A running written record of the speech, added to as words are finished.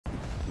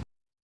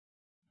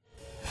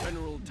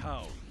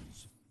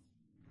Towns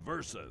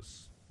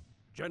versus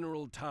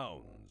General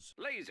Towns.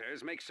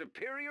 Lasers make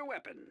superior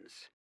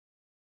weapons.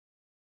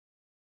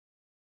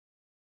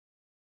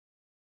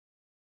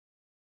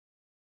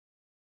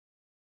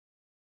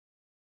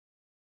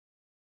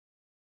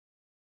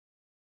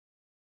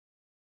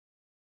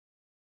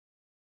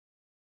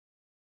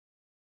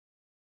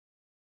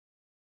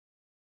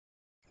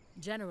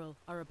 General,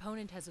 our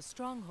opponent has a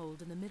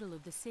stronghold in the middle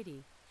of the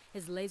city.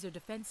 His laser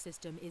defense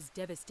system is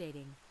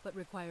devastating, but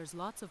requires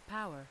lots of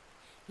power.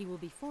 He will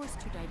be forced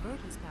to divert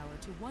his power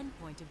to one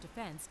point of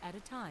defense at a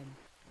time.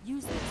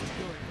 Use this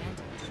to your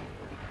advantage.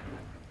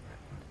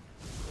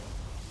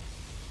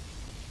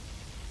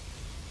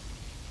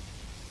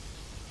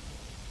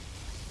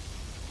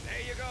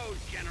 There you go,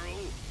 General.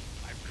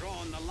 I've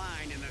drawn the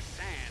line in the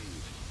sand.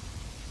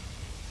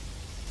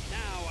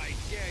 Now I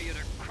dare you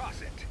to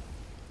cross it.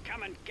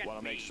 Come and get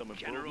Wanna me, make some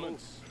General.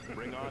 improvements?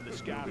 Bring on the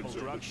scaffold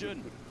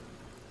construction.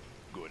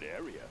 Good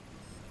area.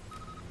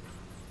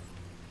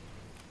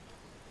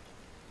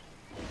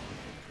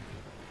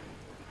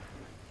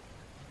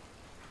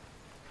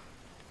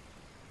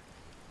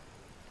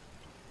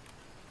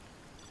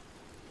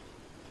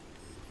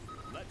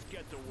 Let's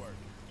get to work.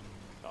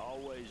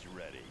 Always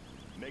ready.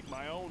 Make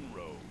my own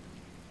road.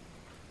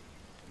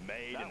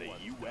 Made in the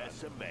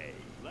U.S. of A.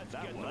 Let's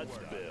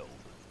build.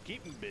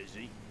 Keep 'em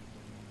busy.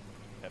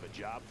 Have a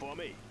job for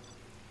me?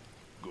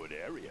 Good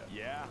area.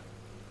 Yeah?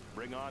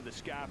 Bring on the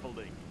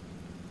scaffolding.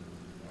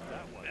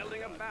 That one's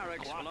Building a done.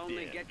 barracks will Clocked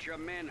only in. get your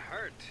men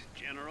hurt,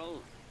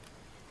 General.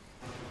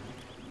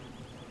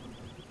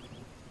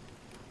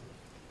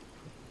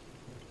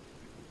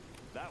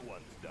 That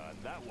one's done.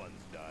 That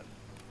one's done.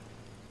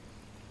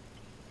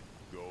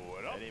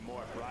 Going up. Any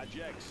more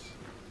projects?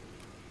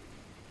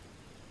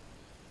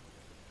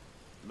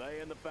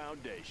 Laying the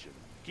foundation.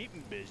 Keep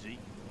 'em busy.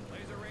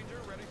 Laser Ranger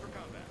ready for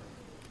combat.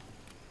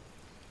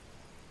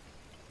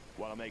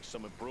 Want to make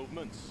some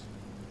improvements?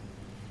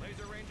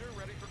 Laser Ranger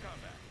ready for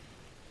combat.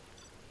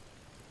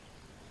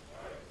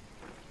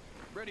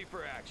 Ready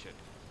for action.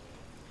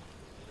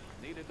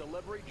 Need a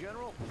delivery,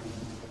 General?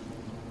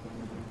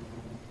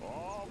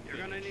 All You're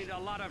gonna finished. need a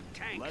lot of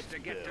tanks Let's to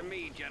get to build.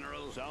 me,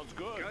 General. Sounds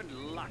good. Good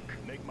luck.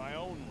 Make my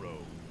own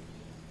road.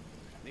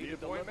 Need a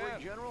delivery,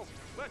 General?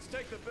 Let's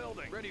take the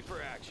building. Ready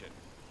for action.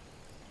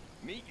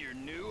 Meet your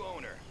new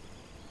owner.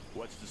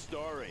 What's the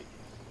story?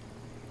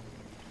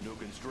 New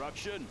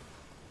construction?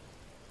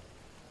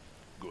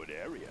 Good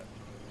area.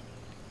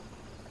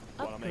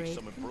 Want to make Upgrade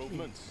some complete.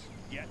 improvements?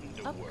 Getting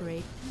to work.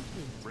 Upgrade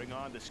complete. Bring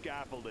on the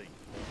scaffolding.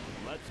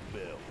 Let's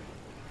build.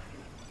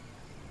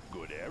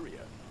 Good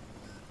area.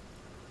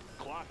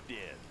 Clocked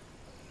in.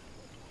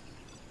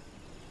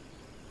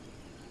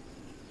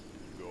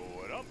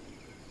 Going up.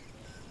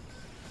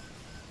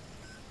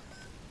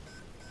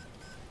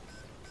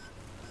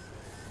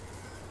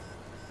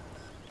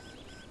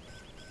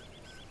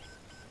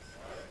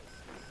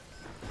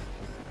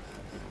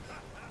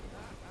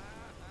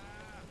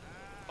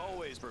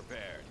 Always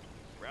prepared.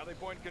 Rally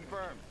point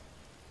confirmed.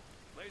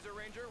 Laser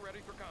Ranger ready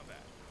for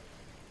combat.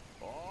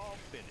 All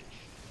finished.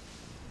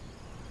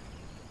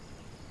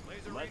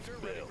 Laser Let's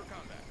Ranger ready build. for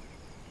combat.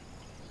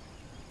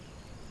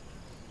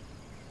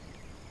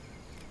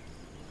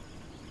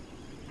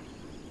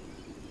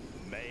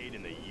 Made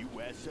in the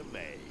U.S. of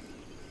A.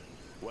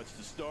 What's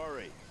the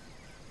story?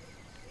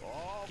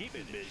 All Keep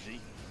it busy.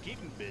 Keep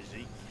 'em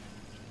busy.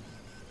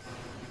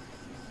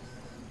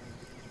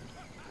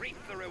 Reap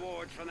the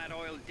rewards from that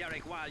oil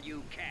derrick while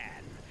you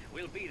can.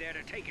 We'll be there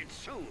to take it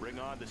soon. Bring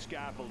on the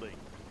scaffolding.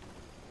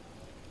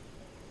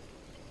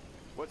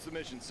 What's the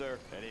mission, sir?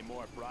 Any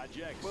more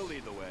projects? We'll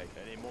lead the way.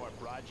 Any more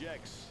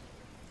projects?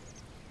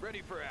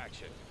 Ready for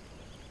action.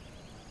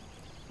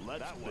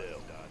 Let's That one's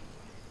build. done.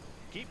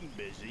 Keep 'em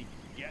busy.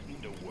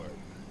 Getting to work.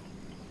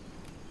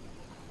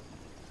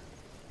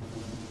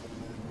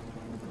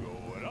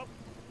 Going up.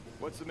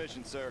 What's the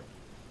mission, sir?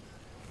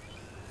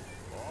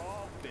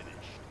 All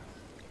finished.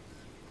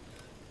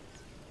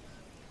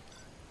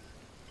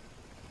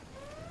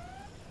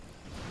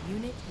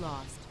 Unit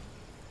lost.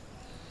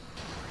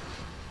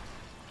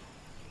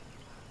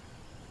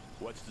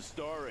 What's the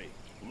story?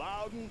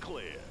 Loud and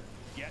clear.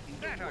 Getting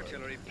to That work.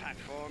 artillery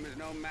platform is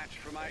no match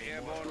for my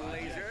Any more airborne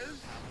projects? lasers.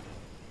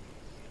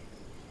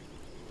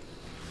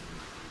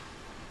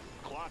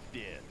 Clocked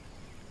in.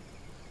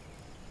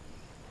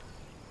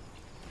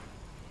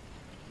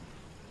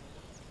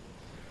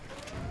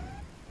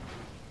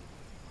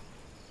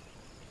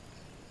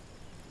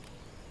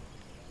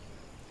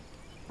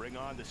 Bring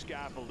on the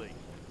scaffolding.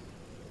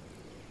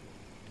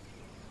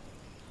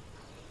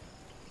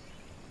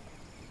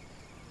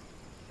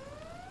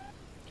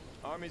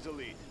 Army's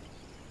elite.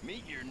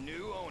 Meet your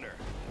new owner.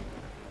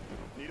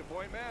 Need a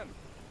point man?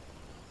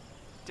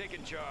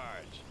 Taking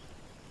charge.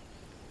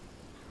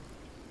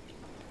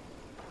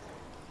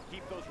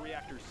 Keep those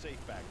reactors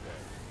safe back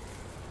there.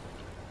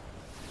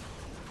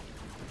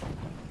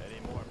 Any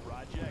more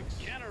projects?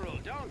 General,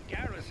 don't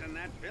garrison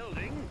that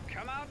building.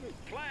 Come out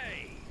and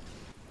play.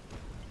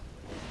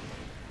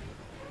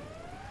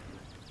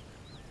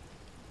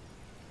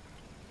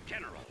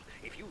 General,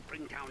 you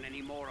bring down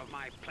any more of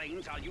my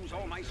planes, I'll use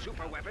all my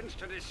super weapons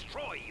to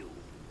destroy you.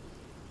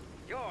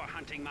 You're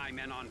hunting my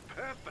men on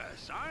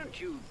purpose, aren't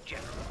you,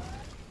 General?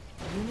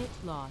 Unit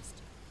lost.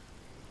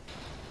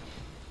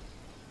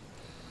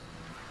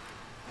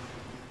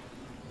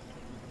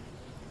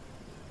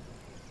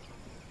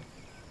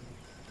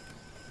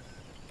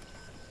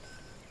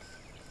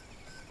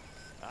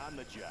 On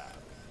the job.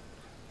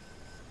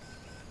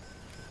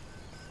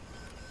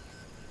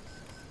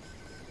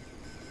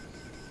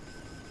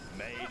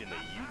 Made in the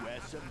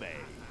U.S. of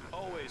A.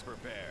 Always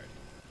prepared.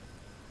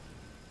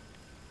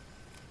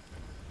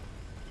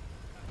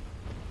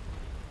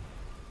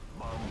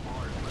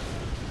 Bombardment.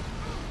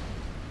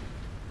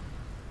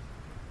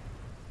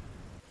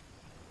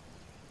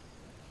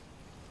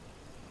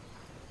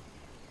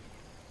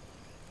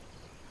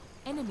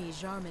 Enemy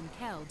Jarman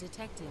Kell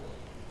detected.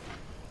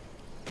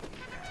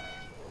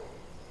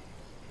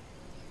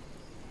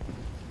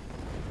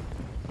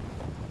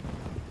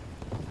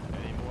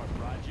 Any more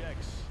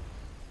projects?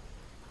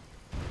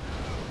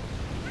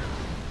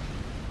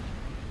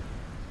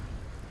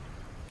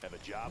 Have a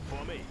job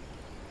for me?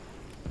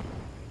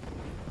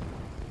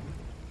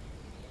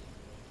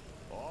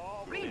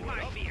 All Leave cleared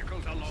my up.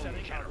 vehicles alone, Setting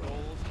our General.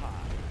 goals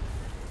high.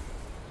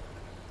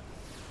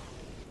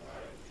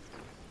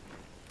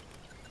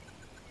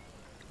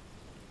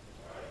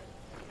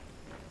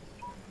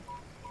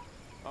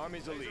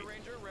 Army's elite. Laser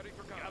Ranger ready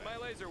for combat. Got my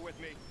laser with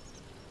me.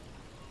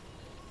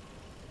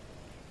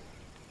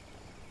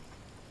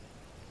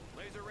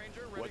 Laser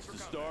Ranger ready What's for the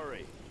combat.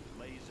 story?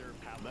 Laser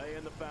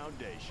laying the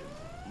foundation.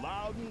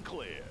 Loud and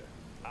clear.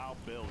 I'll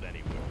build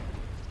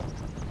anywhere.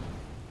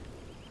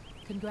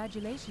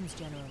 Congratulations,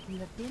 General. You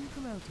have been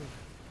promoted.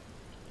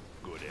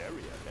 Good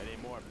area.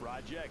 Any more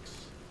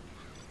projects?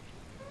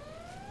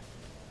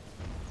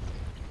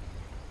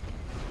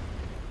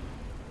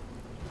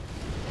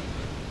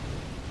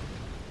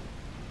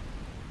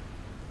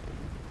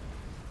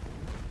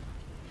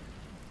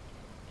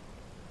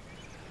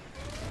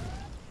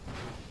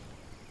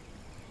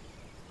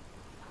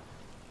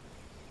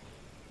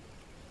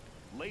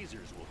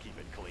 Lasers will keep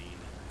it clean.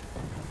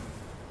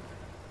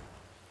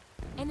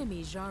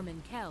 Enemy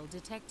Jarman Kell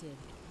detected.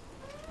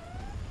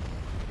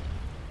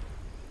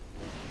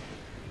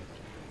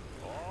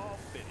 All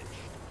finished.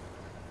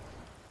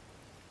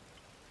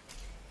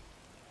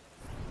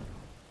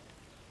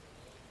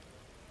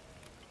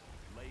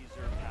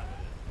 Laser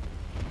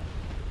paladin.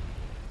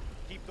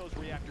 Keep those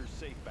reactors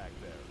safe back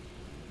there.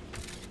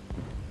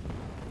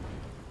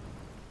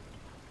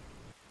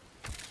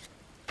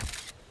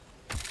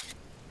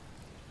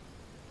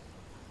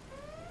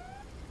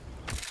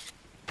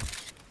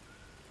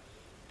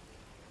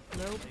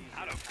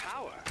 Out of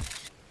power?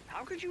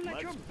 How could you let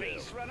Let's your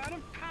base build. run out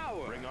of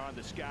power? Bring on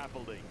the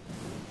scaffolding.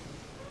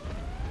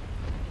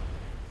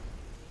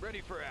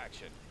 Ready for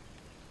action.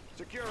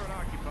 Secure and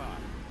occupy.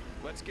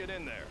 Let's get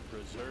in there.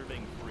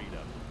 Preserving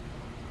freedom.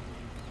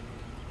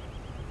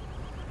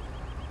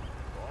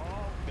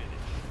 All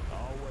finished.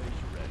 Always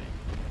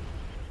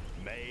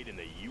ready. Made in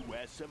the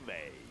U.S. of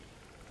A.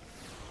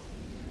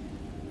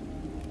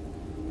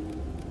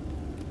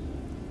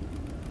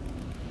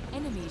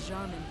 Enemy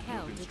Jarman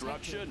Kell detected.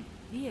 Construction.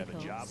 Have a Vehicle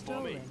job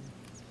for me. stolen.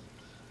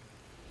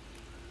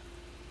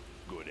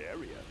 Good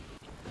area.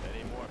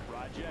 Any more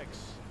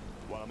projects?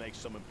 Want to make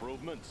some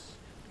improvements?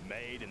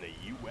 Made in the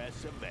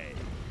U.S. of A.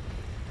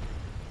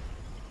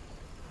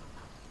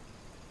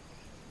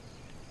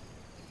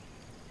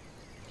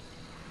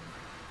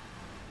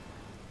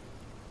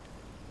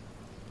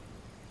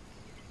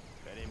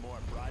 Any more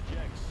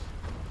projects?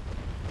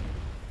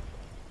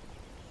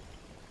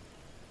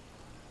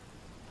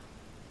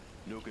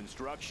 New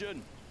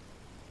construction?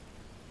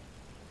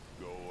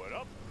 Going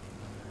up.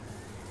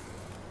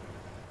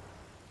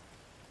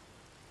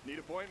 Need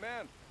a point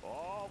man?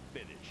 All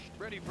finished.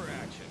 Ready for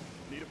action.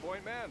 Need a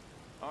point man?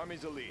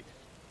 Army's elite.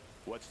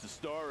 What's the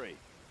story?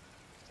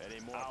 Any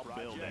more I'll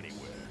build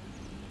anywhere.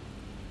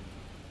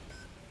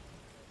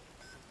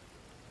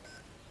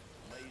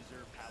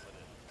 Laser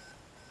paladin.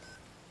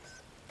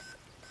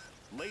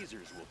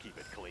 Lasers will keep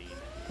it clean.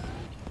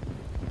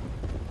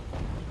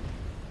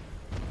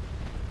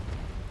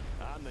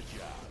 On the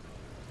job.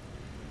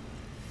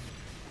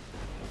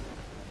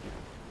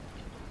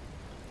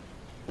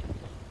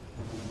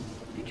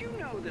 Did you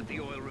know that the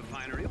oil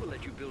refinery will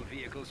let you build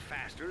vehicles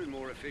faster and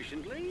more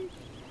efficiently?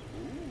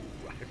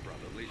 Ooh, I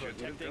probably should have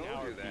Protecting told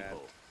our you that.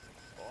 people.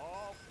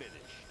 All finished.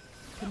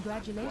 Wanna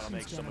Congratulations,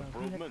 make some General. You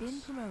have been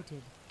improvements?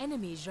 promoted.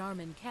 Enemy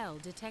Jarman Kell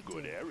detected.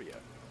 Good area.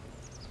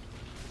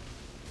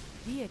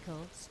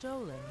 Vehicle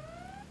stolen.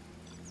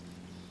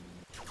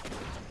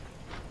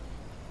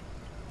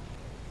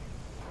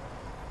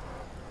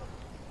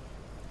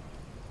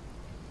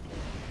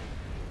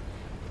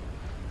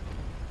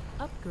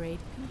 Upgrade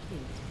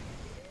complete.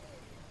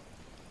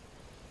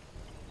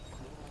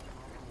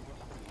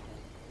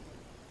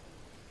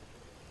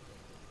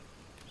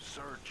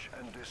 Search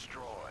and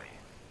destroy.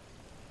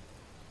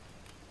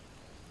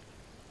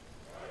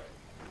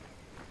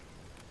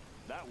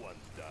 That one's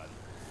done.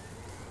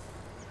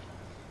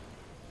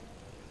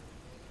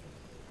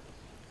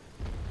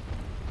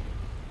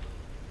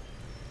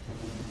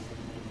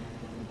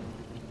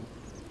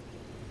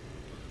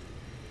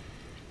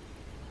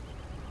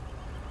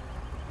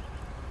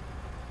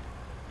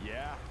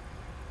 Yeah?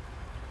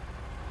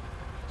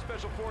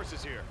 Special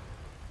forces here.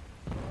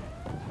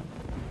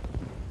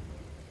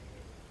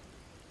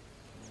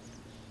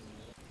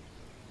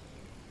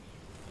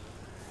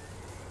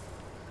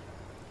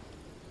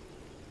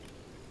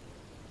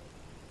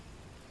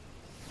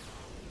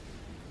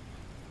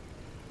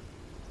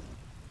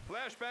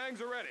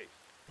 Flashbangs are ready.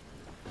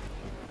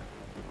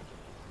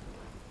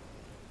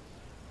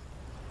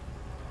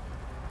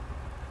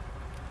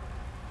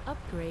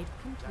 Upgrade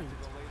complete.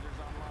 Tactical lasers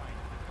online.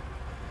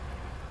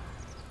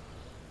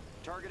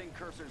 Targeting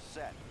cursors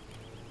set.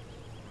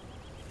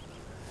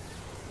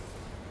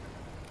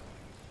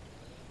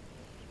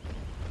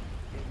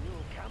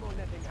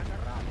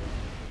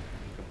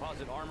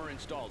 Composite armor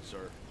installed,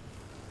 sir.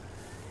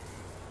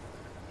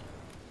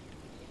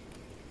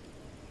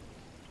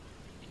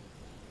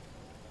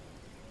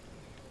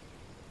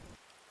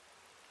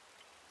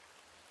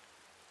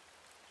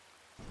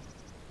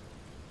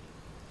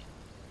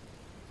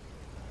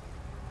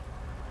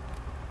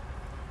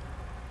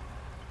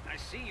 I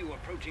see you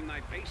approaching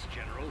my base,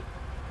 General.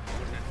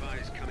 Wouldn't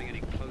advise coming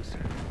any closer.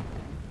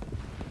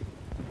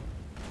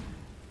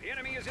 The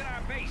enemy is in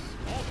our base.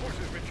 All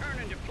forces return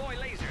and deploy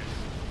lasers.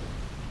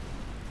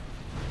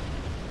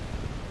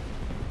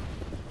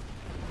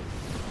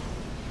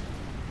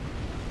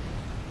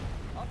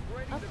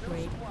 Upgrade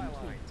complete.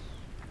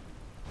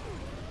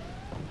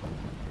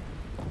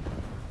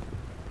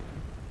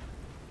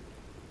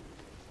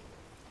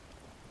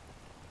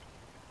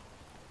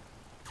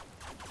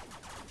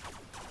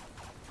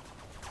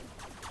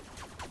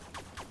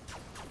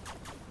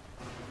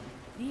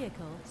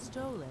 Vehicle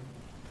stolen.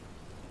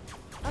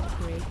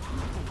 Upgrade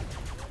complete.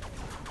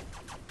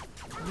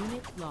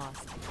 Unit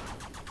lost.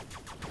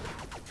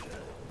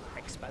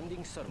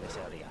 Expanding service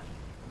area.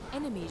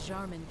 Enemy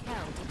Jarman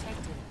Kell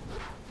detected.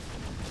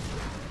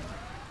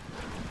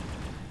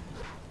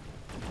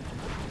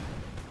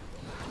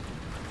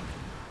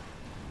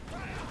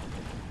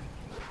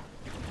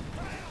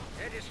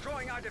 They're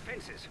destroying our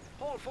defenses.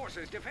 All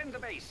forces defend the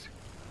base.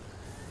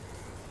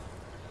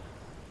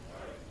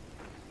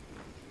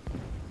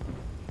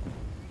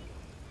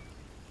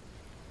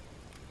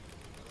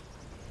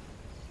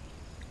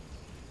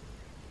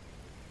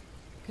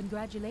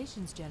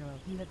 Congratulations, General.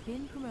 You have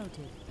been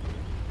promoted.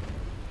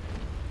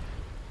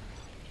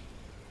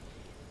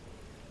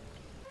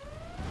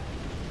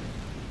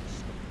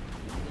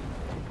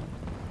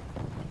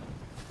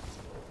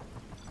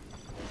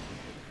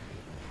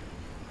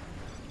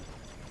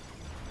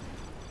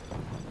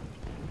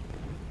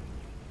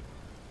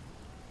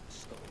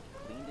 Scope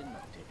cleaned and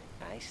mounted.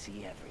 I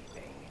see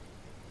everything.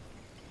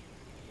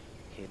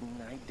 Hidden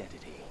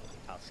identity.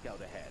 I'll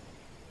scout ahead.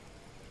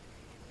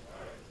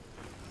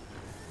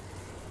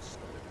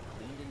 Scope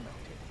cleaned and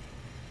mounted.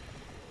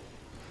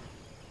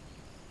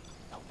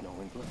 Hope no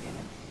one's looking.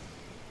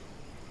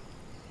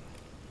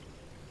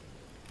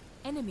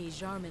 Enemy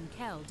Jarman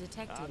Kell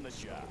detected. On the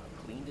job.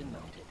 Cleaned and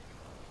mounted.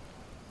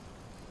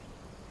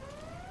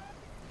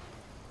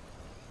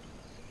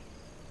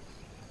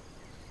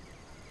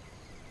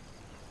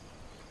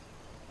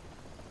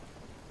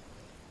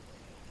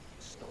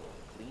 Stole,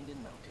 cleaned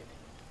and mounted.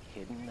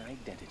 Hidden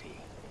identity.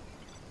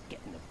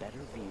 Getting a better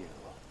view.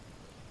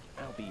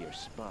 I'll be your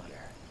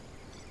spotter.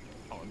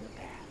 On the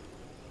path.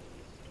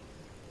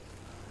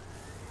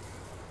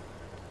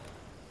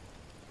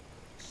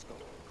 Stole,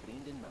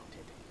 cleaned and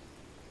mounted.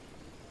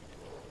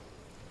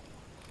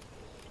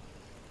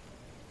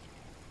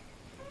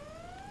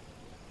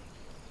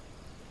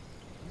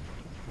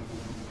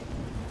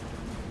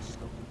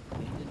 Scope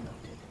cleaned and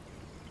mounted.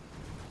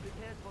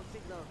 Prepared for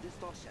signal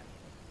distortion.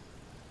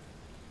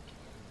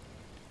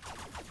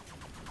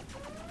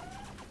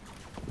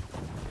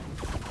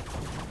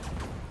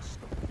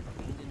 Scope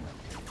cleaned and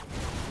mounted.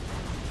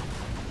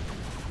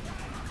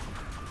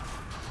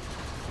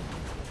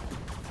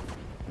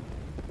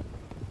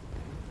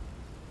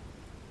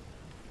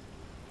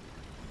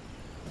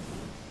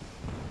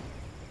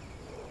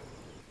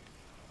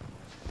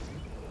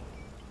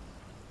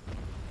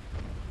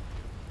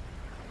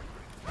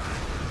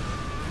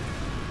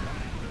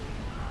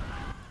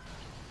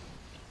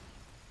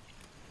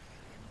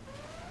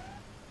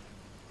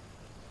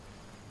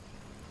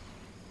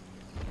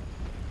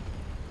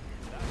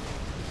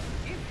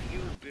 If you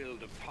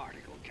build a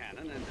particle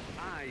cannon and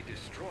I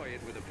destroy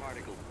it with a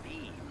particle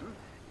beam,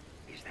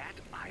 is that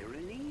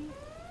irony?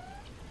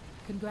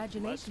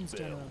 Congratulations,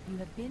 Let's build. General. You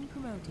have been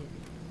promoted.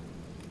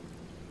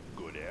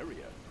 Good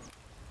area.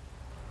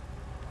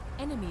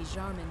 Enemy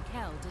Jarman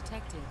Kell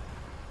detected.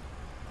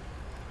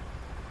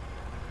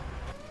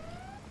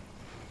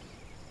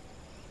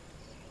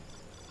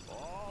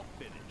 All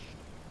finished.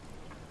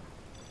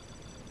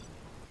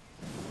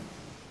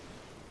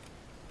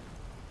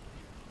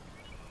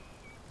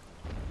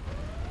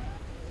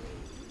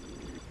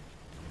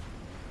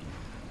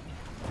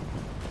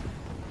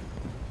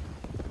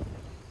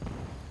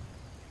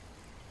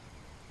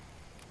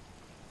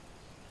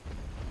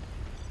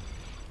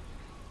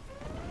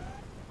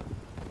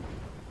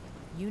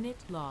 Unit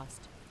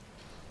lost.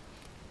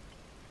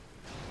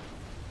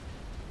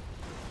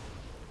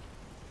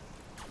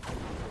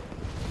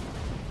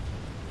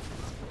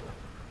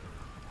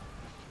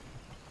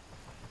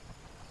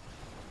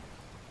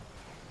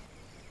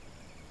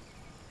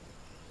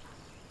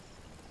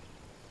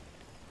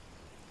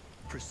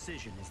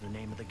 Precision is the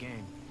name of the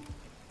game.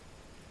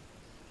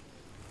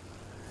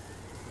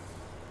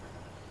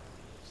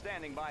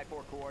 Standing by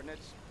for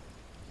coordinates.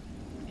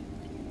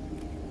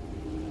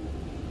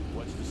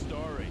 What's the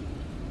story?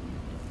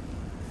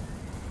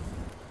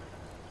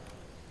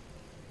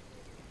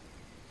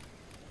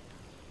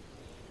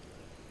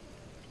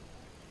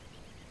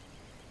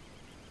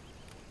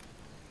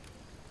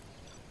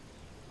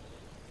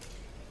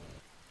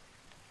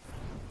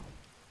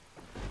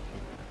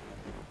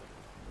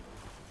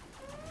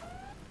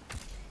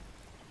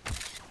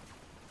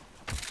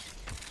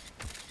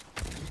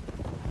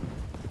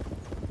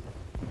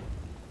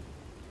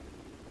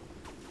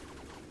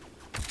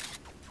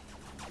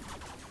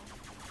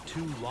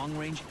 Two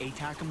long-range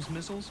ATACMS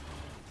missiles?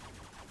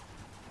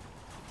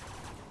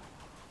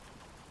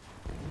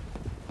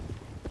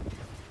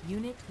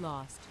 Unit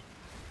lost.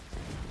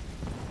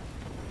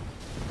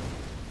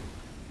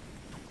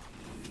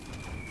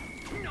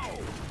 No!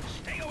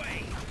 Stay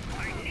away!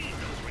 I need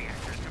those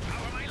reactors to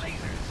power my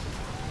lasers!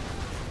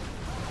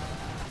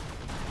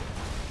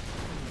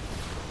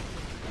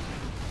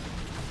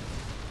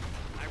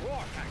 My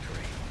war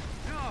factory!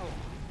 No!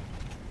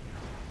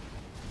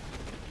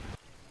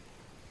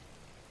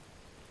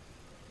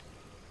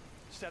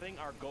 Setting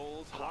our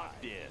goals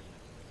locked in.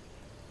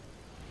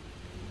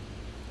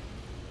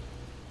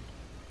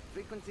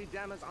 Frequency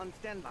jammers on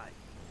standby.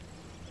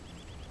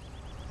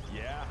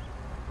 Yeah.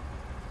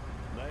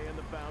 Laying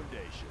the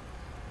foundation.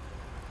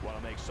 Want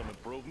to make some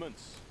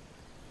improvements?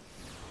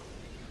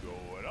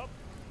 Going up.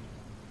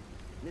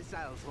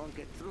 Missiles won't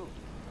get through.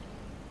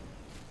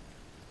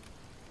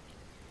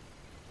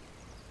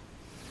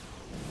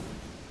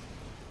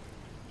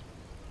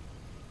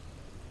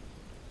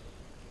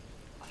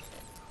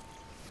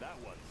 That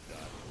one's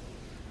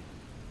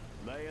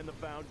done. Laying the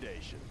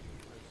foundation.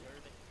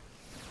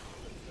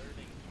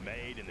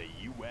 Made in the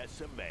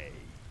US of A.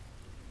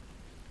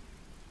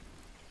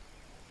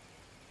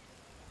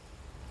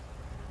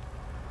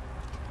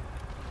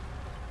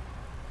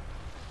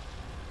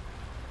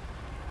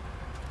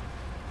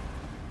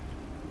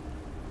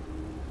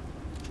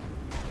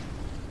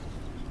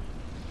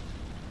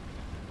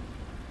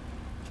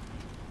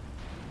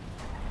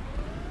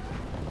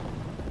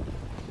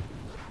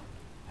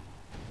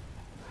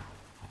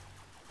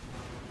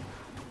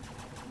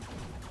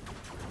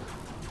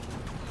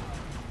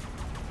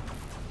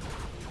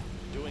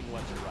 Doing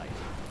what's right.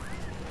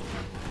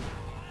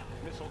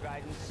 Missile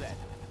guidance set.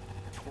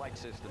 Flight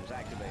systems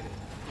activated.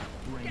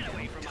 Get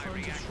away from my Tons of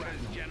reactors,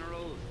 shrapnel.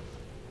 General!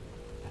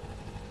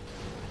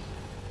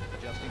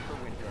 Adjusting for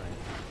wind current.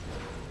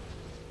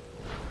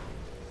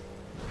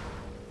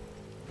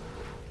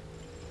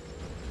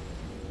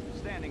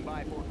 Standing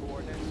by for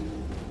coordinates.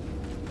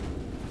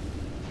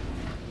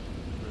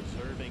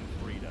 Preserving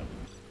freedom.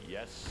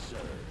 Yes, sir.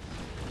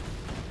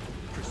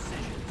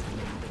 Precision is the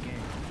name of the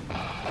game.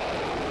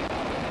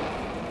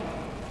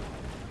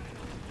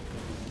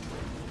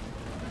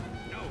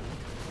 No!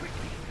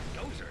 Quickly!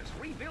 Dozers,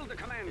 rebuild the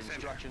command center!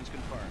 Instructions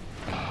confirmed.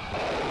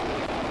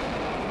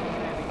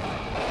 Standing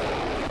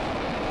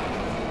by.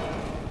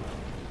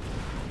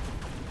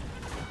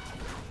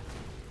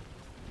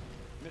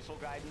 Missile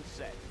guidance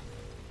set.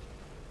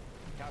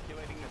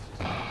 Calculating missiles.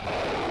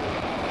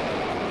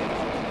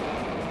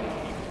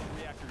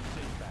 Reactor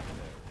safe back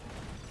there.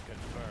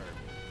 Confirmed.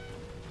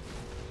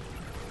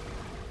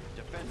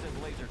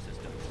 Defensive laser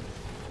systems.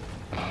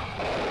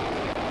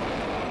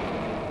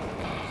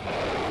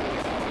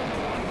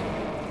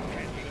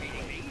 Can't be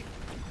beating me!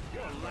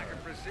 Your lack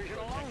of precision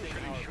alone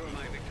should ensure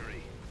my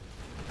victory.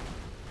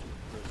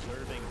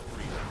 Preserving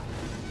freedom.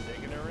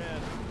 Taking her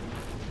in.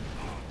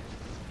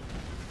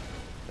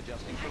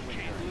 Adjusting for wind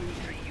Can't current. lose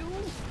to you!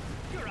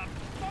 You're a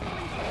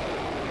bumbling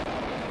buffoon!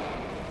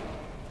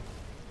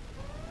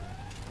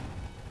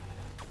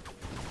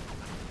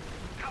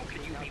 How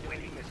can you be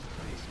winning?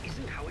 This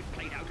isn't how it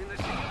played out in the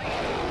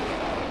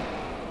simulation!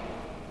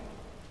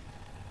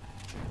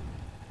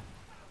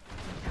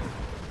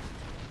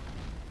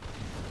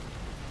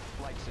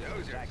 Flight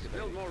systems Dozers, activated.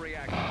 build more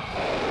reactors.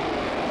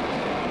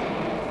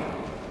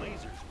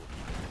 Lasers will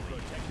be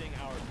protecting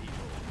our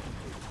people.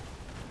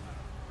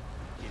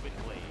 Keep it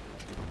clean.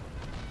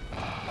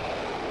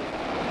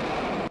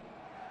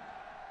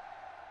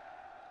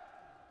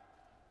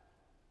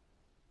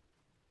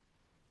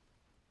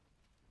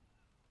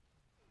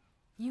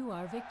 You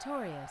are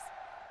victorious.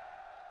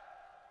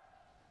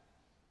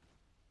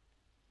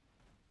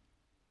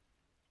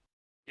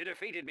 You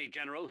defeated me,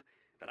 General,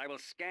 but I will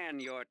scan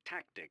your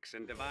tactics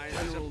and devise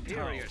a General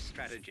superior Towns.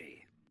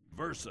 strategy.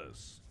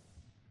 Versus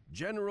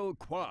General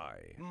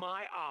Kwai.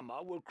 My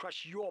armor will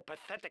crush your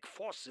pathetic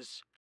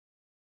forces.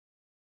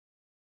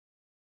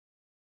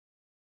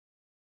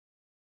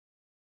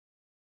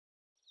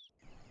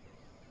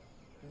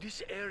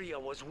 This area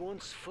was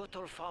once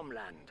fertile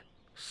farmland.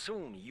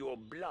 Soon your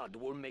blood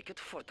will make it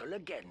fertile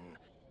again.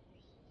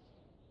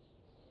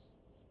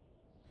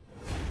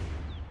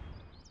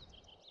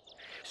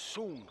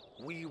 Soon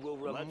we will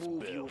Let's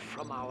remove you build.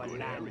 from our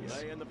Good area. lands.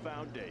 Laying the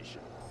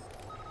foundation.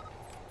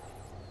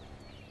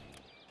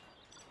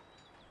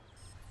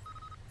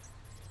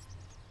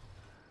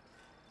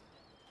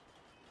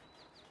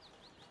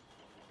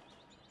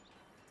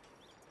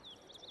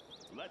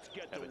 Let's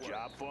get to work. Have a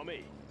job for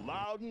me.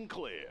 Loud and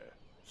clear.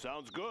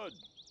 Sounds good.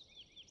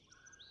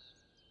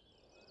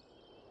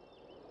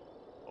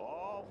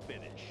 All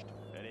finished.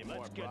 Any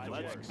more projects?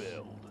 Let's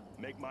build.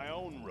 Make my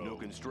own road. New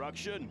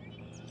construction.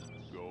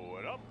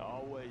 Going up.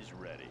 Always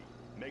ready.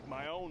 Make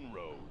my own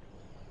road.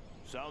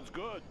 Sounds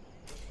good.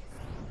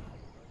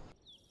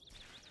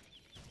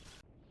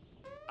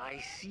 I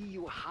see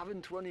you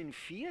haven't run in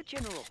fear,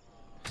 General.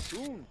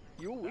 Soon,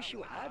 you'll wish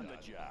you had. On the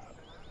job.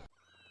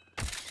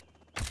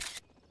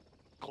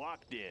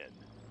 Clocked in.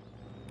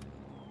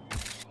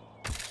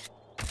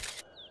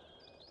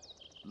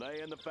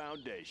 Laying the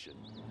foundation.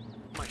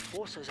 My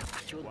forces are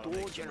at your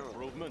door, General.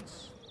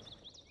 Improvements.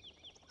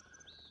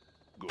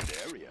 Good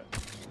area.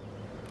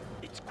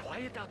 It's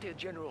quiet out there,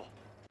 General.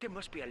 There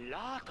must be a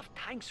lot of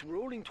tanks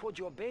rolling towards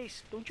your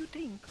base, don't you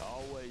think?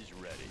 Always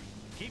ready.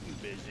 Keep 'em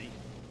busy.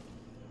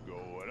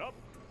 Going up.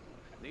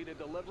 Need a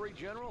delivery,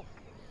 General?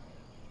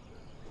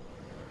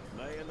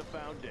 Laying the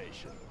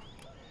foundation.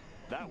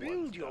 That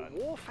Build your done.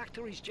 war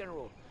factories,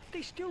 General.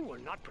 They still will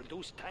not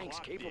produce tanks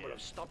capable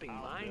of stopping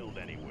I'll mine. build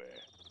anywhere.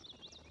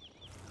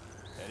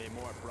 Any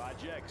more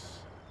projects?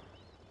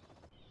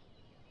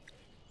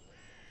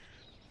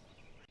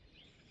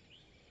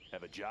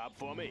 Have a job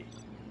for me?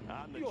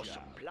 On the Your job.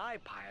 supply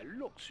pile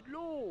looks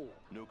low.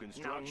 New Now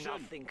construction.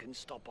 nothing can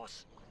stop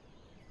us.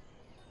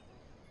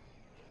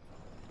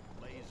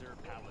 Laser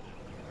Paladin.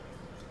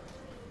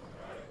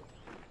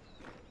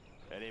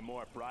 Any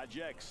more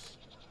projects?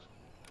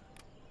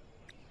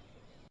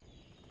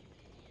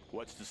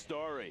 What's the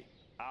story?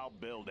 I'll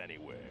build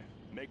anywhere.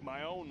 Make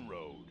my own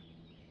road.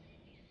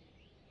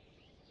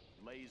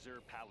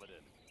 Laser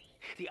Paladin.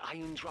 The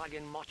Iron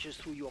Dragon marches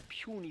through your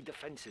puny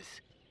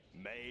defenses.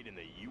 Made in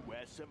the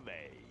US of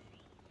A.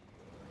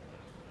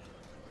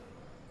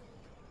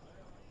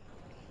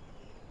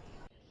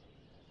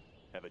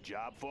 Have a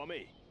job for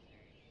me?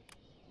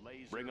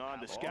 Laser Bring on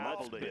the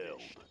scaffolding.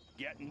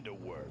 Getting to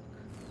work.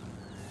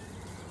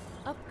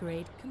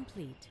 Upgrade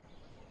complete.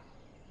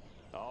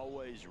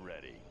 Always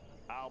ready.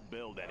 I'll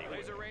build anywhere.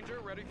 Laser Ranger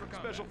ready for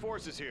combat. Special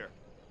Forces here.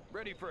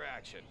 Ready for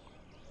action.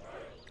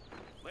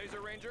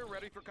 Laser Ranger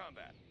ready for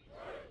combat.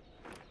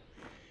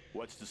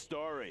 What's the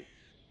story?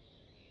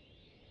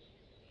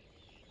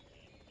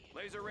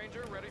 Laser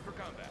Ranger ready for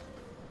combat.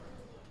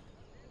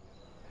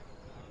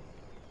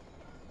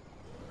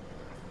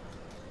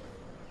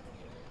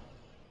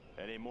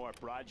 Any more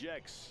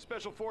projects?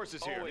 Special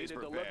Forces here. Always Need a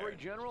prepared. delivery,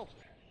 General?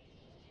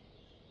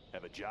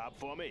 Have a job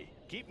for me?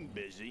 Keep 'em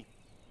busy.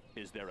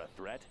 Is there a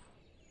threat?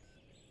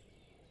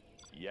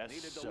 Yes,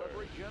 Need a sir.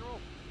 delivery, General?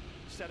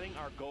 Setting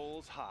our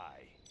goals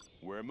high.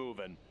 We're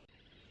moving.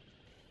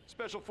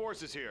 Special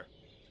Forces here.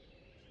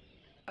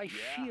 I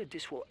fear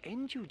this will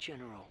end you,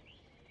 General.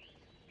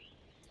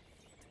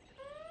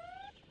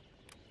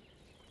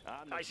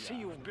 I see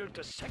you've built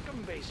a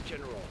second base,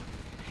 General.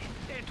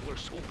 That will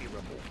soon be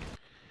removed.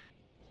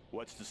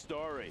 What's the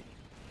story?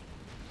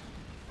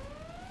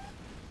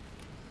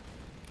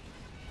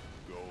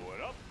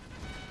 Going up.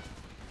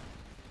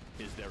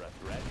 Is there a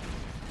threat?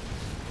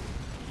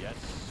 Yes,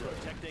 sir.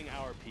 Protecting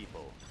our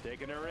people.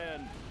 Taking her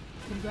in.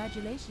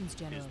 Congratulations,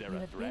 General. Is there You a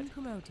have threat? been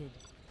promoted.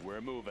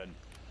 We're moving.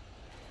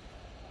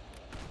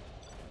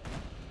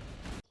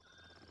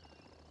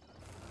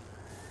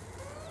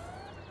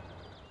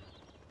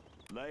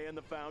 Laying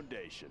the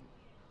foundation.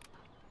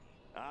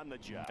 On the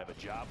job. Have a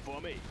job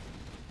for me?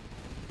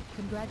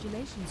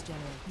 Congratulations,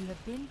 General. You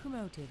have been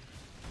promoted.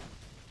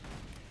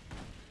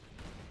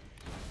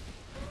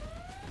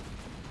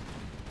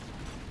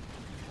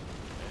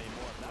 Any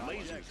more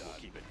lasers will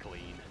keep it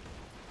clean.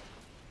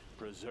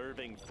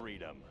 Preserving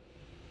freedom.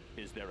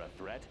 Is there a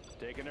threat?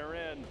 Taking her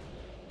in.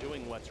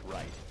 Doing what's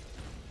right.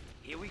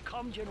 Here we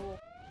come, General.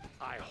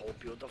 I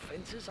hope your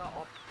defenses are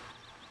up.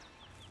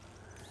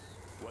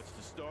 What's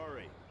the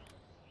story?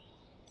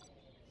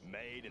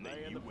 Made in the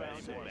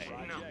US of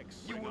A. No,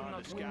 you will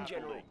not win,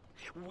 General.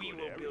 We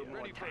will build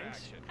more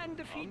tanks and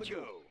defeat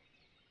you.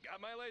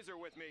 Got my laser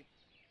with me.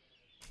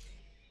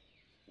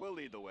 We'll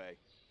lead the way.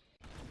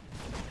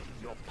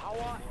 Your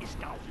power is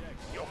down.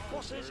 Your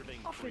forces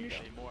are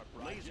finished. Any more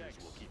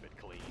lasers will keep it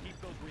clean. Keep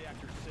those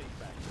reactors safe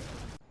back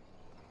there.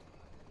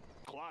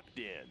 Clocked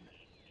in.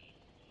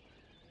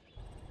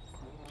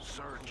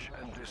 Search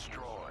and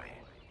destroy.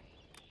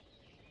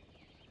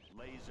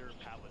 Laser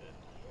Paladin.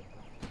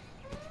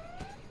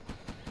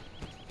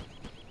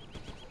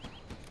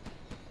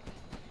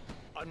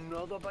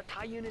 Another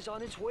battalion is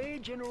on its way,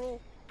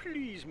 General.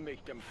 Please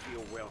make them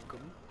feel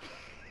welcome.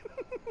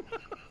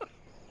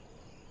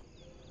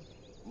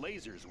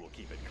 Lasers will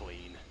keep it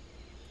clean.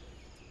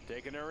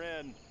 Taking her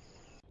in.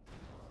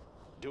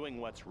 Doing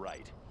what's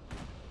right.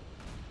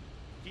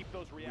 Keep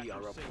those reactors We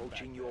are safe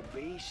approaching back your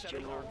there. base,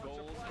 Setting General. our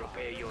goals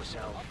Prepare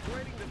yourself.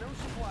 Upgrading the new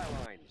supply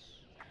lines.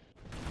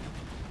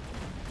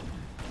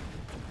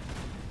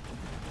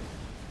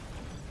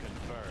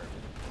 Confirmed.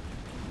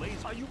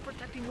 Lasers. Are you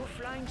protecting your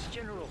flanks,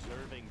 General?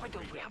 Preserving Why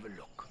don't we freedom. have a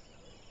look?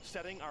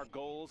 Setting our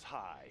goals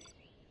high.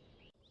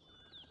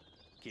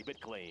 Keep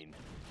it clean.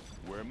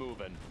 We're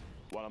moving.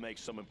 Want to make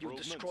some You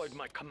improvements? destroyed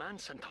my command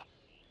center.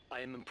 I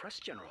am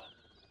impressed, General.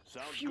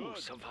 Sounds Few good.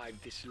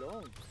 survived this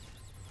long.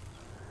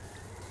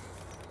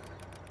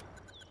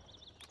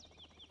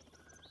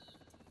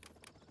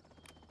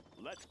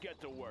 Let's get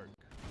to work.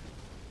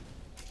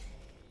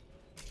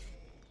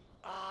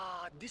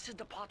 Ah, this is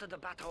the part of the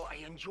battle I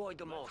enjoy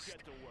the most. get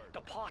to work.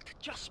 The part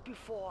just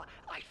before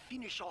I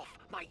finish off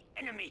my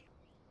enemy.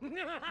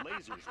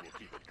 Lasers will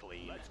keep it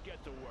clean. Let's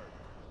get to work.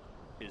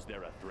 Is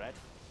there a threat?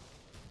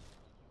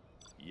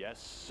 Yes,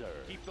 sir.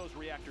 Keep those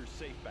reactors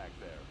safe back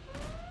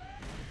there.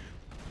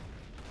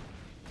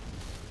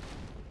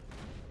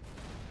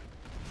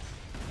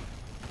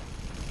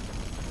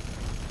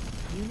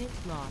 Unit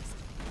lost.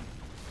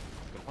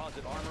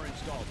 Composite armor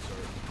installed, sir.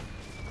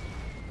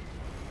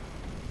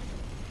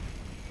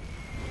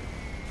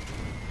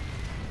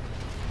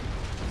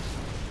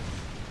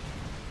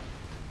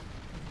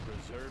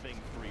 Preserving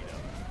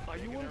freedom. Are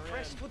you Taking her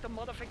impressed in. with the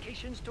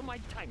modifications to my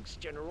tanks,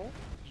 General?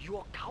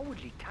 Your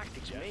cowardly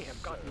tactics Yes, may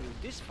have gotten sir. you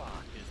this far,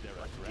 Is there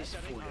a but threat? this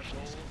Setting our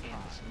foolishness goals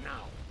ends high.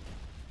 now.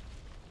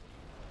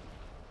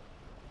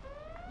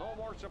 No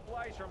more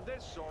supplies from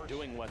this source.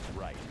 Doing what's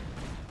right.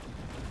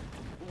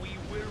 We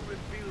will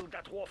rebuild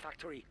that war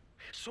factory.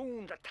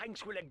 Soon the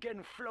tanks will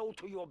again flow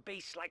to your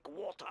base like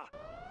water.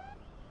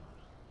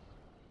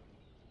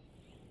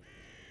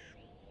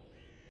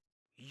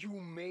 You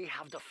may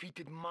have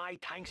defeated my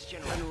tanks,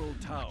 General. General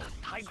Tau The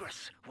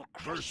Tigress will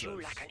crush you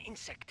versus like an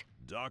insect.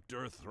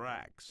 Dr.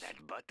 Thrax. That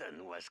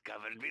button was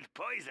covered with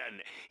poison.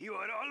 You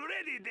are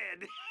already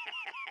dead.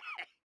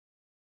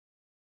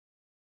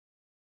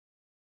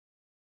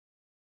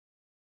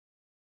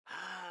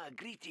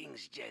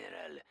 Greetings,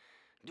 General.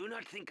 Do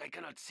not think I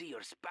cannot see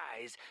your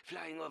spies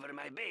flying over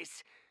my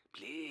base.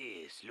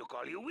 Please, look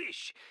all you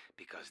wish,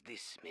 because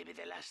this may be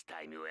the last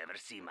time you ever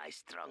see my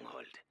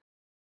stronghold.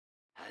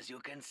 As you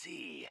can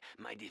see,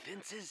 my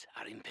defenses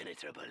are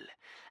impenetrable,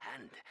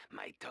 and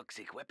my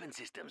toxic weapon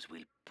systems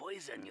will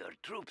poison your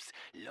troops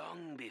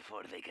long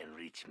before they can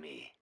reach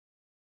me.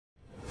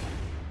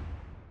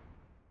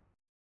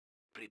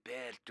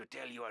 Prepare to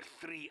tell your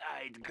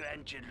three-eyed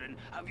grandchildren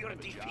of your Have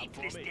a job defeat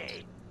for this me.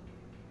 day.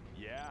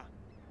 Yeah.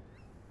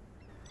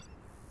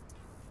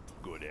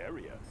 Good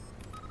area.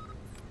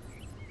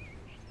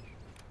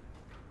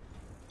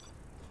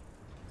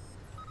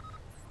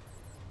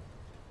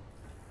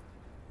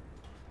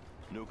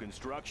 New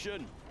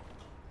construction.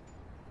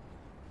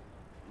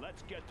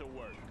 Let's get to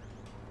work.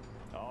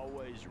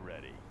 Always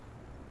ready.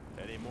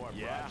 Any more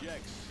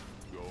projects?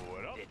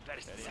 Going up. The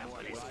first Any sample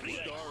more is free.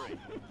 story?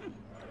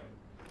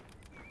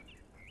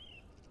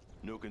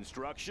 New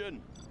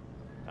construction.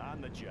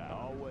 On the job.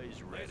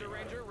 Always ready. Laser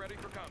Ranger ready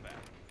for combat.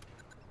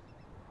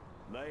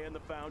 Laying the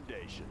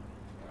foundation.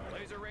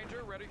 Laser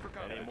Ranger ready for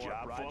combat. Any more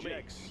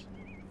projects?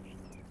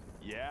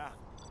 Yeah.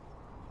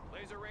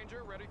 Laser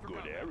Ranger ready for Good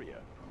combat. area.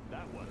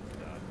 That one's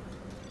done.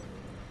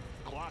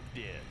 Clocked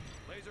in.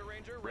 Laser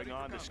Ranger ready Bring for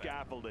on the combat.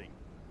 scaffolding.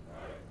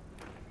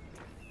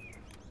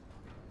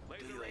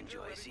 Laser Do you Ranger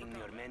enjoy ready for seeing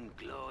your combat. men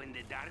glow in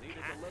the dark? Need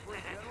a huh?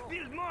 delivery, General?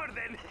 Build more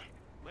then!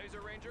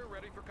 Laser Ranger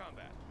ready for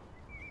combat.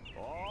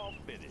 All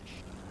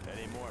finished.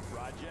 Any more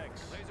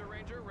projects? Laser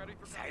Ranger ready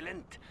for combat.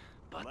 Silent,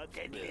 but Let's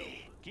deadly.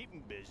 build. Keep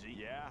 'em busy.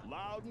 Yeah.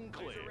 Loud and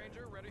clear. Laser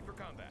Ranger ready for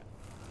combat.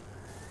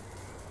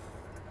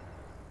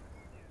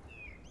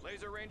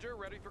 Laser Ranger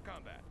ready for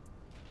combat.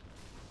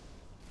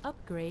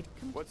 Upgrade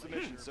complete. What's the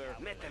mission, sir?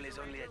 Metal is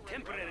only a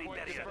temporary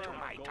barrier to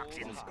my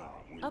toxins.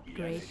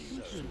 Upgrade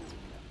Yes, complete.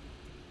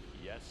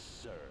 Yes,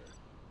 sir.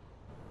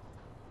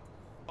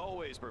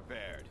 Always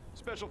prepared.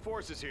 Special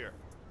Forces here.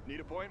 Need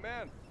a point,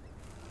 man?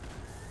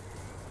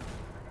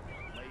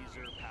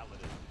 Laser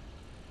paladin.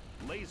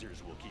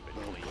 Lasers will keep it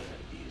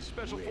clean.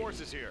 Special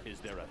Forces here. Is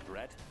there a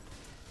threat?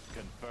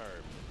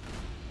 Confirmed.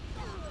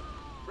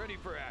 Ready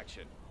for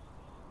action.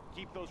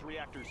 Keep those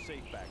reactors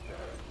safe back there.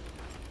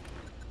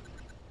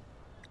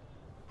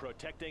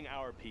 Protecting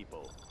our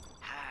people.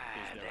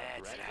 Ah, Is there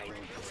a that's threat?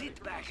 right.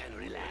 Sit back and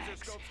relax.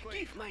 scope's clean.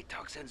 Give my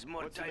toxins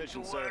more What's the time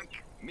mission, to sir? work.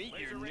 Meet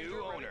Laser your Ranger new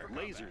ready owner. for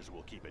combat. Lasers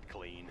will keep it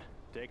clean.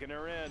 Taking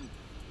her in.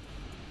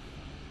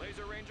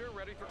 Laser Ranger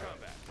ready for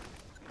combat.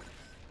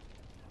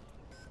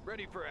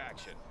 Ready for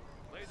action.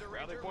 Laser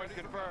Ranger Rally point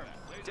ready for confirmed.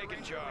 combat. Laser Taking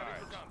Ranger ready charge.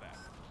 for combat.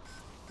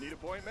 Need a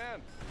point,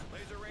 man?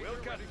 Laser Ranger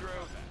We'll cut ready through.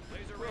 for combat.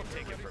 Laser We'll Ranger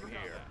take it ready from for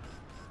here.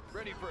 combat.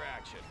 Ready for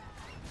action.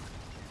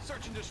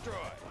 Search and destroy.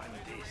 One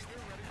taste,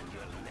 and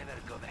you'll never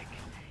go back.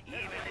 Even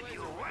if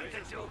you wanted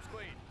to. Scope's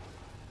clean.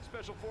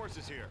 Special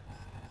Forces here.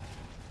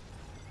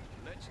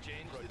 Let's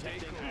change the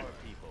Protecting decor. our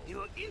people.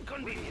 You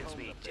inconvenience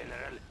me,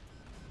 General.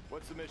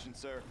 What's the mission,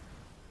 sir?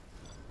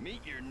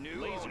 Meet your new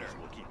Lasers owner.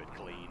 will keep it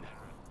clean.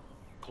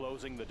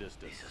 Closing the The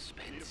distance.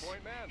 suspense. Need a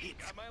point, man?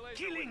 It's Got my laser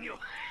killing with you.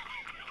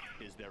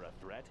 me. Is there a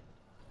threat?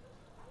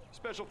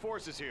 Special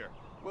Forces here.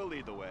 We'll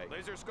lead the way.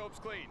 Laser scope's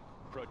clean.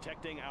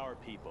 Protecting our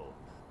people.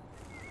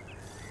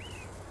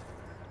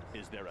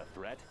 Is there a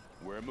threat?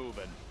 We're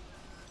moving.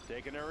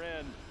 Taking her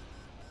in.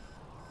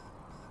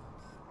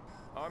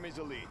 Army's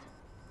elite.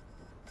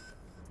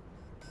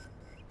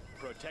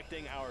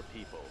 Protecting our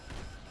people.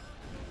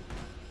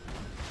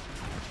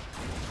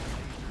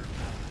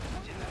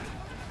 General,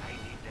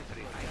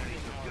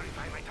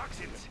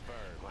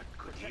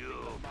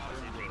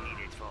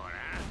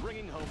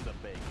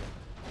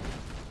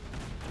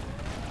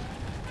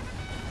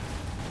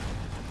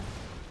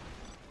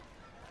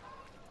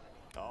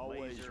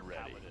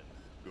 ready.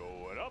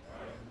 Going up.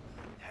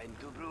 Time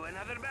to brew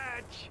another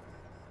batch.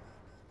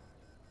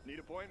 Need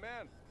a point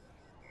man.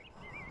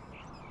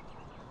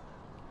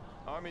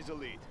 Army's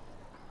elite.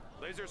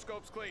 Laser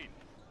scopes clean.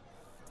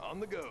 On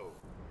the go.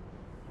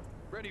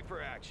 Ready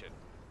for action.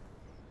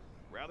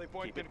 Rally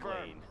point Keep it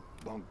confirmed. clean.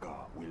 Bunker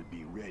will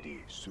be ready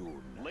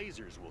soon.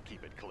 Lasers will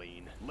keep it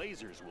clean.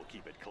 Lasers will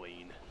keep it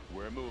clean.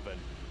 We're moving.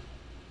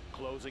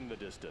 Closing the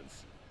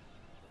distance.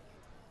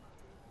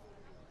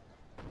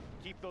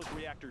 Keep those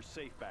reactors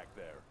safe back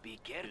there. Be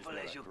careful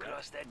there as a you threat?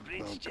 cross that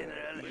bridge, Bunker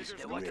General. is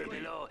The water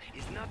ready. below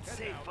is not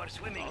safe for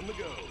swimming. On the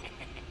go.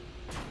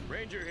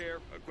 Ranger here,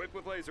 equipped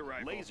with laser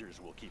rifle. Lasers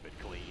will keep it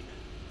clean.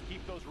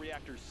 Keep those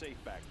reactors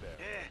safe back there.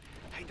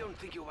 I don't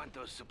think you want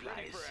those supplies.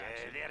 Ready for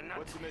action. They're not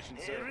What's the mission,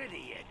 sir?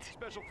 ready yet.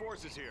 Special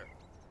forces here.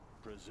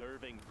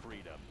 Preserving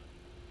freedom.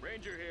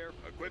 Ranger here,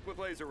 equipped with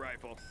laser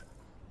rifle.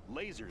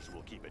 Lasers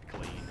will keep it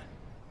clean.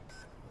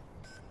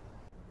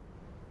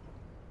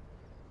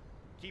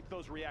 Keep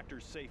those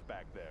reactors safe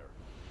back there.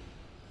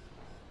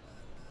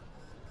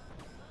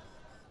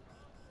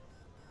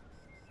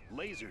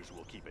 Lasers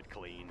will keep it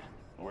clean.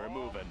 We're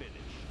moving.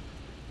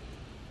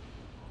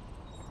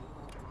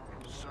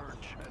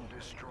 Search and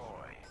destroy.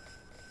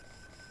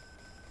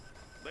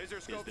 Laser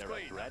Is scopes there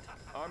clean. a threat?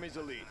 Army's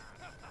elite.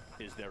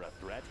 Is there a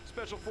threat?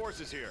 Special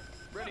forces here,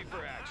 ready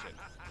for action.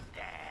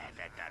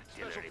 That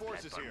artillery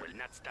forces platform here. will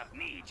not stop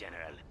me,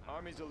 General.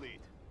 Army's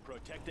elite.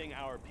 Protecting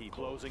our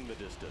people. Closing the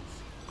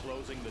distance.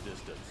 Closing the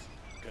distance.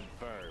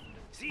 Confirmed.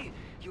 See,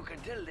 you can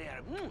tell they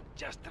are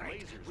just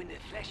right Lasers when the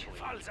will flesh clean.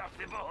 falls off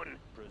the bone.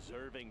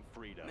 Preserving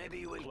freedom. Maybe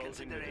you will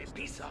Closing consider the a distance.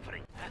 peace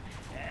offering.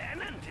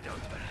 An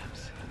antidote,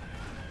 perhaps.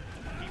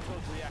 Keep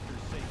those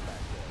reactors safe back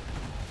there.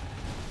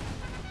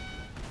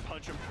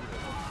 Punch them through.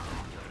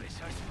 Your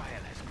research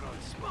file has grown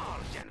small,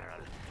 General.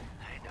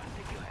 I don't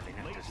think you have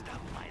enough to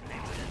stop my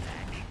next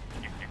attack.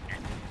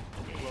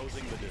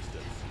 Closing the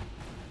distance.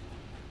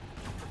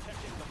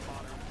 Protecting the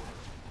modern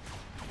world.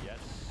 Yes,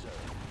 sir.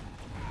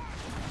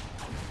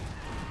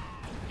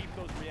 Keep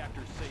those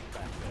reactors safe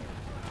back there.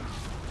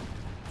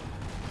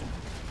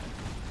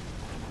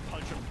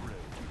 Punch them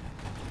through.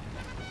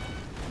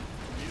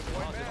 Need a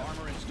point man.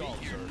 armor installed,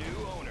 Meet your sir.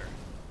 new owner.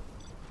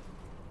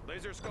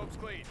 Laser scopes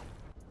clean.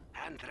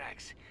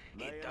 Anthrax,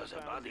 Lay it the does a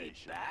body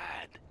foundation.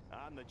 bad.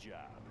 On the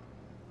job.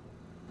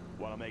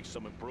 Want to make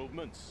some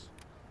improvements?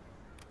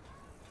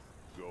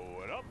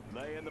 Going up,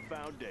 laying the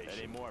foundation.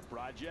 Any more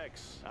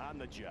projects? On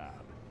the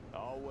job.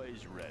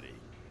 Always ready.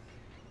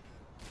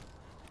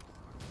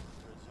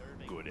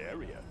 Good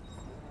area.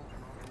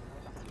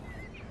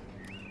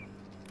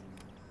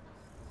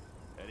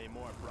 Any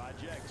more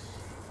projects?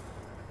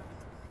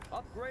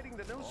 Upgrading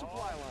the new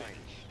supply line.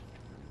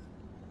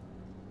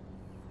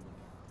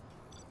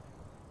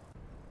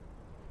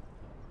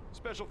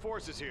 Special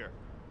forces here.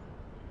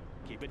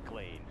 Keep it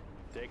clean.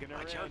 Taking her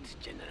Watch in. out,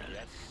 General.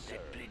 Yes, sir.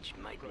 That bridge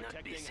might not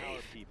be Protecting our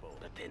safe. people.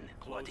 But then,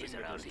 what Closing is the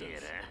around here?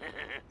 distance.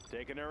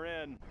 Taking her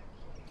in.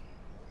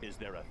 Is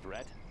there a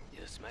threat?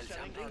 You smell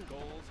Setting something? our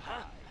goals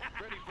Huh?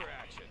 Ready for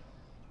action.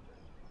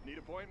 Need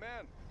a point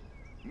man.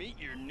 Meet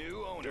your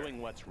new owner.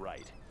 Doing what's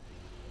right.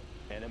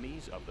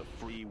 Enemies of the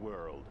free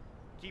world.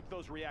 Keep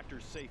those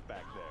reactors safe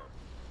back there.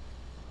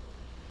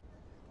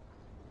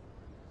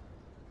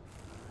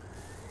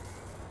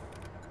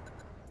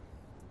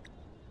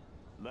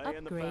 Laying the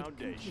Upgrade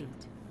foundation.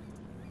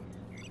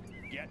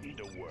 complete. Getting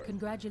to work.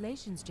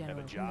 Congratulations, Have General.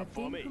 a You job have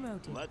for been me.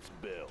 promoted. Let's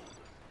build.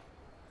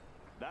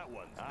 That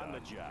one's on the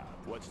job.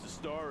 What's the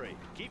story?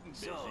 Keep 'em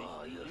busy.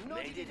 So, you've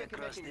made it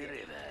across the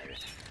river.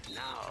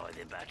 Now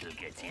the battle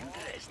gets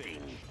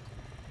interesting.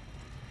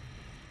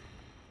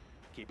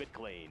 Keep it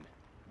clean.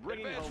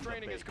 Bringing home Advanced the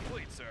training is bacon.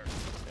 complete, sir.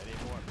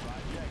 Any more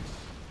projects?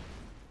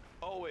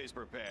 Always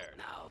prepared.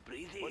 Now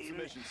breathe in. What's the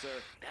mission,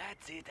 sir?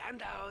 That's it,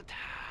 and out.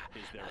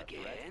 Is there a threat?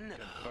 Again.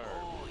 Confirmed.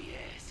 Oh,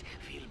 yes.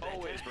 Feel better.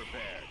 Always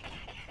prepared.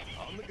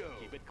 On the go.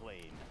 Keep it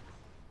clean.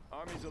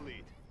 Army's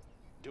elite.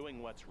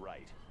 Doing what's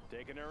right.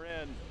 Taking her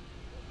in.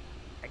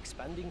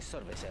 Expanding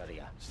service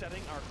area.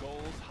 Setting our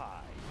goals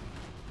high.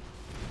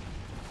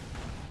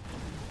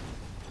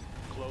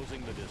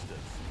 Closing the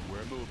distance.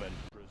 We're moving.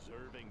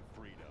 Preserving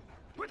freedom.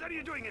 What are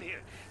you doing in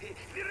here?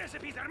 The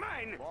recipes are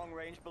mine.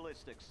 Long-range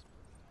ballistics.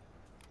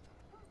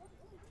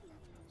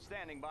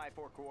 Standing by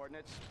for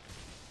coordinates.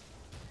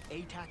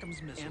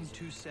 ATACMS missiles.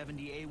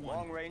 M270A1.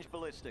 Long-range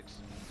ballistics.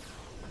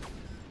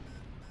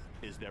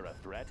 Is there a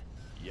threat?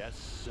 Yes,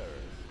 sir.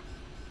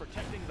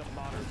 Protecting the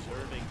modern,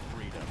 serving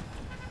freedom.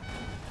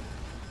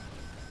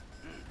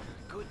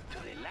 Good to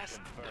the last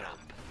drop.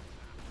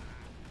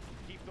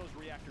 Keep those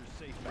reactors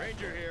safe. back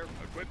Ranger there. here,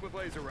 equipped with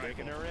laser rifle.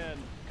 Taking her in.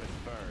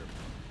 Confirmed.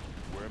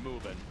 We're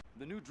moving.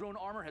 The new drone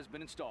armor has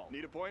been installed.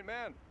 Need a point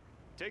man.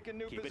 Taking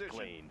new Keep position. it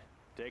clean.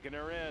 Taking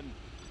her in.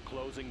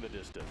 Closing the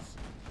distance.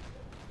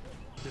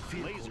 The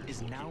vehicle Lasers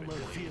is will now keep it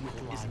loaded. clean.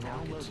 Vehicle is now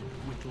loaded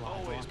with live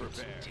Always rockets.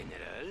 prepared.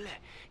 General,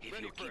 if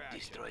Ready you for keep action.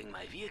 destroying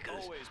my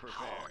vehicles, Always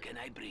how prepared. can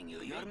I bring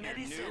you your Meet your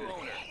medicine? new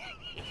owner.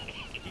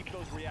 Keep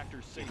those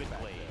reactors safe. Keep it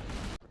clean.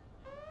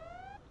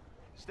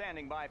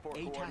 Standing by for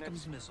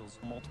coordinates. ATACMS missiles.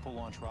 Multiple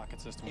launch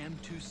rocket systems.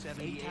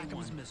 M270A1.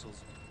 ATACMS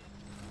missiles.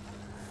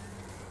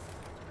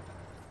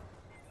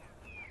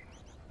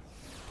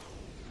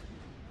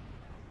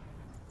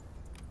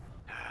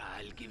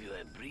 I'll give you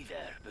a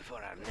breather before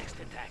our next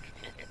attack.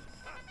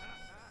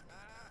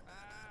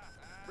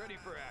 Ready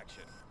for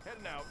action.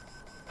 Heading out.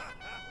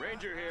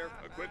 Ranger here,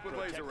 equipped with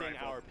laser Protecting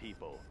rifle. our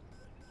people.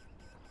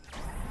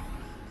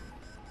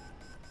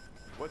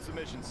 What's the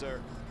mission, sir?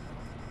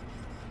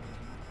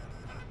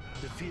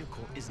 The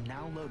vehicle is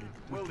now loaded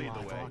We'll with lead the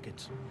live way.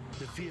 rockets.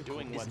 The vehicle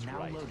Doing is what's now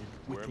right. loaded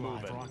with We're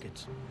live moving.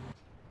 rockets.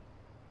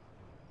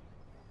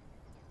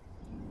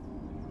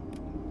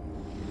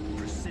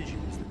 Precision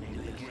is the name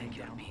of the game.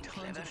 You're Down being tons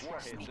clever, of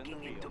shrapnel.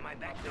 sneaking into my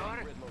back door.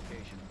 Grid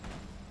location.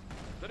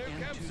 The new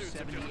chem suits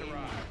have just M270A1.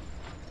 arrived.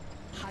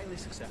 Highly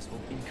successful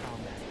in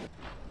combat.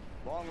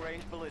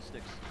 Long-range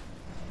ballistics.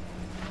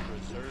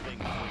 Preserving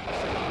General,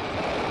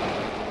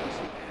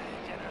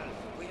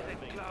 we have a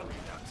clogged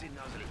toxin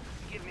nozzle.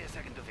 Give me a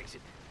second to fix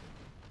it.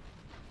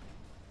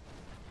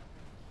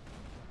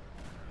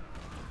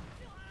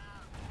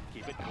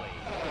 Keep it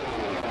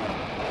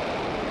clean.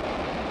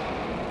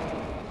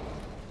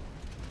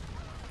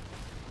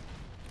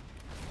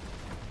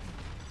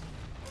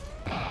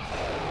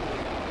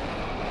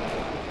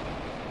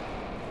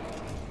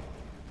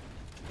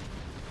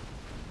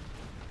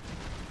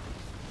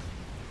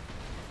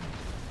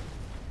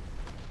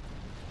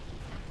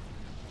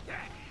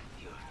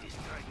 You've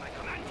destroyed my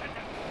command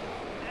center.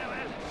 Yeah,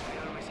 well,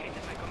 I always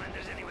hated my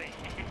commanders anyway.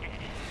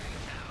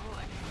 Now,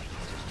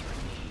 it's just you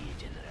and me,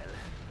 General.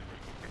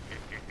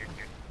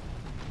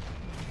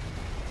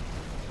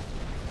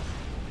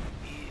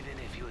 Even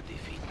if you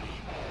defeat me,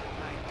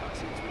 my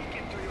toxins will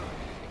get to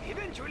you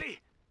eventually.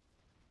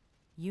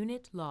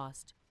 Unit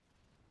lost.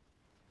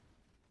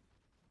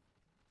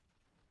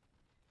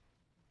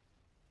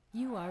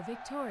 You are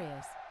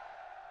victorious.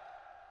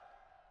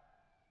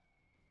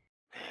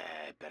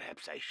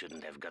 Perhaps I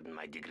shouldn't have gotten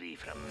my degree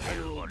from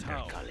Hail Order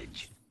Tau.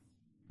 College.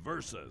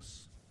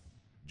 Versus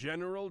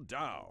General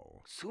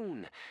Dow.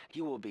 Soon,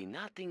 you will be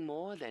nothing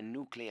more than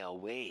nuclear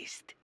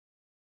waste.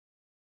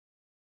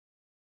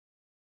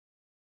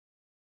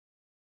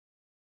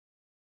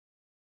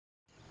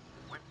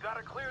 We've got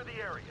to clear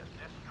the area.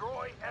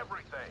 Destroy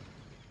everything.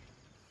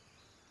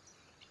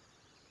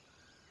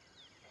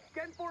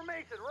 Get in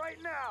formation right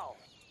now.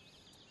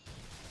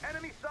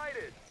 Enemy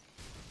sighted.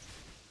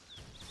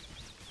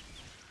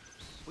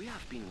 We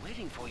have been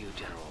waiting for you,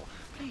 General.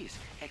 Please,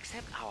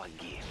 accept our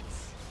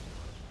gifts.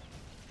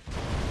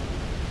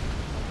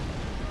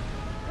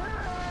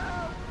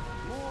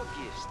 More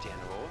gifts,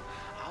 General.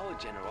 Our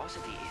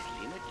generosity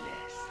is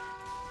limitless.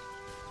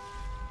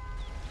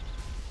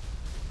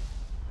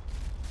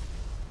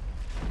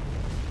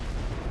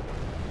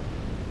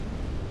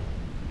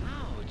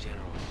 Now,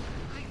 General,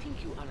 I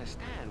think you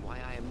understand why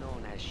I am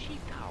known as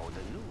Shitao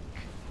the Nuke.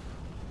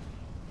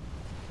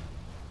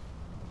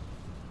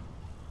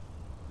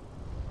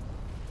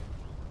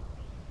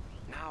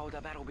 Now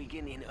the battle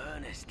begin in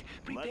earnest.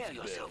 Prepare Let's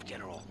yourself, build.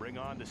 General. Bring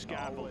on the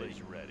scaffolding.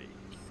 Always ready.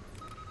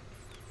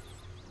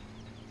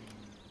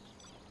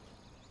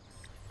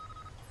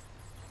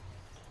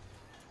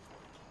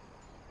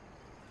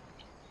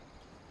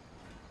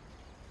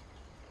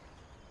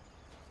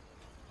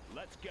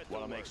 Let's get to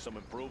Want to work. make some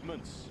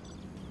improvements?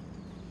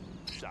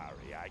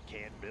 Sorry, I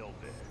can't build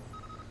there.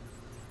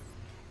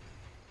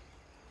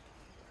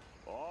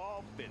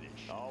 All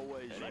finished.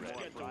 Always Let's ready.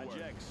 get to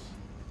projects.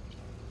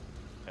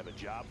 Have a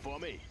job for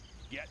me?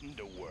 Getting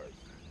to work.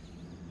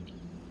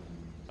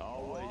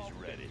 Always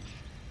ready.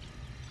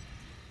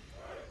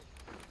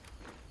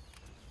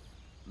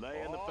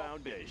 Laying the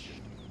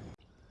foundation.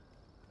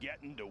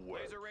 Getting to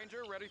work. Laser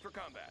Ranger ready for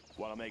combat.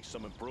 Want to make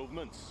some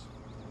improvements?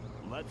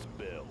 Let's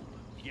build.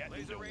 Getting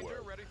Laser to Ranger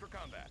work. ready for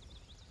combat.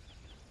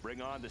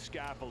 Bring on the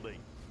scaffolding.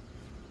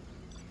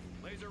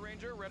 Laser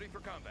Ranger ready for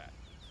combat.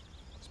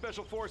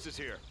 Special Forces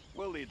here.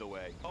 We'll lead the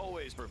way.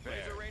 Always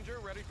prepared. Laser Ranger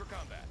ready for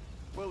combat.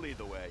 We'll lead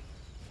the way.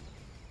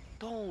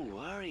 Don't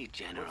worry,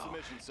 General. What's the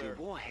mission, sir?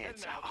 The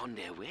warheads Heading out. are on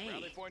their way.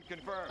 Rally point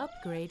confirmed.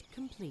 Upgrade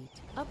complete.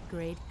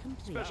 Upgrade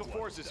complete. Special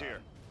Forces here.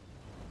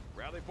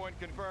 Rally point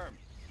confirmed.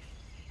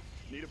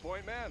 Need a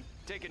point man?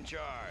 Taking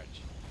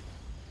charge.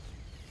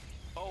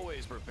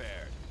 Always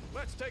prepared.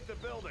 Let's take the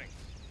building.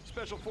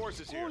 Special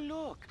Forces here. Oh,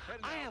 look.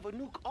 Heading I out. have a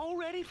nuke all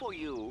ready for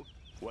you.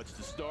 What's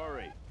the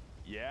story?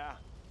 Yeah?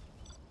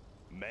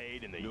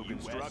 Made in the New US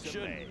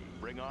construction. of A.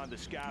 Bring on the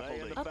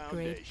scaffolding. Laying the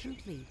Upgrade foundation.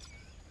 complete.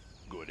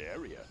 Good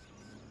area.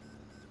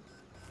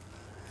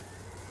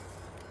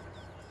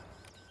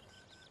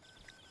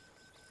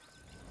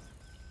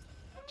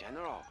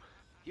 General,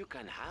 you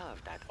can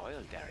have that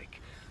oil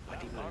derrick,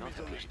 but it will not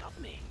help you stop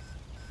me.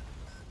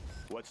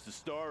 What's the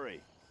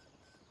story?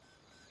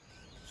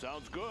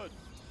 Sounds good.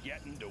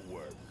 Getting to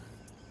work.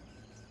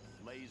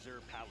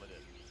 Laser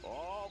Paladin.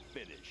 All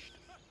finished.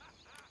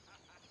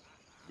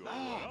 Going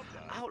Oh, up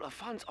now. out of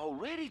funds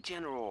already,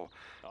 General.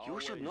 You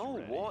should Always know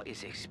ready. war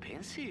is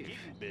expensive.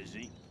 Getting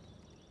busy.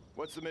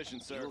 What's the mission,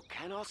 sir? You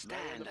cannot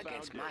Laying stand the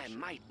against my foundation.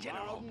 might,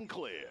 General. Loud and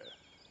clear.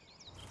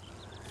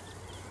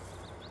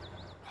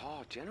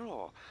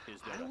 General,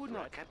 I would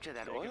not capture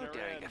that oil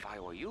derrick if I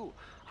were you.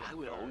 I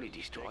will only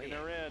destroy it. Taking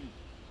her in.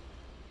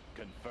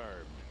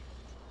 Confirmed.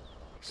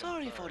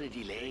 Sorry for the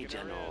delay,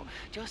 General.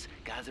 Just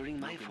gathering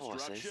my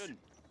forces. Construction.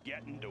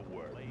 Getting to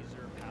work.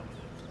 Laser paladin.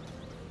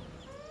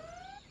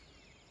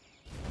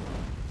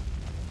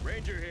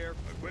 Ranger here,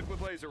 equipped with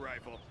laser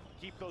rifle.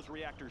 Keep those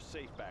reactors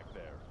safe back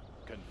there.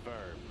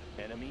 Confirmed.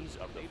 Enemies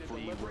of the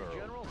free world.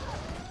 General.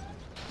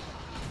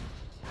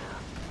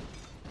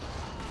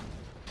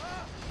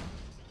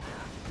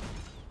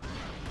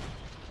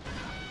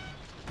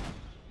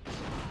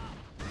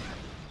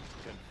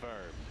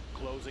 Confirmed.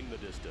 Closing the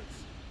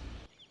distance.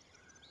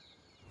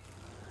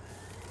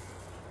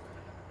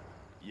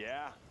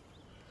 Yeah.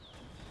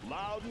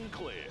 Loud and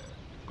clear.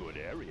 Good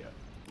area.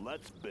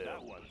 Let's build.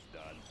 That one's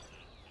done.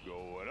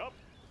 Going up.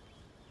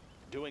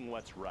 Doing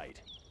what's right.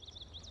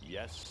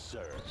 Yes,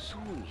 sir.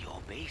 Soon your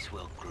base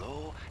will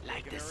glow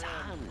like the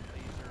sun.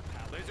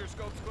 Laser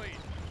scope's clean.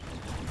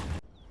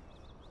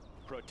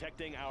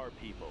 Protecting our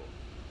people.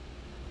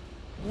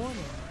 Warning,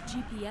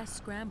 GPS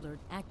scrambler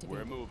activated.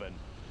 We're moving.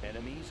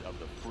 Enemies of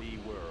the free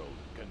world.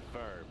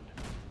 Confirmed.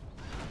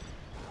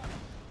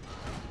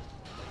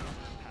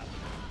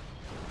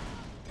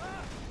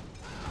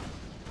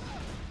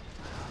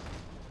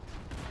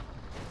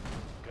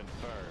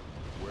 Confirmed.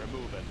 We're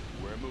moving.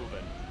 We're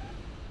moving.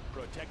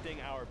 Protecting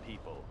our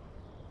people.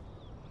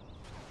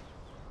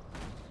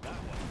 That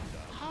one's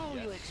done. How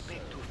Yes, you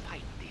expect sir. to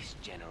fight this,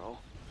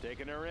 General?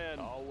 Taking her in.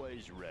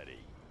 Always ready.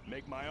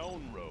 Make my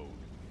own road.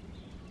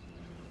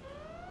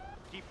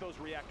 Keep those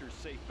reactors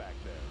safe back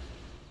there.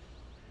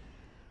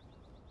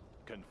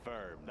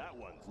 Confirmed. That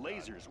one's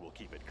lasers will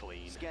keep it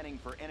clean. Scanning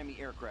for enemy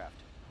aircraft.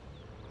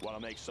 Want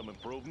to make some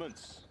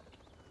improvements?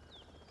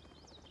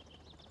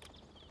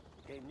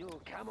 The new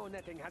camo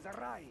netting has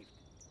arrived.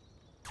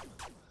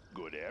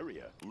 Good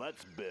area.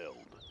 Let's build.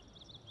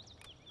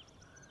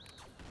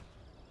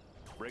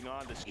 Bring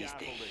on the Is the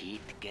scaffolding.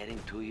 heat getting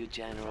to you,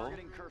 General?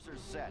 Targeting cursors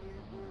set.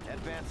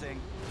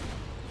 Advancing.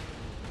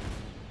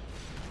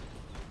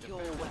 Your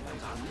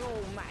weapons are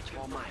no match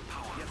for my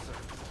power. Yes, sir.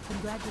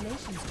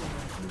 Congratulations,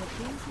 General. You have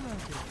been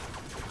promoted.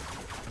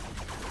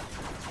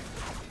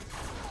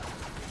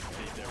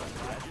 Is there a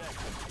project?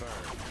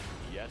 Confirmed.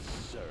 Yes,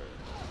 sir.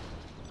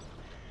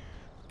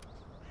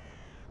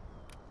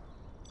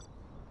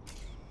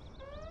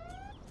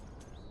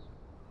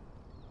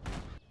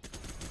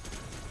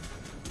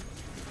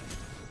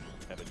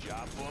 Have a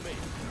job for me?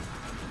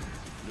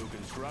 New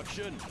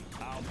construction?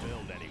 I'll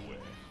build anywhere.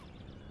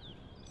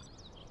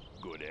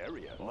 Good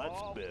area. Let's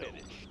All build.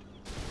 finished.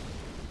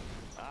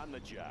 On the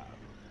job.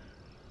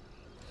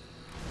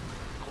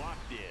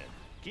 Clocked in.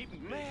 Keep 'em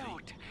busy.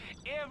 Melt!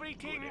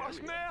 Everything Good must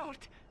area.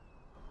 melt!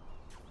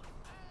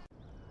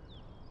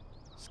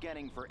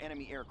 Scanning for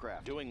enemy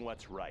aircraft. Doing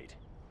what's right.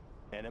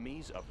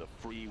 Enemies of the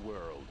free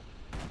world.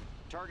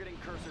 Targeting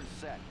cursors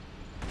set.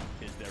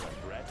 Is there a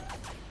threat?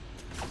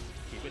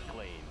 Keep it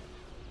clean.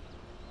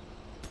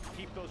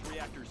 Keep those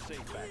reactors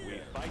safe back there. We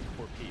fight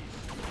for peace.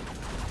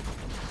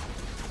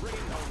 Bring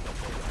home the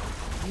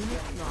data.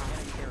 Unit lost.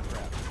 Enemy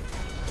aircraft.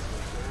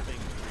 Preserving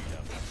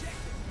freedom.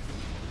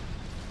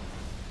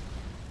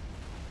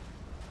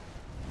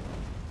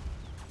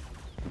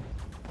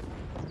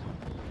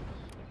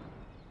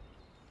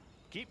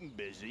 Keep 'em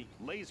busy.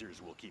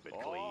 Lasers will keep it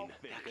clean.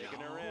 Taking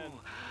her in.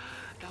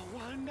 The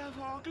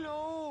wonderful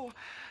glow!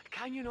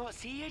 Can you not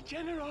see it,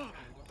 General?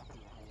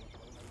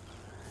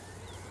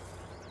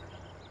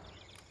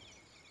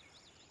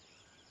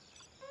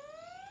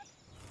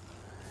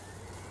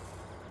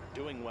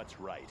 Doing what's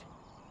right.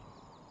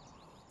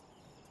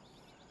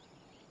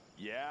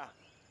 Yeah.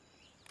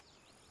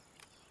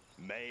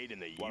 Made in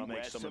the Wanna US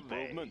make some of A.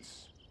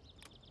 improvements?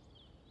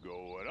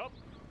 Going up.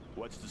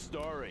 What's the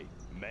story?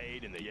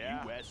 Made in the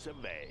US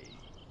of A.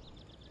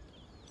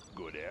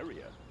 Good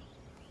area.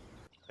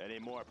 Any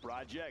more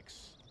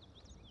projects?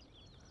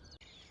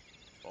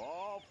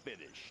 All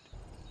finished.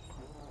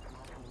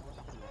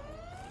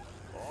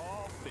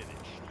 All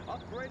finished.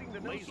 Upgrading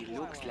the It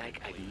looks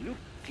like a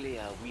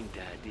nuclear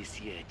winter this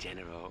year,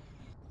 General.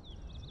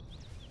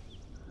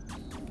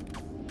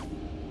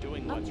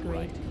 Doing what's Upgrade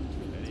right.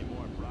 complete. Any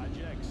more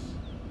projects?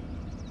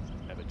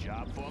 Have a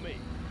job for me?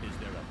 Is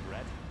there a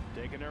threat?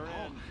 Taking her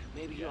Oh, in.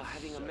 maybe you're Yes,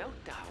 having a sir.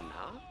 meltdown,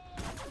 huh?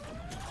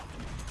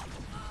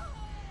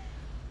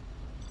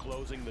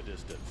 Closing the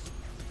distance.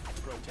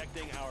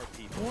 Protecting our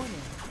people.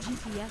 Warning,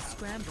 GPS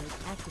scrambler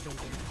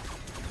activated.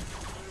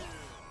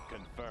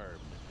 Confirmed.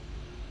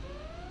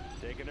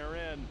 Taking her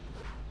in.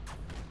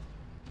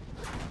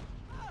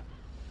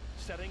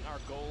 Setting our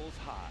goals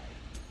high.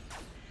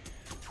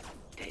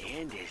 The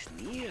end is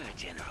near,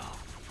 General.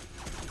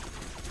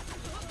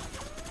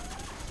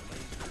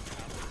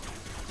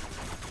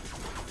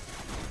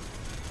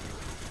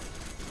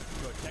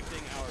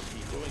 Protecting our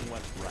people. Doing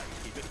what's right.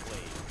 Keep it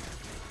clean.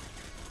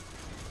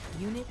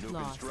 Unit New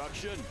lost.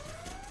 construction.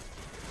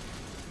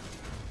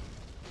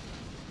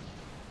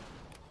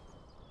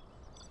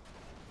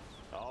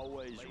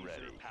 Always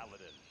ready.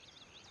 Paladin.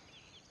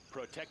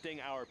 Protecting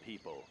our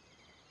people.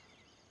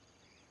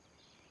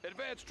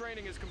 Advanced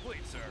training is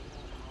complete, sir.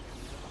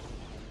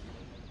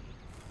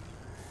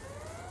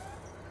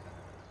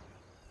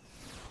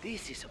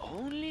 This is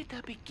only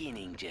the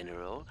beginning,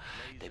 General.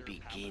 The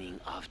beginning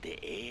of the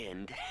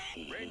end.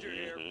 Ranger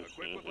here,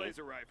 equipped with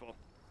laser rifle.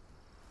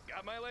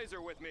 Got my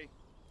laser with me.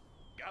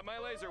 Got my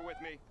laser with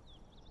me.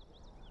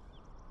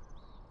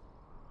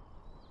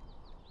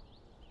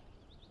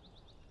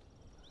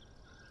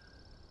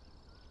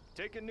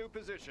 Taking new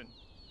position.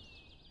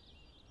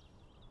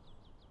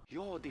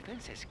 Your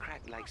defense has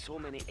cracked like so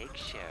many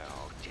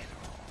eggshells,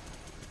 General.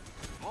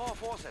 All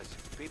forces,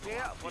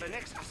 prepare for the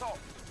next assault.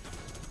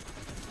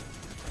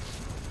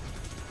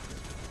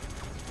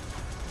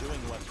 Doing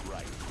what's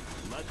right.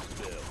 Let's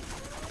build.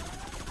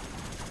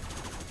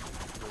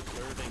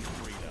 Preserving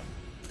freedom.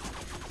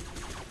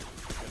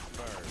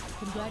 Confirmed.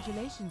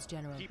 Congratulations,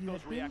 General. Keep You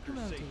those have been reactors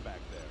promoted. safe back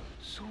there.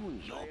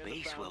 Soon your Lay in the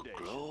base will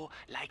foundation. glow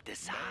like the Made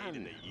sun.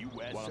 in the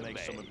U.S. Want to make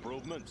some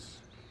improvements?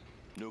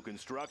 New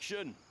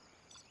construction?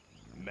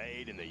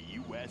 Made in the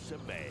U.S.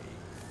 of A.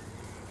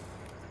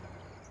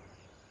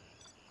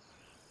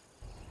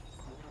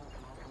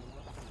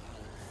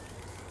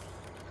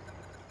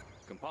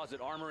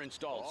 Composite armor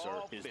installed,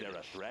 All sir. Is there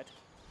a threat?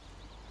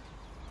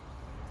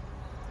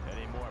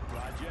 Any more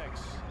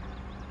projects?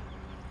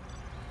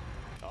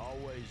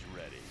 Always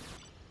ready.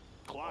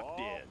 Clocked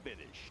in.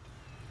 Finished.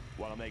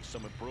 Want to make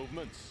some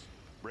improvements?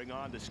 Bring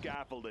on the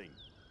scaffolding.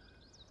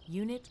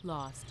 Unit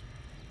lost.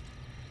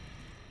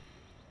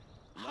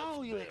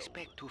 How you build.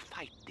 expect to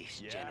fight this,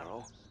 Yeah.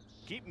 General?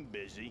 Keep 'em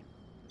busy.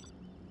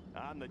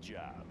 On the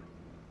job.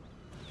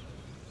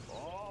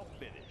 All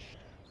finished.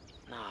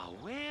 Now,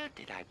 where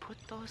did I put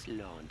those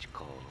launch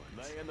codes?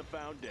 Laying the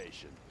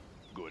foundation.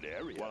 Good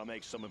area. Want to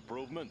make some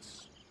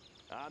improvements?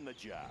 On the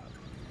job.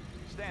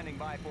 Standing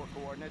by for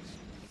coordinates.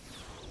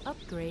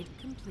 Upgrade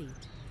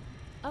complete.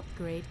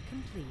 Upgrade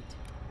complete.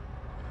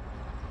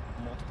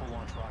 Multiple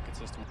launch rocket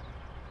system.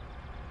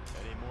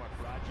 Any more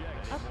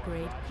projects?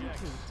 Upgrade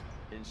complete.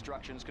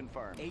 Instructions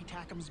confirmed.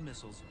 ATACMS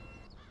missiles.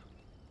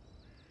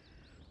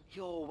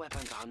 Your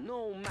weapons are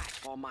no match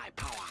for my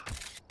power.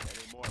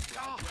 Any more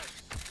Ah,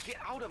 projects? get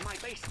out of my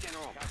base,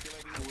 General.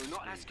 I will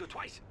not ask you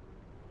twice.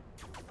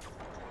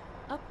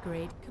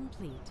 Upgrade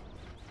complete.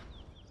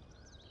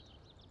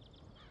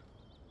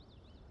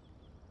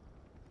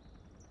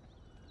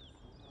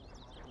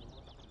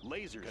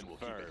 Lasers will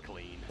keep it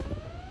clean.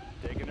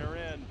 Taking her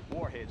in.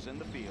 Warheads in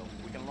the field.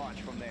 We can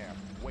launch from there.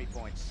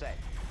 Waypoint set.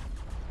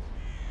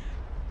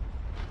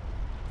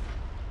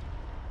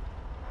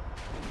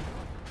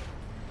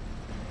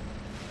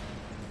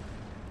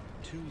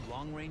 Two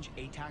long-range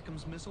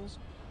ATACMS missiles.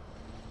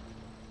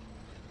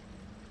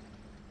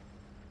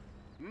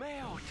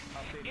 Melt!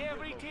 Updating grid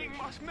Everything location.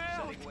 must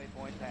melt! Setting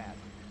waypoint path.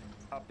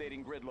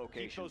 Updating grid Keep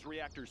location. those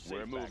reactors safe. We're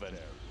back moving.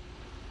 there.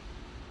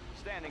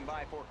 Standing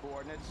by for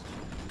coordinates.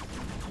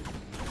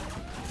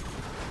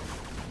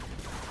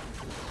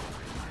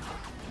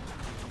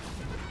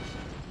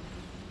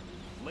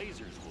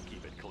 Lasers will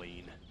keep it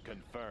clean.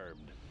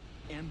 Confirmed.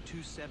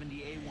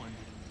 M270A1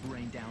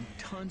 rained down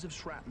tons of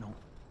shrapnel.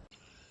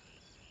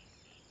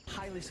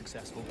 Highly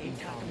successful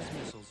ATACMS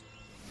missiles.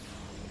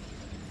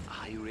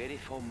 Are you ready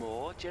for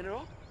more,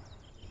 General?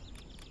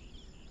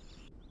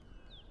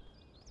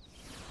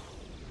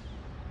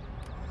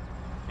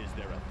 Is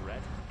there a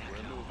threat?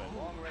 We're moving.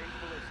 Long-range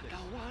ballistics.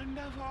 The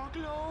wonderful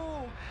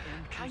glow!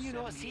 Can you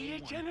not see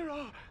it,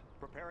 General?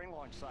 Preparing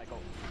launch cycle.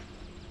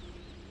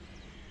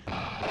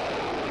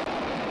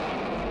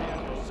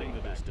 Reactors safe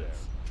the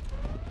distance.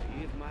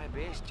 Leave my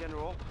base,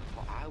 General,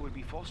 or I will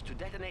be forced to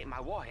detonate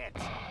my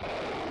warheads.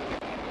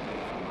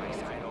 From my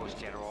silos,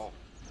 General.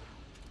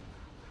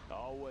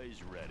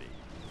 Always ready.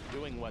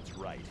 Doing what's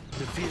right.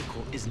 The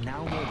vehicle is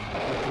now loaded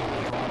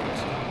with the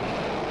rockets.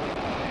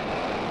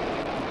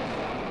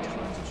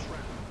 Tons of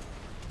shrapnel.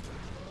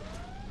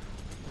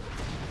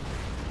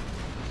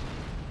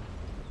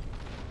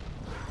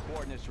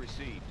 Coordinates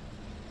received.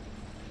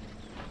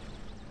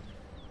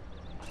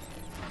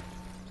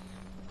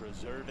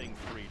 Preserving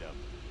freedom.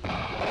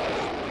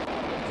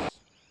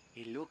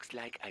 It looks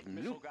like a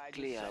Missile guidance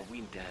nuclear set.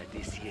 winter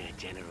this year,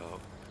 General.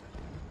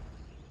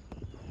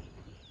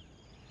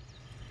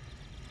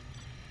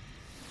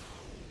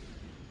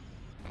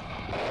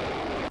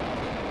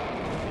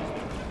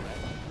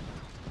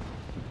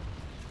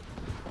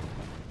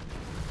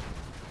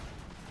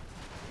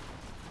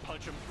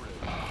 Punch them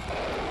through.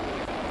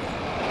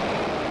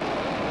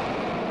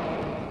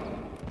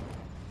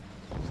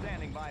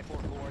 Standing by for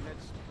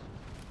coordinates.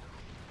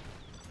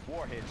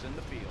 Warheads in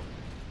the field.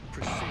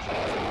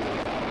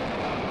 Precision.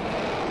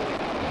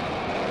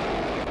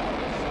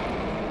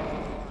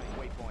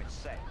 Waypoint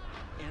set.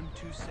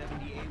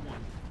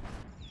 M270A1.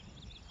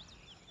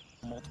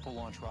 Multiple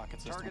launch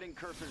rocket system. Targeting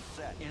cursors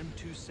set.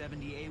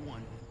 M270A1.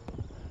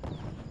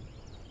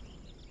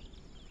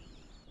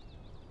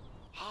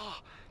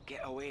 Ah,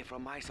 get away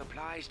from my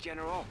supplies,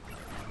 General.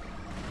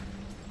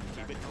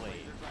 Keep it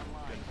clean.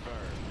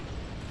 Confirmed.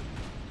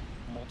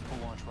 Multiple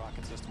launch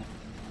rocket system.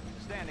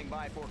 Standing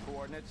by for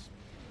coordinates.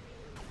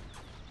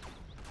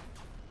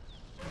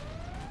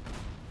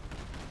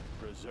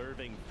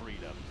 Preserving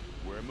freedom.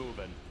 We're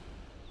moving.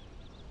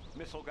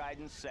 Missile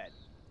guidance set.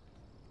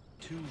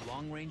 2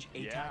 long-range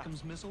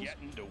ATACMS missiles.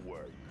 Getting to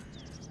work.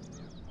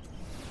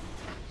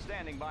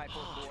 Standing by for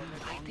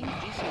coordinates. I think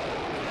this is what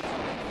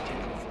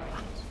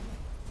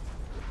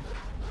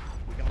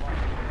We can launch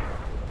from there.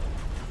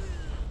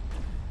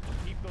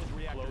 Keep those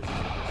reactors.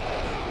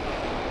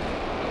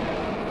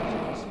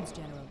 Congratulations,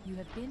 General. You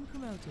have been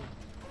promoted.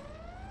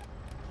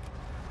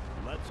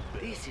 Let's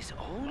build. This is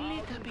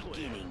only the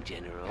beginning,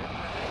 General.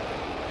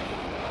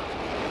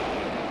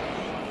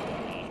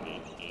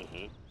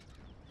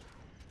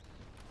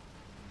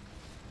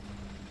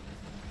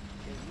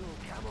 The new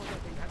camo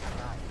netting has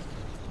arrived.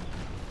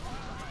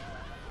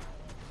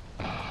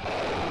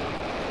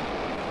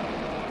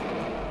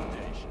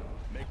 Foundation.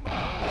 Make my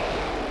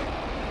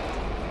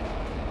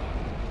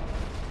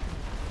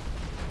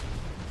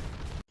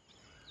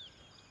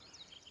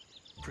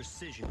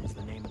Precision is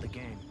the name of the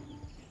game.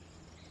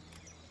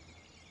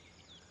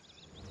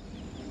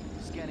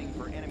 Scanning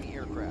for enemy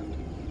aircraft.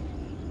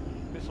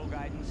 Missile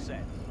guidance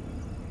set.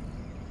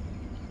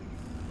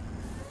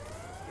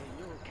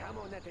 The new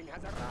camo netting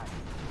has arrived.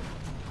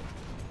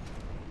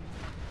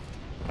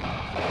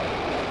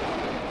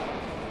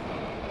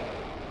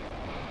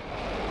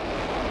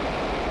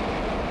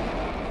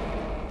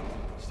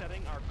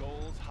 setting our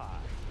goals high.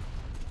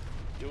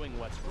 Doing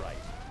what's right.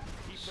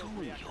 Keep those Soon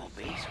your reactors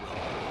base will grow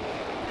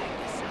like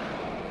the sun.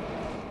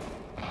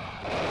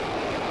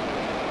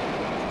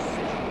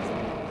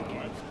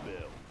 Let's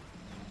build.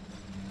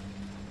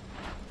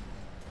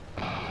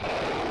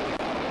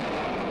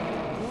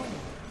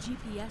 Warning.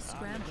 GPS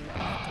scrambler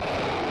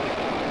activated.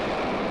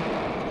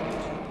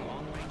 2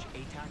 long-range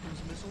ATACMS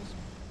missiles.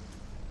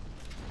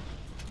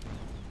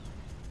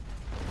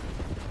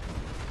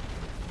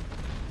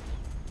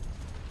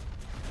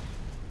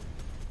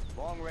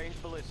 Long-range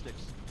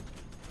ballistics.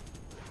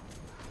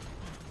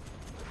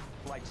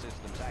 Flight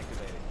systems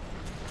activated.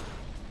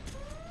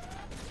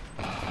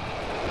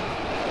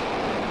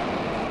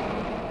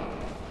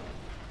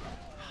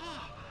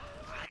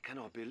 I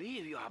cannot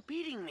believe you are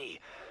beating me.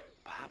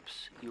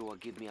 Perhaps you will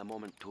give me a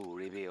moment to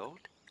rebuild?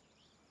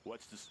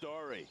 What's the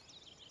story?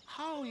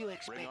 How you Bring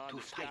expect on to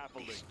the fight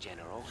scaffolding. this,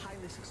 General?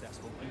 Highly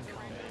successful in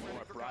combat.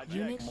 More projects.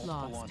 Unit Multiple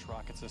lost. launch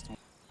rocket system.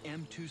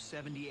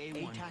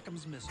 M270A1.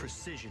 ATACMS missiles.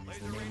 Precision is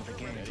the name of the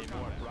game. Any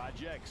more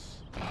projects?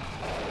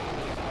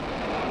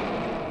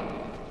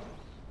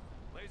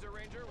 Laser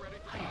Ranger ready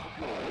for I hope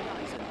your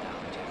radar isn't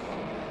down,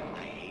 General. I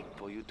hate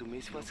for you to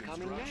miss what's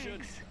coming construction.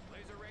 next.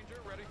 Laser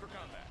Ranger ready for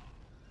combat.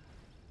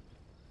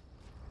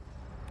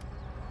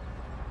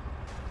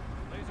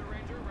 Laser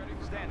Ranger ready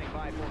for Standing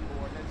by for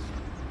coordinates.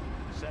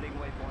 Setting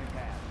waypoint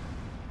path.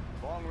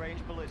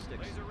 Long-range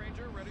ballistics. Laser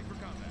Ranger ready for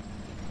combat.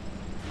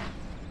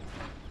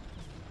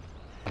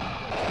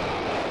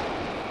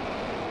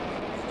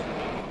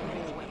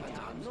 Your weapons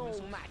are no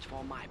match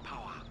for my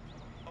power.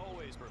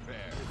 Always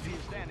prepared. The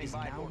vehicle Standing is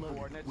by now for loaded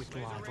coordinates. with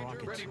Laser live Ranger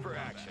rockets. ready for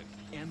action.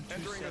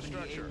 Entering the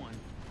structure. M270A1.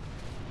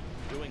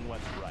 Doing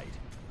what's right.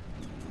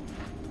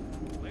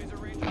 Laser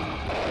Ranger.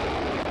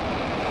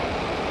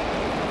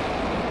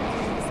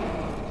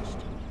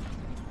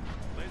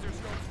 Laser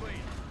scopes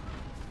clean.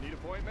 Need a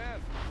point, man.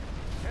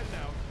 Heading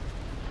out.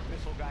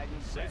 Missile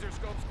guidance set. Laser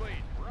scopes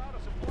clean. We're out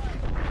of supply.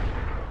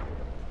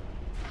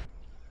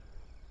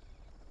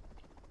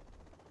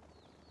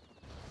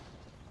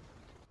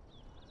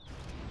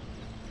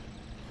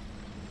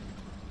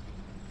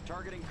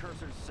 Targeting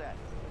cursors set.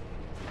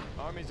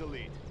 Army's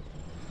elite.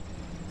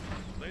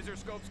 Laser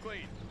scopes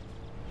clean.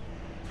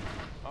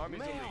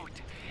 Army's elite.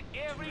 Melt!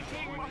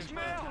 Everything must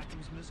melt!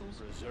 ATACMS missiles.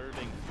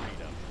 Preserving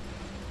freedom.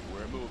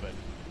 We're moving.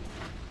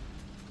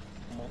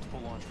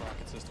 Multiple launch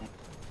rocket system.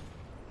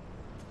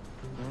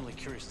 I'm really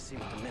curious to see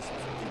what the missiles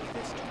will do to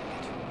this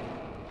target.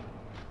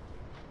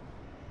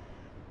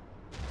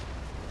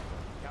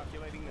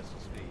 Calculating missile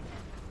speed.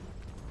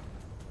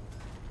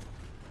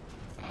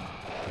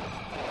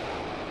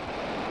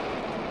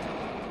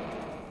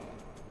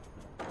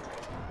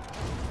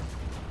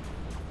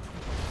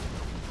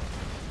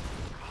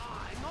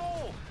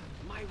 No!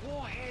 My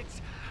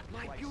warheads!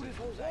 My Flight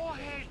beautiful systems activated.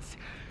 warheads!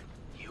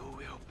 You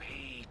will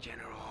pay,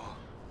 General.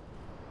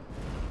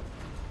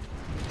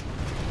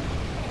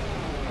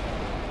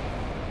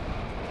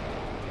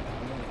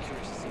 I'm really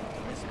curious to see what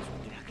the missiles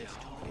will do to this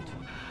target.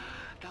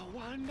 The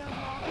wonder of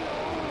you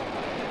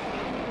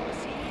will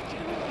see,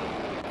 General.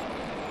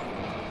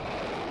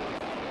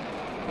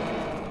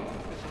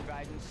 Missile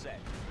guidance set.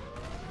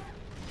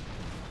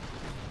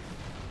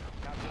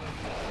 Calculating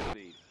missile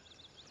speed.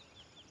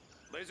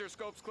 Laser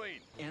scopes clean.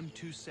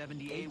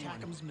 M270A1.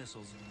 ATACMS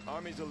missiles.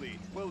 Army's elite.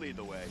 We'll lead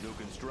the way. New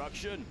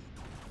construction.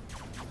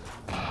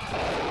 Keep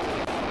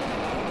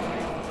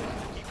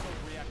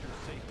those reactors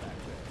safe back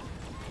there.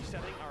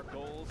 Setting our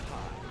goals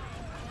high.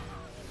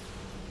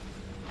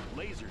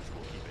 Lasers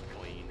will keep it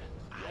clean.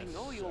 I Yes,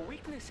 know your sir.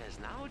 weaknesses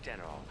now,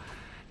 General.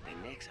 The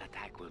next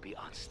attack will be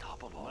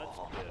unstoppable. Let's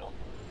build.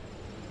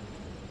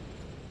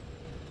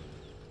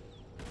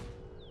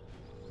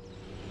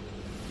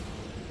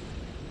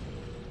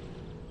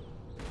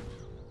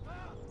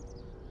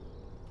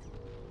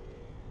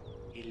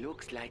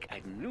 Looks like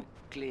a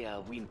nuclear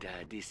winter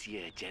this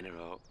year,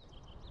 General.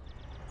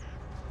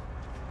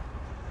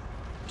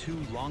 2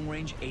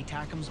 long-range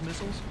ATACMS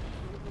missiles?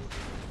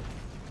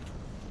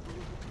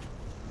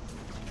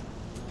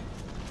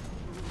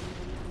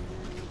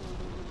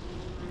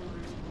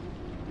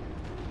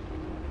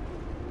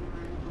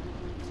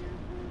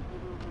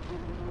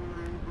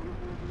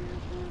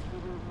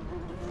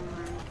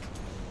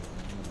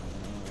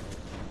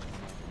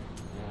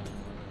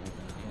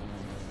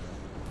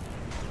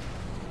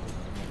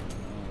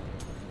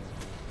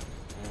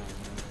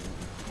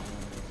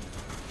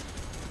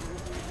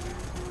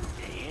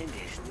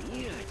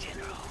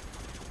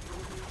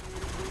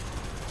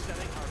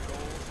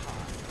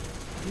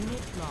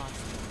 Unit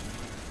lost.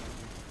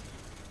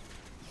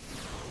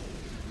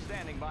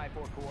 Standing by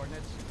for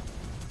coordinates.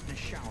 A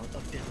shower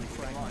of deadly Launch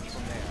fragments.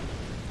 from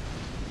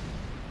there.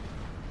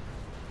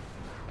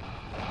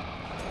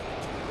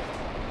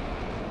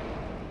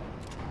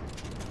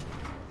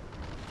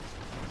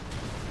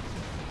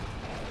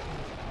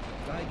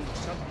 Guided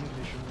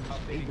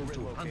submunitions able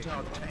to hunt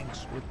out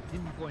tanks with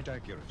pinpoint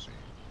accuracy.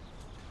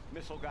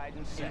 Missile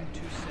guidance set.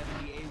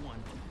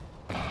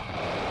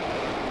 M270A1.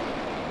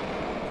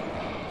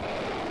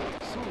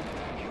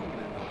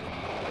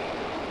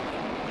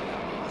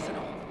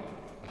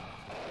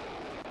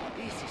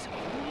 This is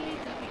only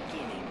the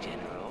beginning,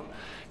 General.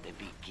 The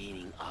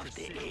beginning of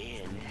the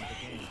end.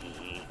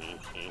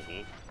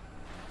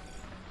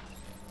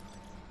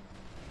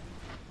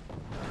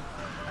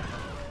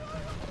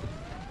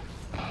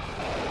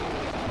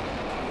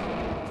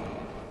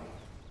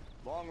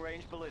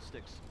 Long-range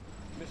ballistics.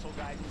 Missile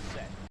guidance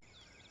set.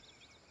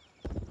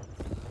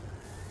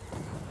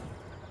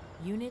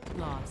 Unit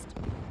lost.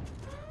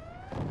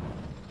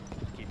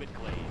 Keep it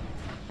clean.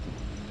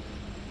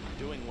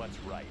 Doing what's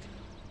right.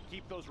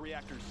 Keep those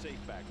reactors safe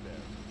back there.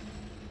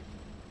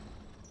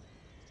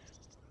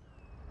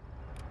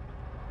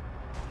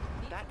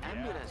 That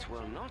ambulance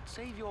will not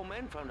save your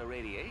men from the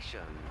radiation.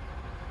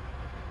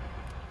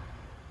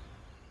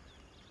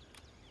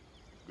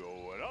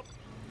 Going up.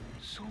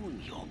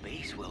 Soon your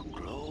base will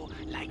glow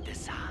like the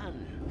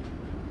sun.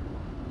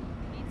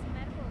 Need some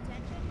medical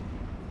attention?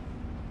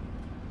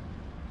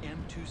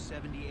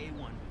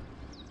 M270A1.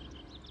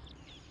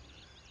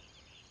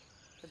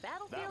 The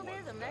battlefield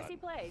is a messy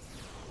place.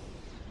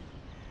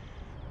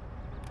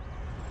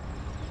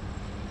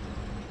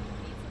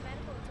 Need some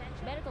medical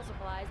attention? Medical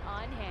supplies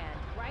on hand.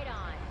 Right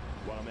on.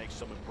 Want to make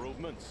some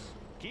improvements?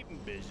 Keep them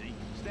busy.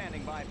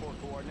 Standing by for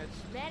coordinates.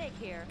 Medic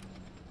here.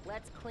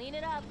 Let's clean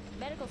it up.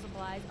 Medical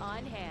supplies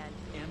on hand.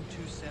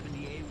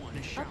 M270A1.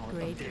 A shower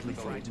Upgrade of deadly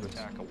complete.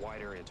 fragments. A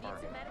wide area Need some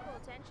medical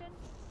attention?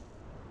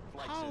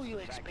 Flight How you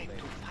systems expect activated.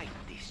 to fight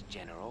this,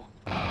 General?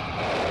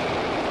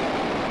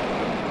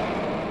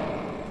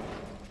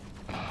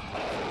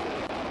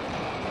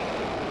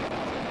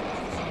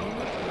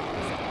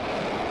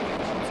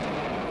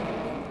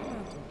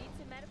 Need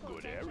some medical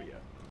Good attention? area.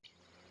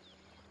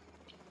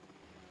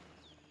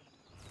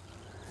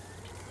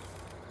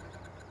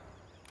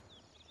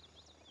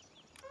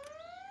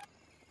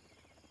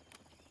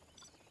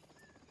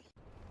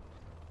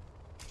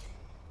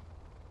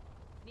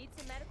 Need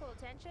some medical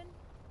attention?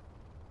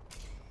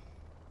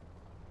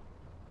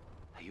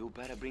 You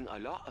better bring a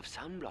lot of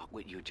sunblock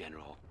with you,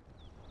 General.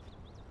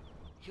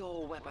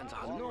 Your weapons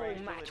are no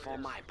Long-range match for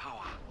ballistics. my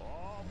power.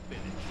 All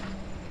finished.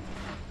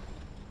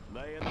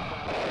 Laying the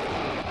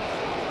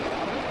foundation.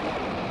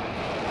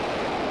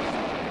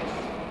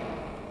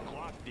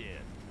 Clocked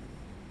in.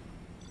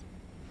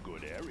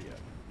 Good area.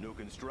 New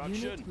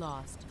construction. Unit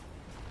lost.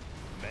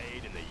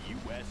 Made in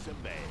the US of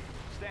A.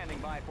 Standing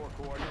by for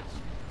coordinates.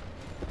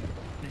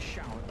 A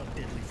shower of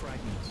deadly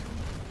fragments.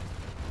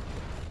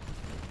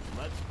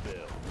 Let's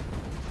build.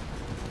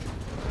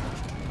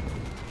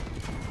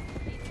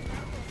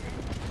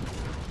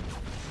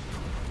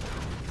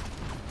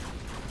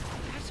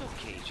 That's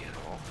okay,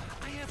 General.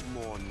 I have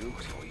more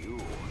nukes for you.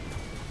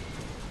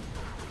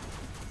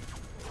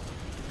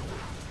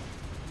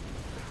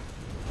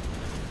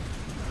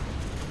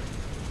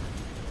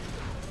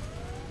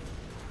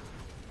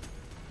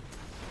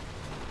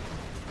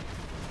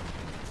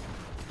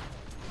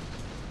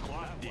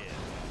 Clocked in.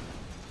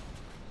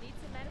 Need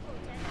some medical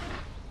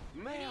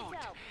attention? Melt!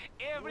 help.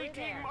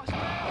 Everything there. must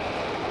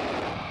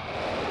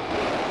melt!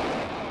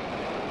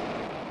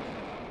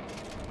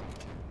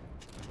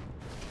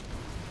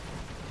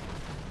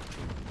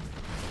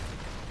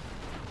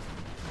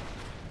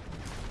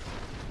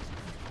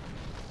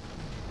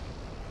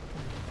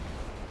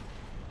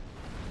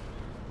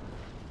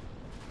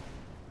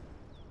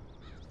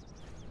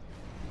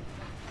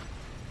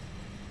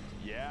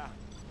 Yeah?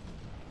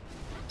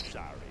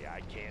 Sorry, I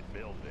can't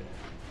build it.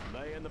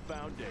 Laying the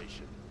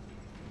foundation.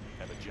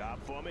 Have a job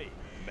for me?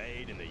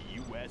 Made in the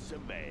US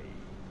of A.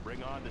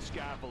 Bring on the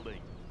scaffolding.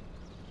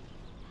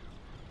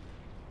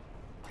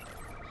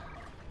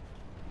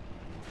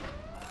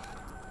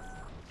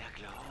 The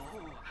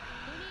glow!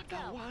 needs The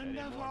help?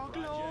 wonderful more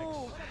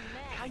glow!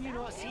 projects? Can you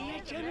not see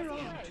it, General?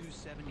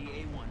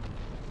 M270A1.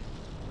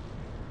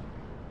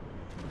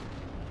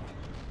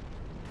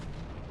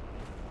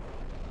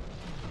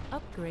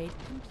 Upgrade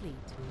complete.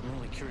 I'm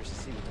really curious to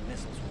see what the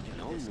missiles will do.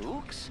 No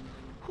nukes?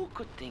 Who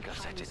could think of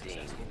such a thing?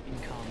 In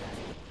combat.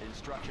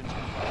 Instructions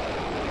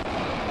confirmed.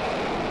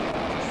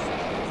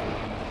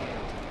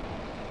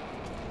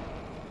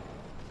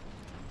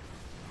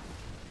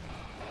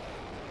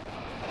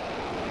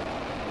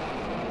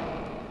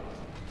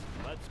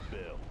 Let's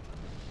build.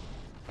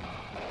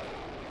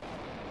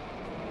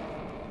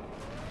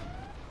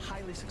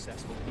 Highly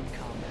successful in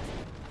combat.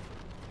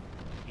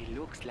 It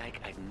looks like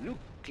a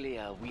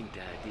nuclear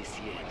winter this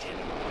year,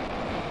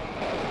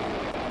 General.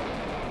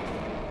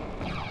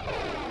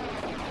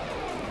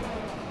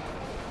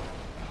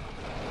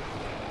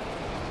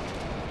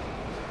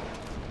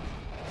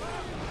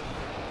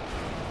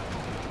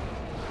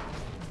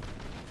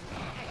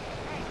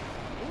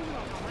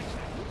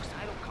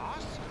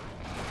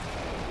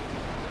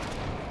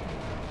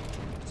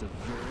 It's a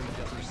very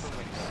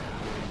precise.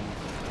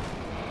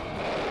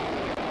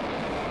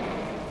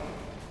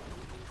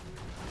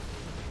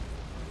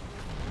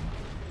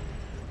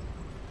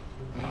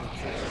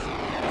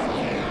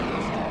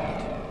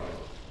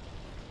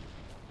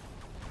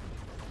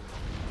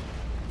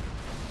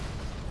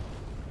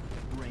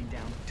 Rain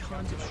down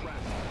tons of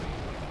shrapnel.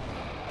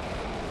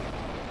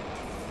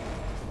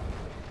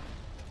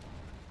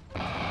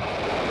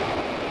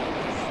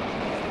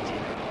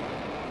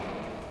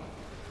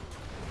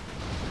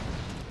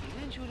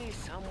 Eventually,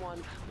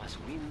 someone must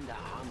win the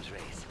arms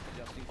race.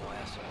 Or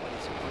else, what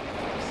is it?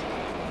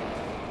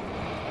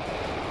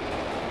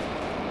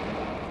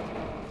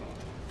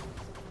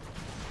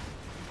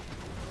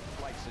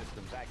 Flight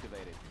systems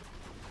activated.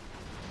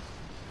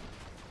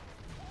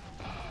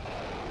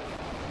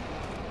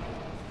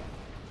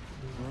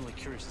 I'm really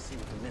curious to see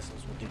what the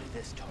missiles will do to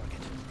this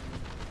target.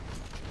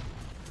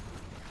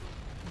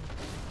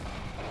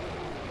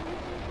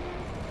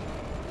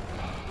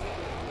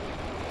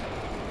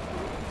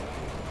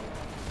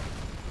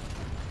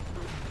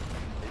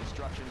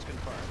 Instructions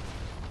confirmed.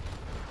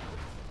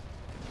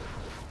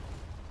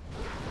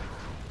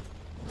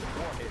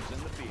 Warheads in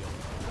the field.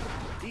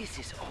 This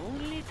is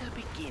only the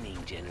beginning,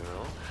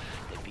 General.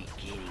 The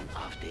beginning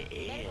of the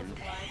end.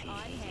 supplies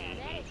on hand.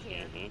 Medic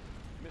here.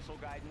 Missile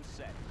guidance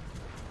set.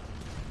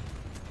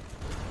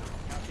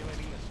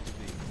 Calculating missile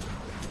speed.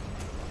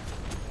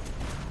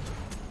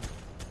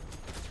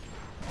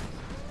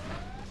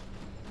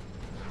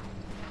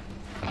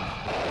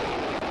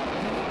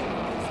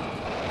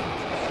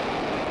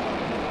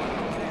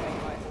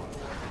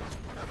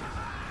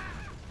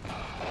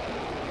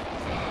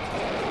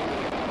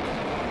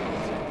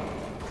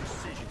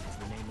 Precision is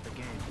the name of the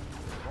game.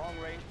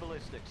 Long-range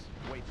ballistics.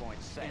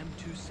 Waypoint set.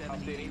 M270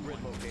 Updating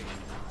grid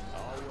location.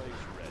 Always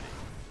ready.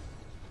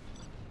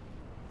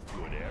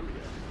 Good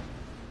area.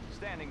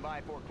 Standing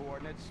by for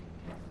coordinates.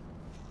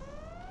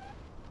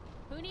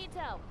 Who needs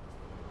help?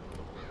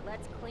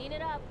 Let's clean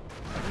it up.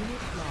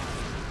 Unit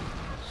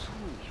lost.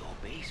 Soon your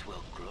base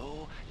will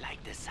glow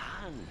like the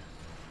sun.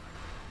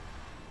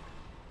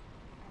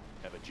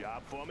 Have a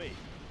job for me?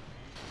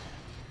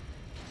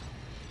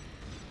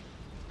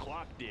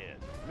 Clocked in.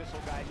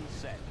 Missile guidance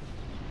set.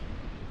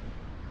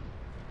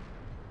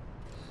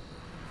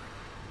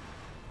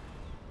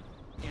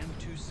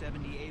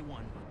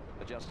 M270A1.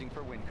 Adjusting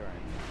for wind current.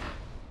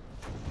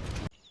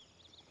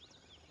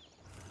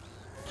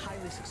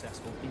 Highly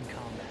successful in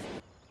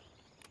combat.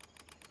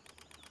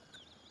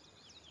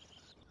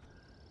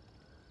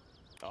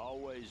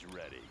 Always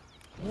ready.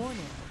 Warning,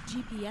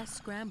 GPS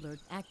scrambler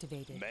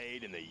activated.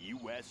 Made in the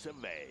US of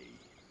A.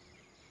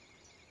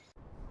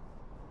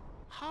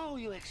 How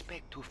you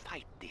expect to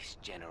fight this,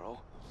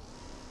 General?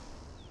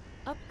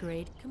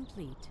 Upgrade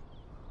complete.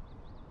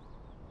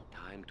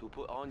 Time to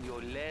put on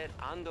your lead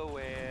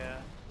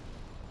underwear.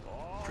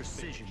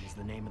 Precision is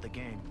the name of the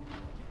game.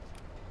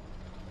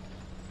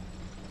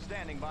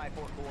 Standing by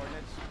for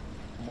coordinates.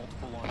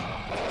 Multiple launch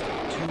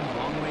rockets. 2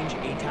 long-range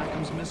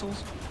ATACMS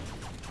missiles.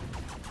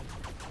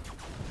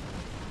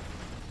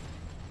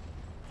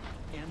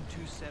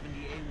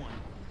 M270A1.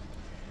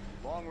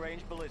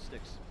 Long-range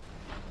ballistics.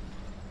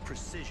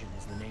 Precision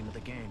is the name of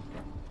the game.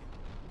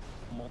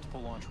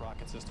 Multiple launch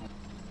rocket system.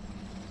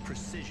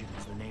 Precision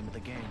is the name of the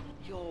game.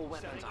 Your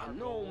weapons are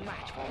no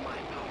match for my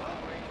power.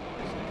 Long-range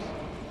ballistics.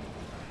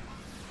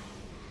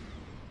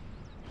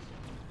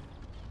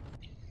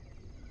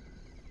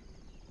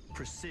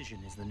 Precision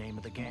is the name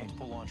of the game.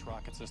 Multiple launch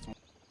rocket system.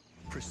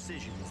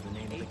 Precision is the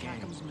name of the game.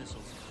 ATACMS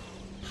missiles.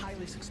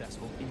 Highly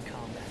successful in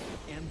combat.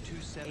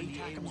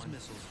 M270A1 ATACMS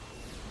missiles.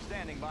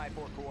 Standing by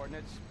for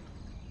coordinates.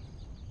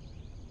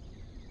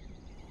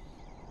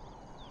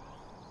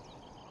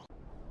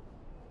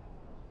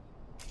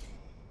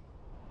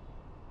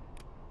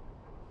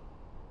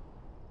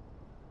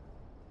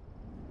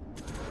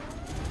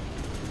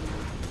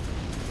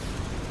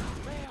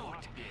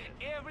 Melt!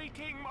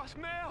 Everything must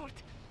melt!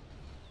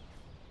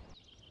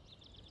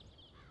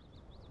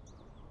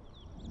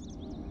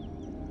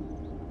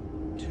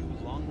 Two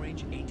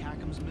long-range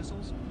ATACMS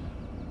missiles.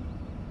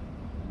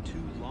 2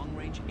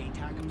 long-range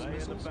ATACMS Lay the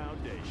missiles.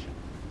 foundation.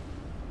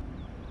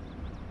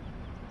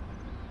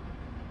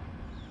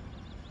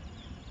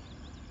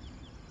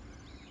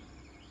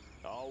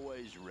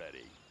 Always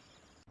ready.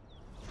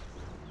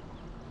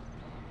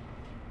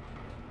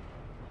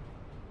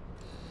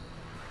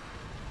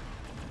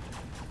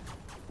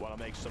 Want to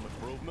make some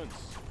improvements?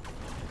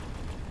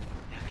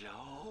 The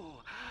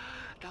glow!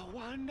 The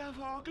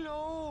wonderful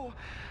glow!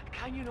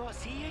 Can you not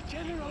see it,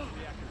 General?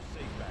 Reactor's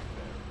safe back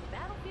there.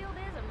 Battlefield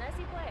is a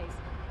messy place.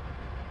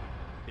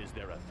 Is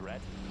there a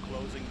threat?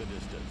 Closing the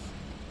distance.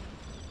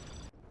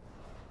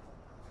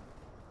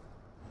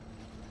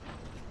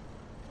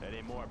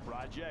 Any more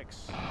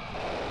projects?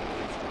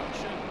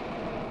 Construction?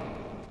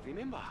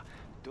 Remember,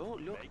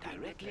 don't look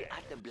directly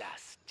at the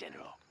blast,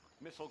 General.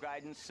 Missile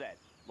guidance set.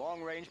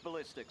 Long-range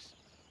ballistics.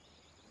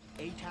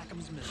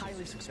 ATACMS missiles.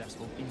 Highly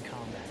successful in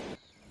combat.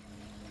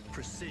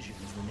 Precision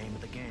is the name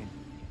of the game.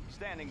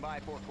 Standing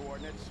by for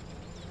coordinates.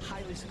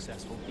 Highly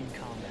successful in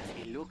combat.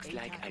 It looks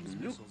like a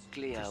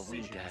nuclear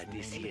winter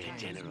this year,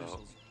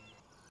 General.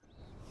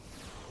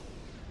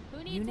 Who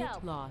needs Unit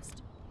help?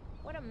 lost.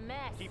 What a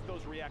mess. Keep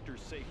those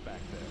reactors safe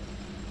back there.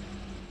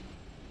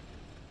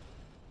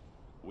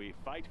 We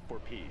fight for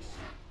peace.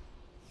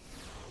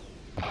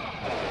 Protecting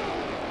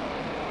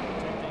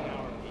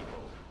our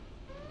people.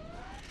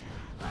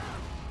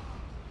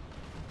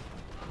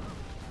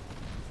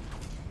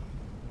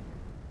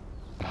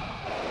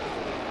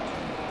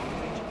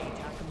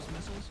 ATACMS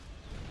missiles.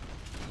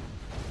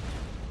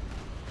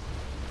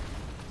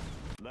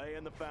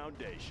 Laying the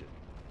foundation.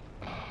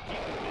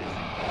 Keep them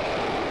busy.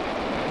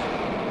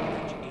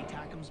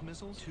 ATACMS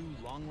missiles. 2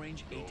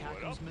 long-range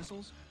ATACMS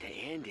missiles. The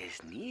end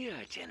is near,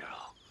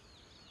 General.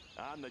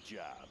 On the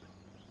job.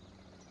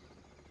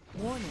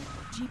 Warning,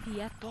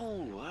 GPS.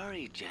 Don't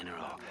worry,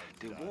 General.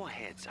 The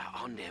warheads are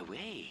on their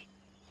way.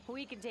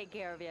 We can take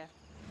care of you.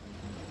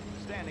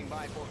 Standing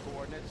by for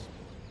coordinates.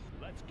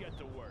 Let's get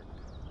to work.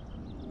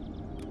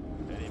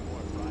 Any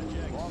more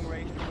projects?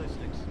 Long-range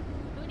ballistics.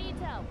 Who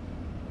needs help?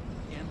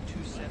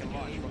 M278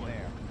 launch from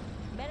there.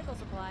 Medical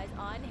supplies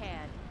on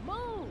hand.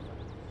 Move!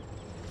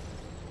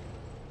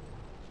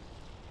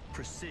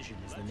 Precision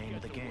is the name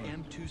of the game.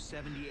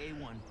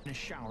 M270A1 in a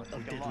shower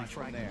of deadly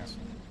fragments.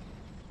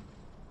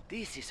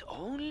 This is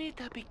only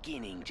the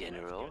beginning,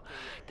 General.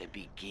 The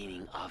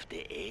beginning of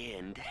the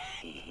end.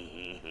 Stay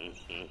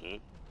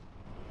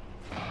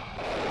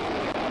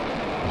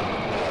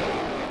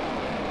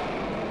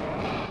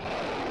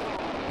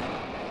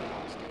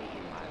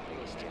in my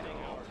place,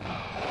 General.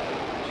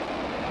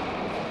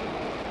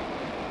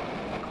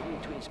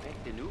 Going to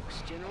inspect the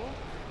nukes, General?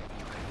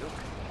 You can look,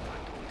 but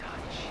don't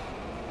touch.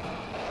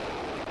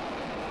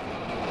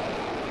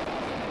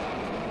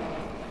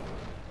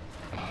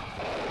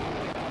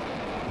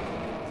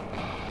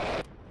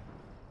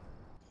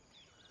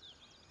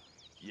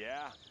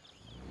 Yeah.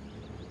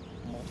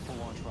 Multiple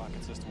launch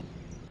rocket system.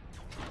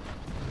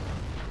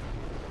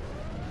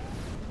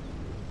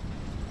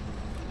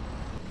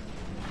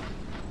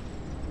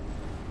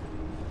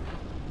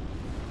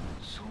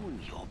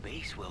 Soon your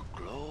base will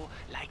glow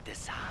like the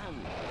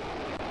sun.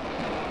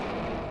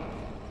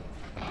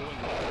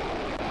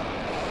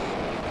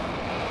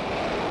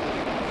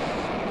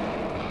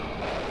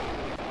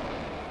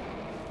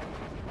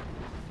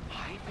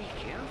 Be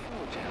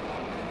careful,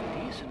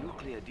 General. These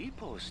nuclear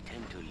depots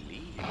tend to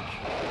leak.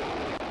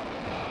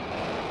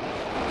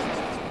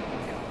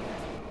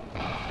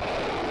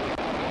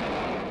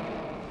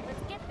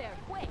 Let's get there,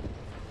 quick!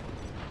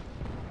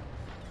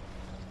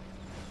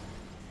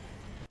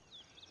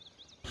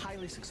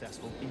 Highly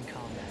successful in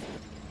combat.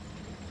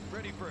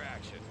 Ready for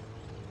action.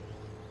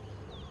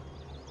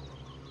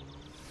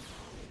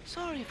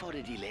 Sorry for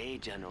the delay,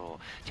 General.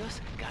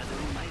 Just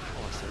gathering my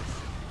forces.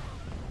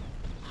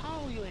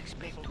 How you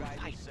expect to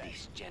fight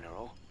this,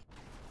 General?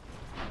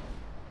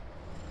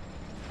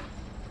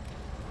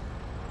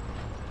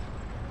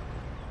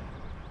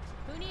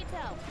 Who needs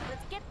help?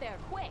 Let's get there,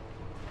 quick!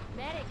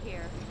 Medic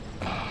here.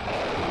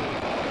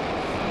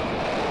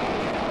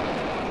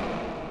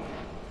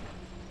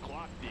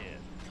 Clocked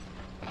in.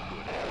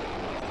 Good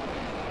area.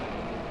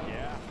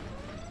 Yeah.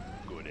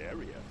 Good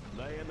area.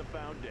 Laying the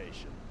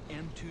foundation.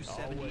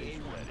 M278A1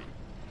 ready.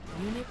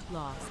 Unit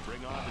lost.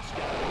 Bring on the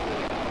scout.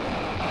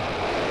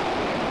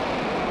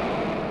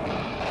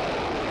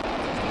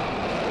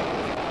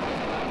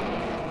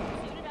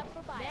 Suited up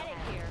for bio. Medic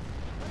here.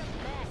 What a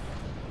mess.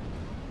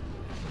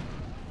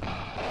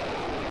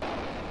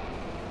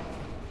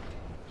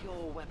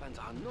 Your weapons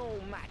are no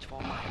match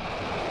for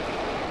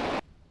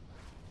mine.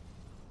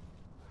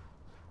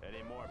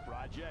 Any more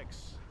projects?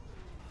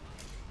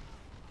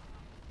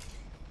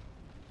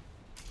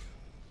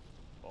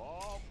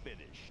 All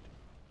finished.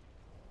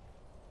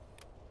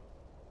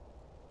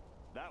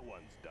 That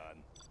one's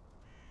done.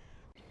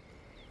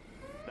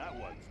 That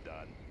one's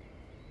done.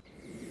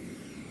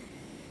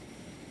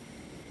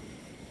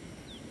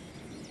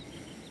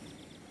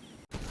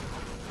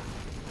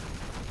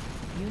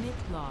 Unit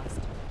lost.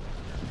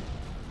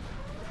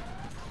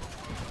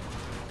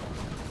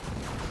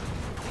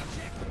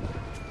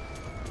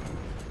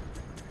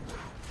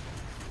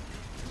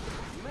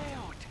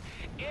 Melt!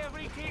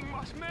 Everything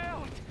must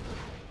melt!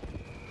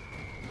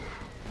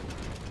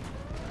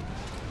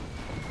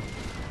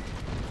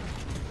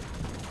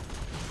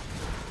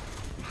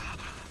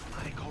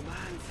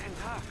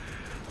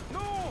 No!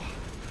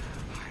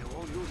 I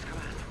won't lose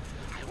command.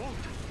 I won't.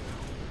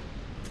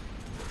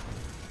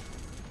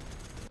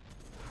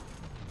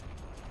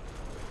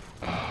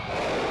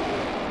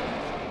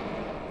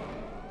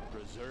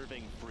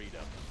 Preserving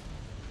freedom.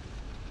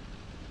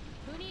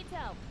 Who needs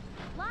help?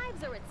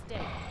 Lives are at stake.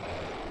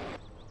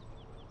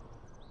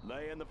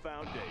 Laying the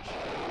foundation.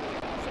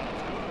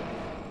 Sounds good.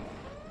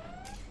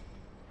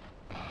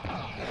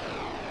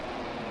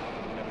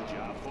 Have a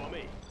job for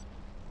me.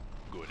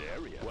 Good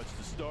area. What's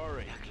the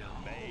story?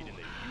 Made in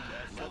the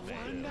U.S. The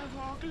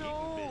wonderful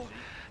glow.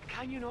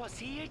 Can you not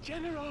see it,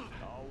 General?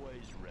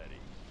 Always ready.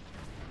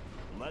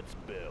 Let's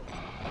build.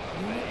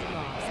 Unit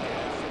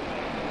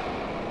lost.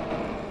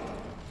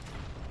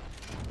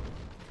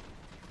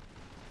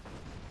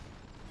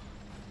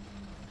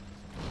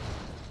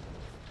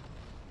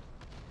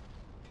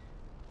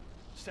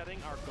 Setting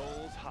our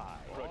goals high.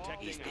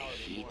 Protecting Is the our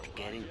heat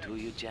getting to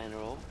you,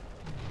 General?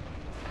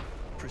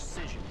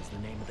 Precision is the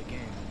name of the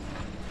game.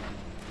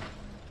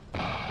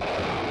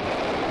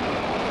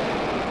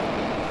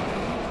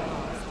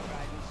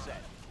 Guidance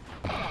set.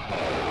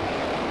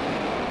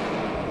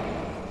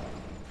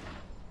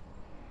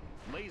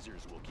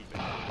 Lasers will keep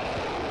it.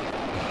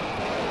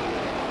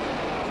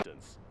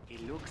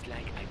 It looks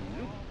like a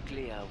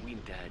nuclear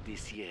winter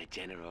this year,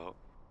 General.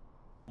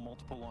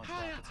 Multiple launch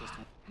rocket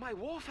systems. My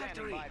war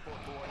factory! What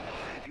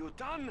have you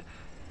done?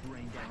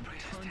 Rain down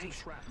tons of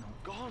shrapnel.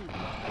 Gone.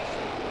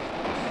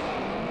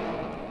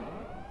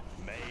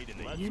 Made in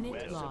the Unit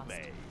U.S. lost. of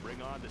May.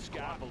 Bring on the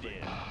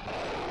scaffolding.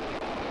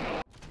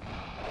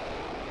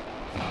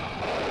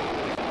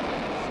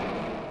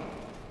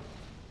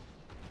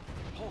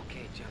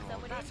 Okay, General,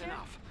 Someone that's injured?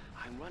 enough.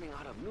 I'm running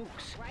out of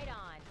nukes. Right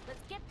on.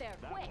 Let's get there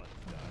That quick. one's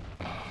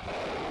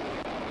done.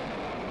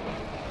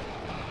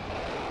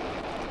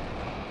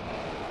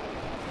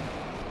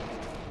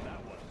 That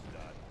one's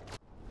done.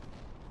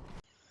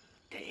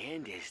 The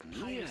end is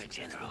near,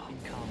 General. In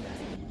combat.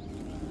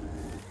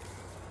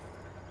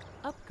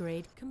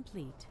 Upgrade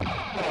complete.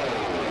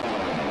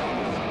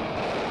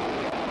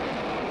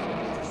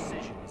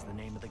 Precision is the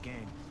name of the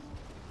game.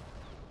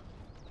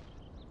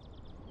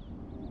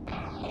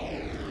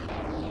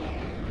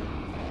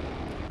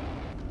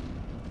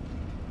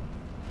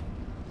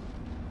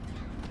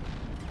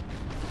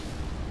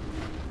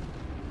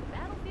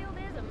 Battlefield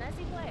is a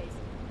messy place.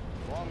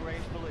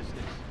 Long-range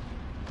ballistics.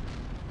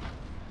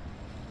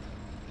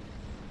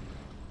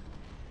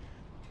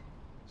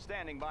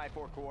 Standing by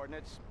for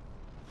coordinates.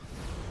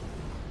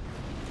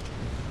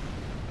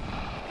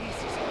 This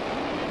is the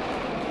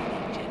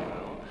beginning,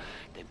 General.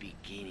 The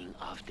beginning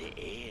of the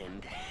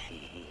end.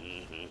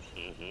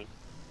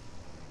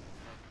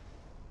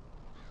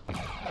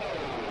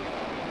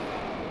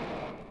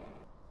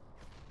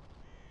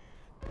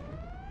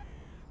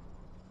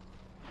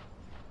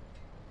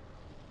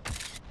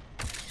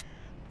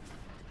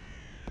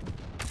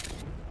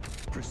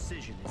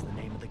 Precision is the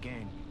name of the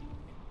game.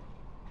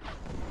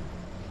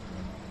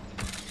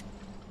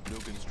 New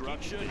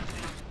construction.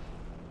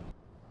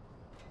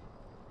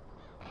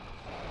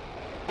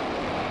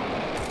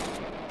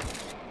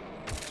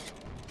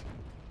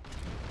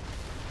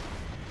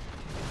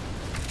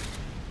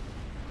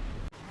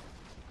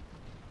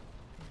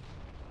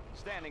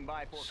 Standing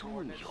by for Soon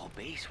coordinates. your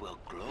base will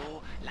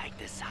glow like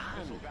the sun.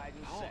 Missile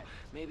guidance Oh, set.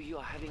 maybe you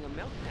are having a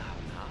meltdown,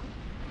 huh?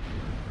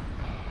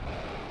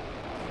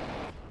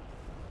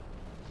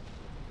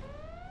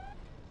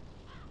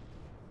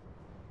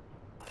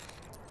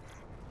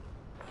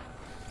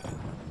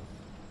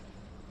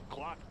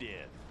 Clocked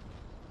in.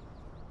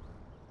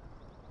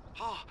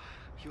 Ah,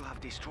 you have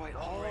destroyed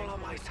all Long-range of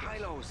my ballistics.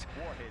 silos.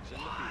 Warheads in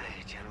the Why,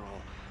 field.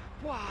 General?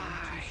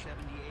 Why?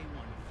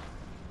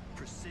 270A1.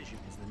 Precision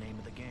is the name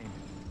of the game.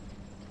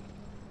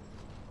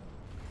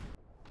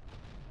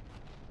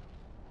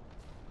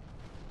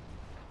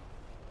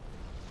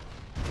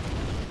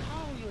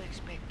 How you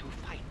expect to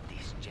fight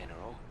this,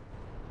 General?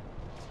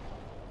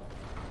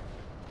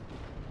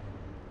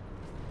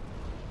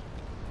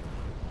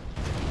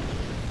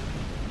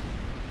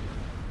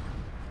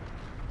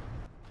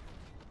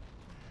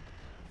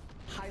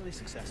 Highly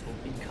successful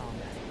in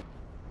combat.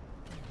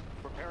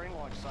 Preparing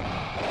launch site.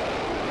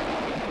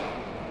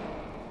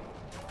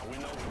 We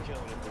know we're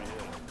killing it for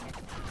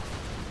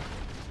you.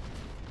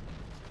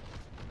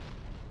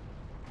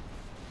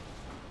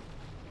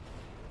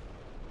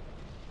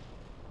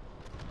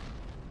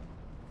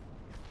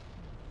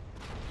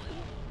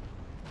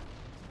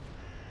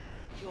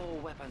 Your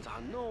weapons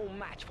are no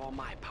match for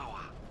my power.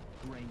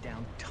 Rain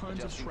down tons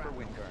of Adjusting for shrapnel.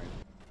 wind current.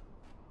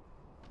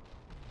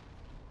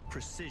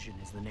 Precision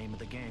is the name of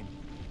the game.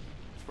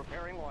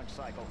 Preparing launch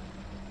cycle.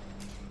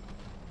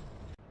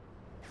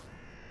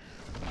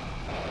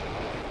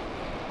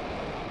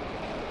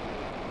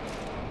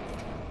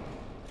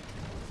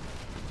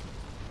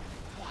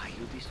 Why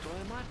you destroy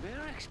my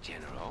barracks,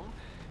 General?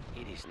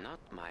 It is not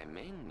my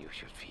men you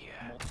should fear.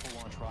 Multiple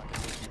launch rocket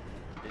systems.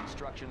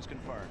 Instructions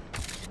confirmed.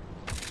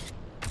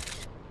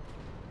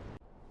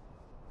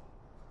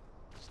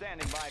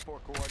 Standing by for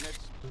coordinates.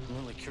 I'm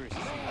really curious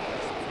to see how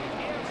this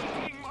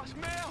Everything must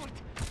melt!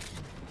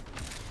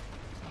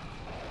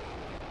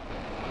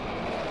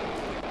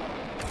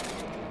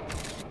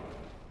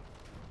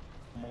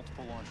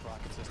 Multiple launch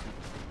rocket system.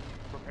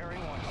 Preparing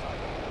launch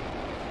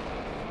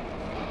site.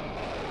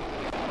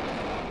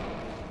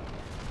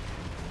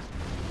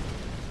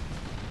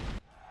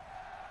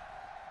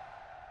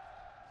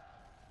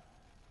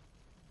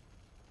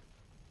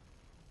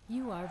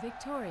 You are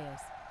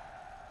victorious.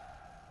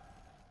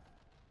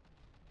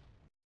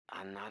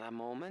 Another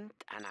moment,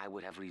 and I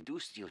would have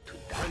reduced you to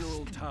dust.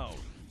 General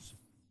Towns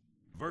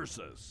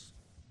versus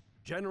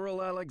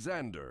General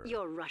Alexander.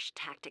 Your rush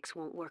tactics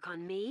won't work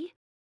on me.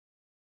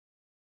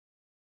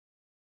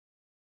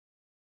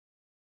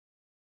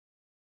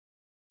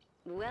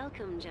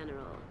 Welcome,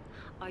 General.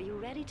 Are you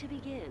ready to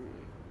begin?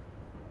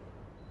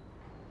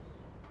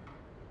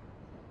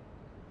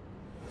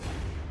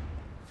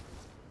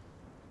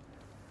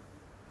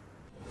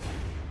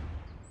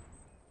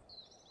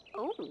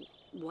 Oh,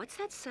 what's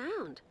that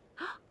sound?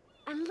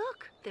 And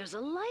look, there's a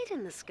light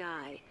in the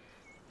sky.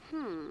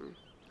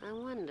 I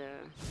wonder.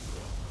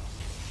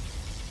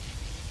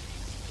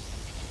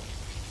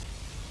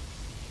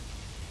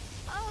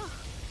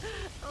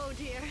 Oh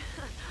dear.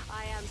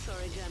 I am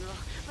sorry, General,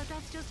 but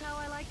that's just how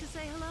I like to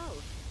say hello.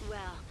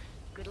 Well,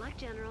 good luck,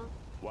 General.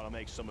 Want to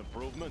make some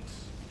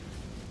improvements?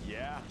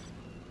 Yeah?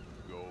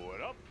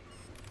 Going up.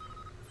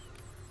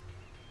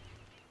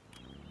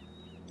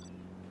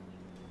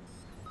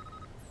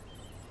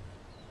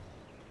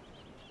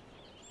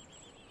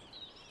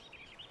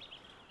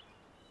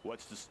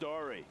 What's the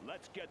story?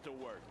 Let's get to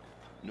work.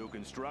 New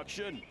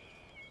construction?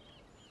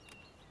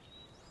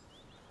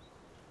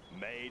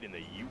 Made in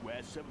the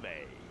US of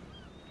A.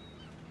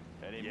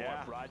 Any more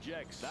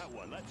projects? That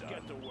one, let's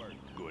get to work.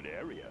 Good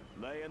area.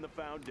 Laying the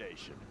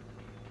foundation.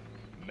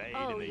 Made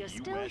in the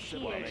you're US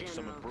still of here, A. Make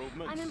some General.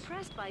 improvements. I'm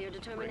impressed by your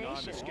determination. Bring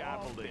on the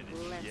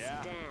scaffolding. Let's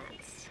Yeah?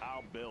 dance.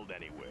 I'll build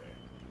anywhere.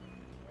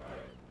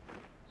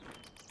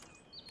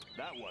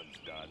 That one's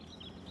done.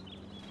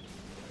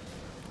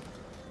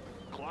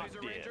 Clocked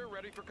Laser Ranger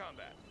ready for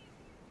combat.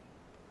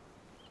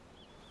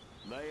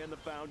 Laying the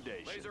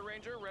foundation. Laser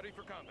Ranger ready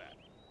for combat.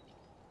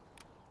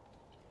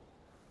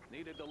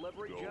 Need a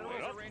delivery, Go General? up.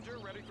 Laser Ranger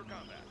ready for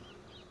combat.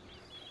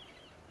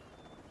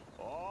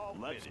 All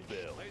Let's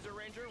build. Laser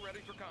Ranger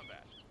ready for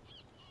combat.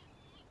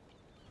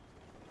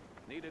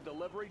 Need a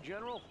delivery,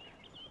 General?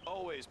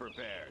 Always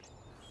prepared.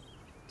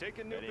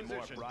 Taking new Any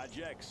position. more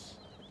projects?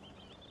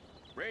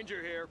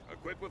 Ranger here,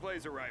 equipped with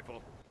laser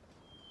rifle.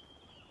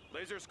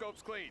 Laser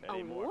scopes clean.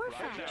 A war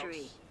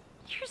factory?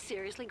 You're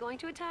seriously going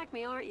to attack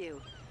me, aren't you?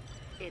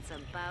 It's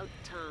about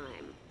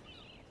time.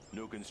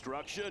 New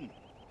construction?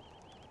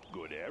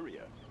 Good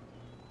area.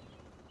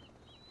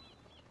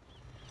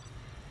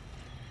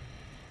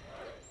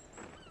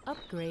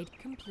 Upgrade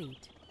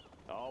complete.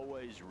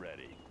 Always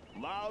ready.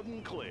 Loud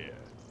and clear.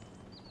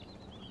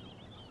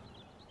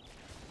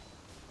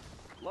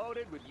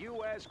 Loaded with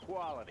U.S.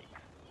 quality.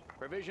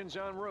 Provisions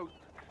en route.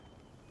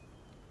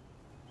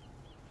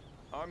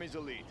 Army's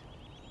elite.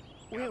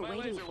 We're my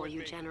waiting laser for with you,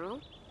 me.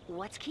 General.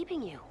 What's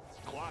keeping you?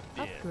 Clocked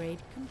in. Upgrade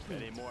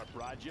complete. Any more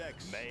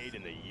projects? Made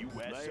in the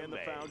US Laying the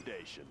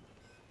foundation.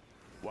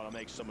 Want to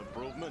make some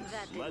improvements?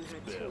 That didn't Let's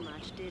hurt build. too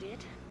much, did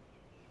it?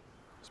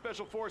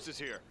 Special Forces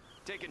here,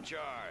 taking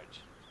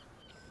charge.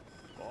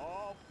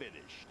 All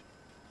finished.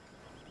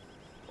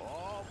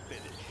 All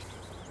finished.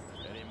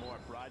 Any more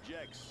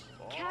projects?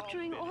 All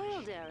Capturing finished.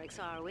 oil derricks,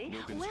 are we?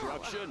 New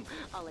construction. Well,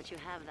 I'll let you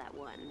have that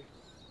one.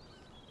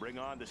 Bring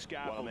on the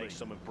scaffolding. Want to make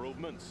some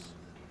improvements?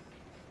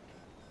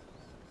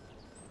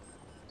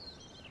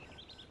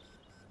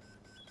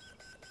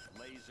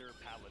 Laser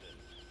Paladin.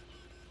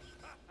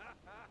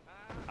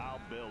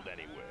 I'll build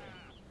anywhere.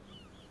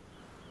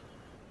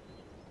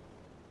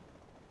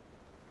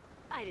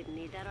 I didn't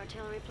need that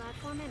artillery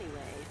platform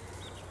anyway.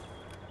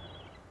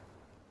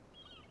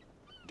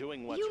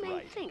 Doing what's You may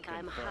right. think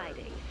I'm Confirmed.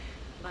 hiding,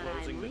 but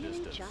Closing I'm the really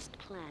distance. just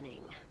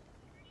planning.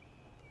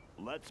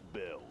 Let's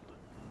build.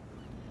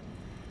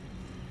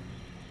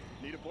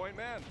 Need a point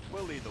man?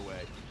 We'll lead the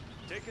way.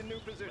 Taking new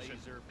position.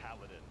 Laser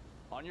Paladin.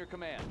 On your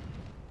command.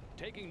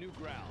 Taking new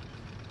ground.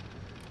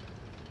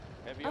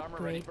 Heavy armor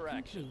ready Upgrade for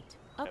action. complete.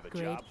 Have a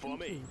Upgrade job for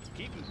me. complete.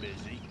 Keep 'em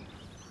busy.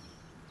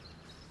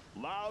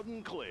 Loud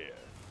and clear.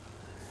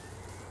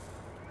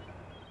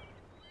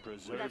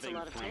 Preserving That's a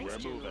lot of free tanks,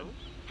 General. movement.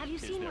 Have you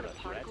Is seen there what a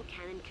threat? particle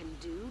cannon can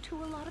do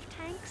to a lot of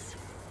tanks?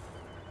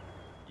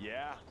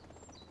 Yeah.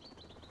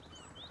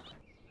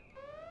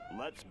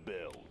 Let's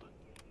build.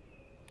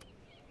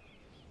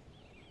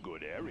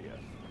 Good area.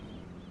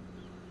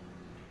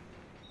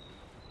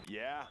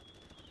 Yeah.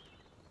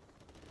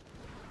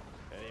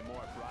 Any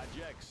more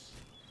projects?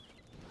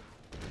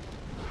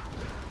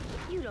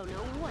 You don't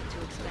know what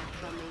to expect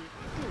from me,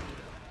 do you?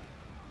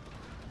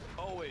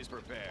 Always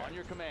prepared. On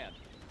your command.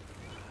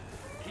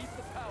 Keep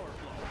the power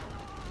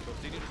flow.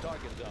 Proceeding to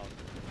target zone.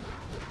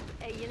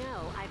 Hey, you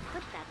know, I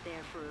put that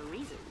there for a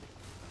reason.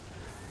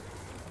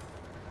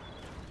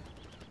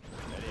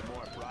 Any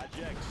more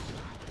projects?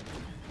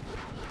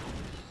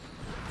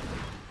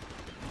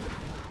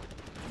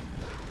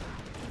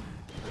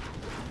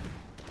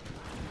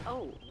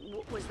 Oh,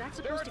 was that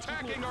supposed to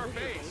keep me out of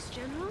your base,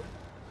 General?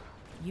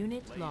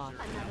 Unit lost.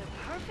 Another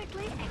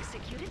perfectly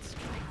executed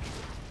strike.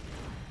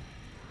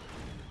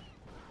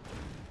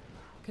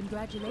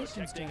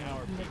 Congratulations,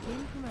 General. You have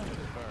been promoted.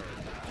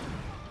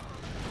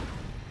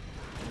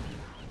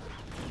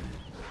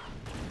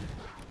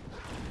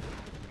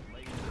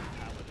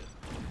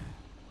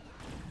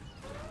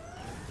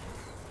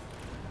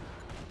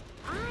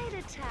 I'd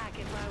attack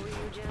if I were you,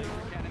 General.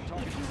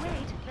 If you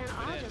wait, then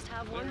I'll just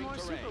have one more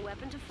super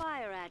weapon to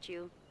fire at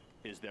you.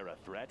 Is there a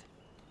threat?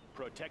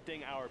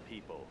 Protecting our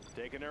people.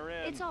 Taking her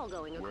in. It's all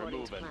going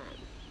according to plan.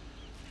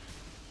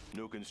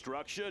 New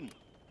construction.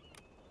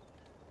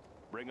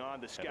 Bring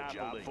on the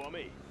scaffolding for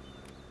me.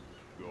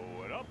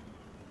 Going up.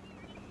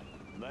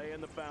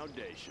 Laying the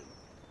foundation.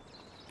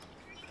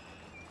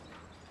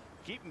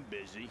 Keep 'em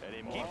busy.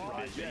 Any more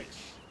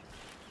projects?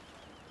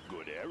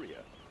 Good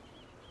area.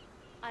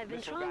 I've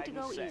been trying to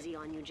go easy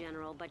on you,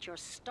 General, but you're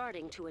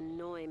starting to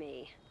annoy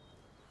me.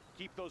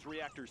 Keep those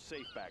reactors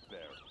safe back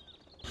there.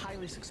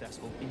 Highly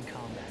successful in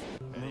combat.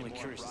 I'm really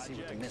curious to see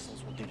what the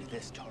missiles will do to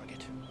this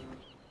target.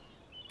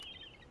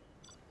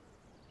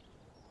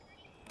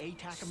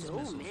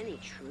 So many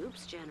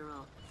troops,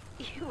 General.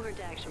 You weren't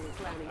actually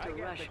planning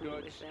to rush me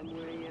with them,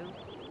 were you?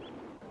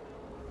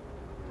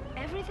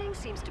 Everything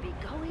seems to be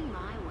going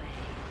my way.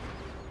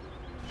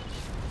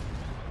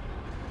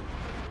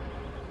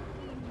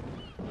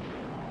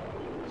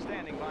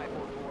 Standing by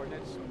for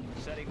coordinates.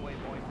 Setting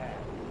waypoint pad.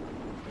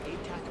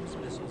 ATACMS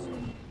missiles.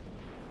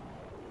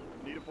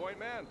 Need a point,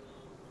 man?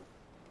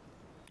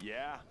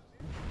 Yeah.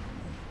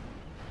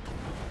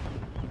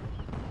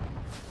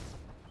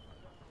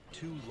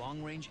 2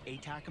 long-range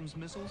ATACMS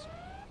missiles?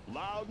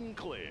 Loud and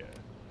clear.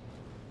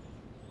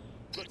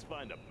 Let's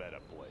find a better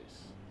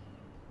place.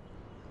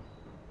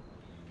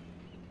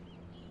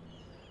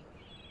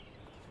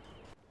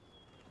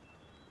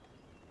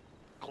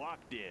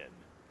 Clocked in.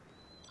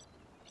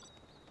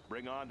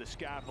 Bring on the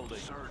scaffolding.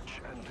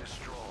 Search and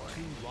destroy.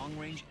 2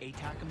 long-range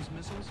ATACMS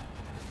missiles?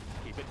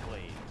 Keep it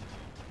clean.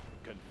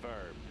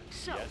 Confirmed.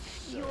 So, yes,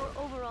 sir. your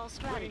overall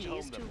strategy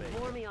is to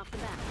bore me off the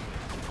bat.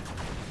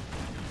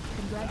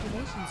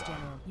 Congratulations,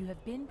 General. You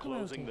have been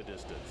promoted. Closing the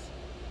distance.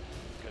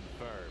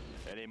 Confirmed.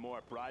 Any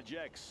more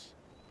projects?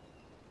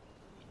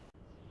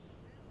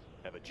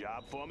 Have a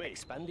job for me?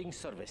 Expanding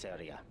service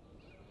area.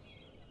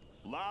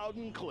 Loud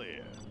and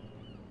clear.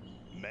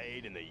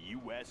 Made in the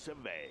US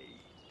of A.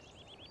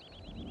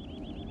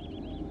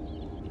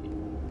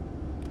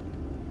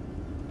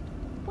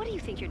 What do you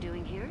think you're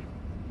doing here?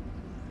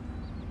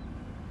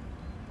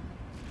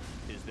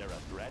 Is there a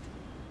threat?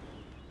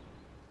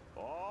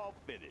 All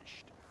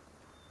finished.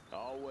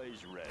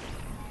 Always ready.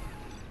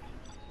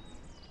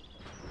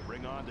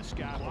 Bring on the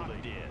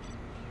scaffolding in.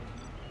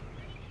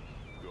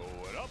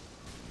 Going up.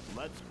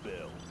 Let's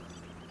build.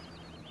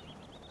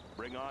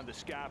 Bring on the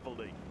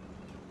scaffolding.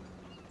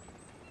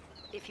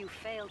 If you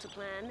fail to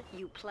plan,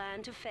 you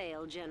plan to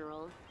fail,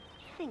 General.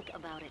 Think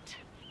about it.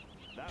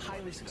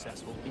 Highly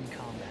successful in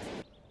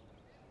combat.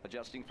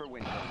 Adjusting for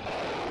wind. You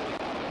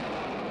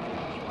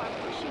are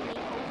pushing me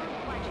over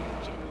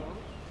budget, General.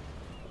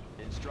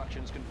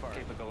 Instructions confirmed.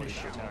 Capability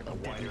to attack a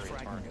wide area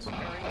target.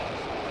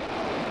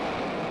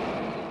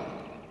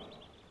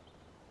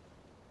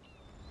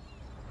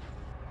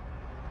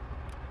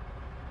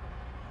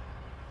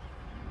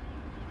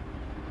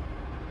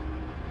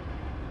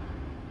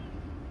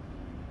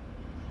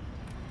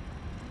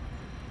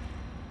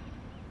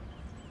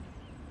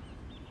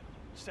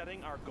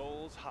 Setting our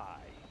goals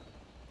high.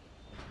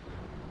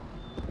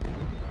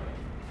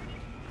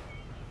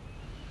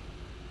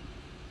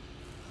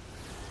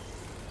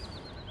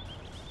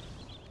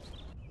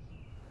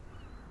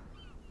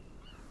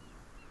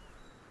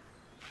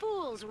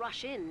 Fools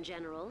rush in,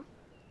 General.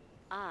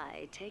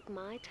 I take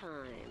my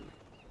time.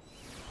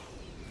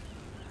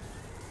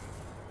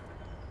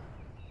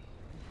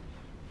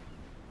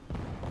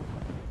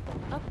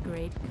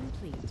 Upgrade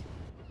complete.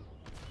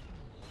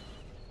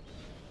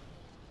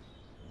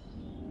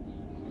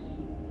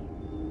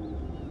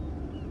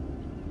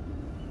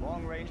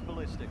 Long-range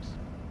ballistics.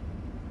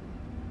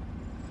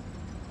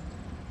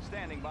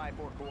 Standing by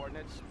for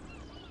coordinates.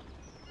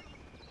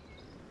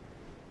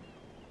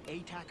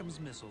 ATACMS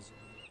missiles.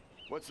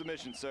 What's the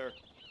mission, sir?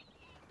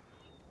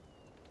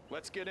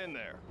 Let's get in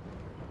there.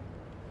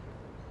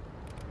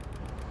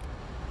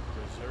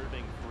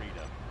 Preserving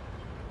freedom.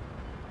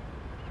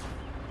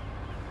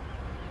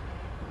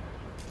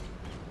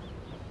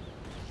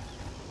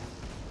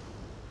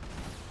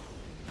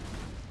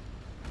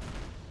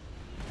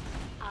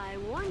 I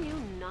warn you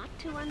not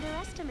to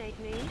underestimate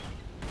me.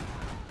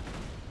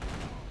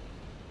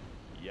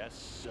 Yes,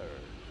 sir.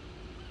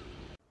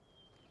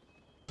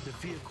 The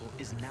vehicle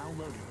is now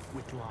loaded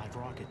with live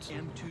rockets.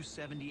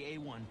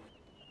 M270A1.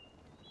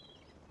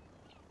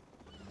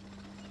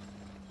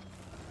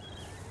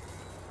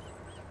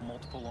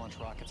 Multiple launch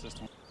rocket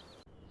system.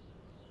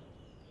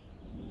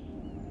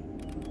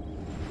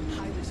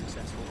 Highly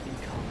successful in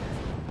combat.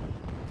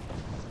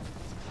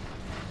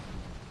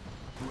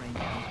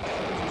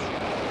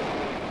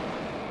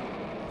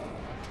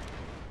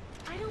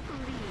 I don't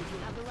believe you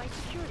have the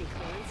required security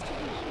clearance to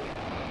be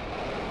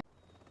here.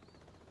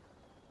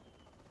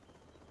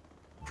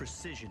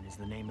 Precision is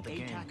the name of the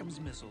game. ATACMS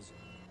missiles.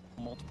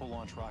 Multiple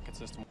launch rocket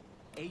system.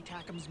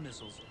 ATACMS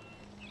missiles.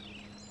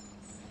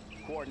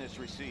 Coordinates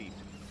received.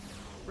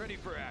 Ready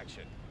for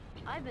action.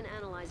 I've been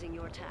analyzing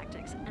your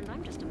tactics, and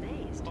I'm just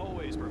amazed.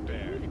 Always Do you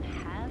prepared. even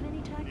have any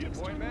Need a tactics,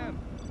 point, General? man?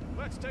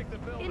 Let's take the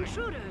building.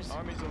 Intruders!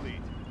 Army's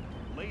elite.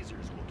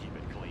 Lasers will keep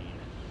it clean.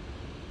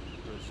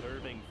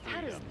 Preserving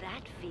freedom. How does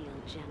that feel,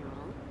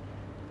 General?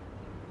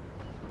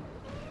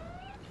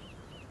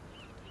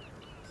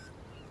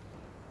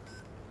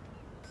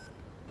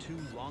 Two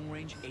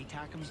long-range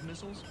ATACMS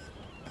missiles.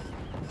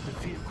 The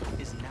vehicle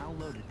is now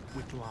loaded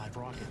with live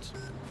rockets.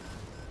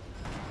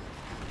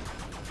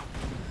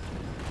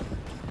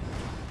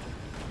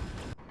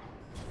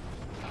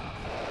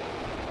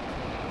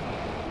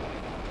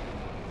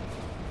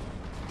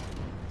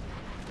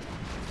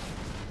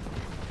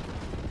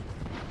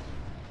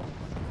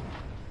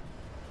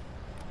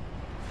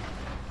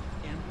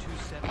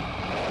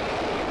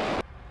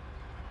 M270.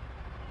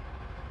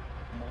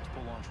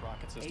 Multiple launch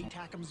rocket system.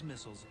 ATACMS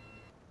missiles.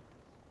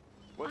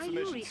 What's Are the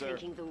you mission, sir?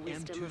 rethinking the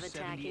wisdom of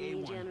attacking me,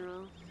 M270A1.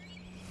 General?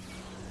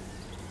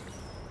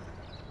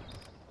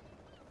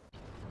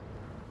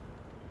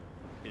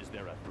 Is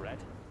there a threat?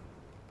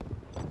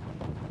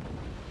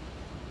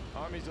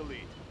 Army's elite.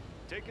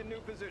 Take a new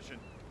position.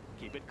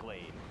 Keep it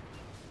clean.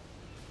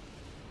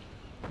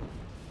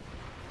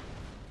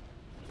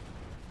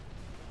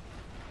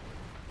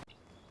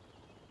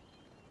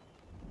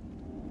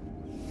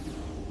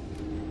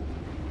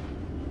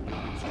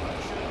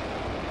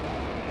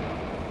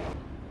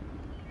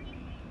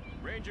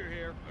 Ranger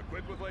here,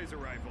 equipped with laser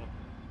rifle.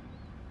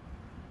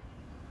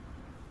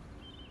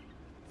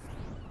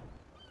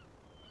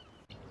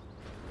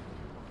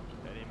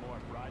 Any more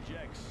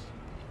projects?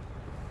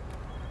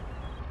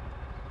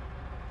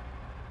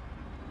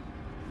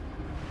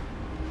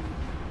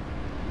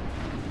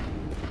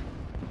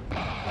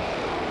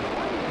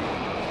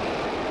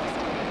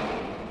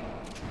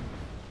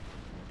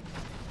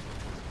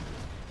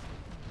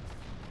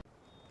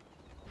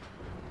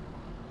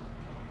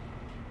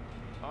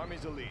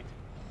 Army's elite.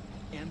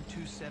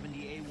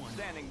 M270A1.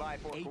 Standing by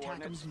for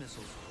coordinates. ATACMS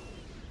missiles.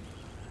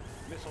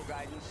 Missile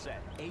guidance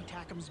set.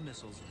 ATACMS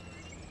missiles.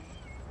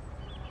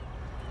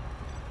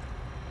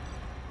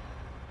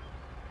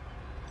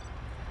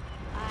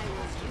 I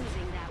was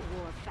using that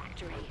war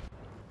factory.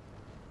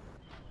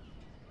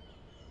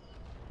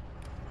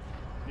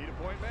 Need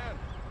a point, man?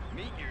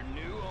 Meet your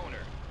new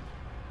owner.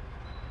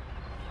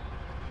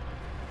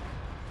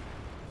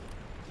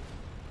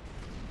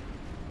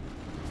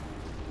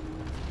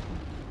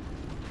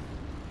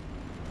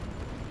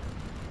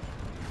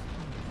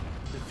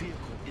 The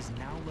vehicle is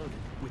now loaded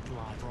with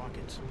live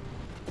rockets.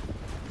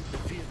 The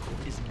vehicle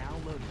is now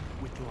loaded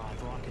with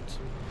live rockets.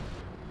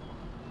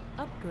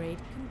 Upgrade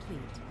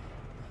complete.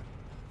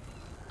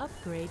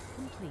 Upgrade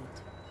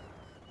complete.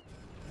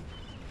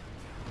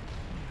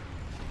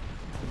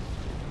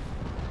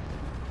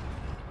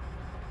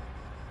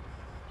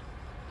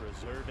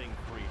 Preserving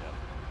freedom.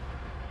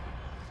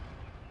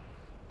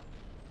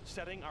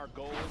 Setting our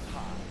goals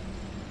high.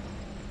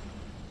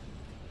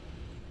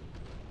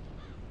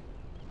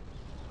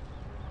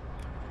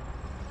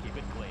 Keep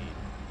it clean.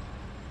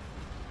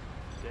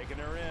 Taking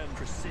her in.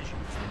 Precision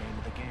is the name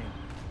of the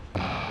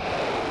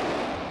game.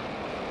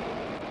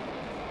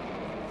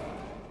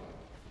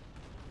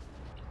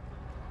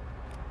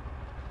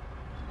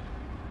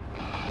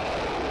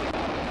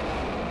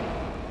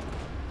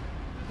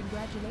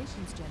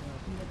 Congratulations, General.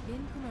 You have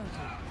been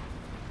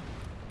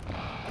promoted.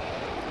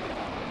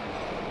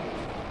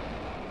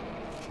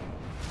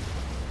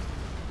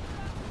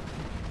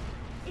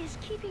 Is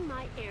keeping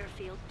my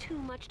airfield too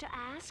much to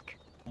ask?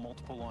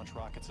 Multiple launch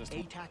rocket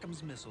system.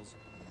 ATACMS missiles.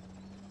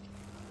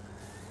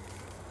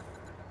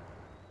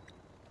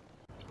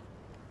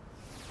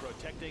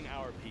 Protecting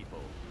our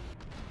people.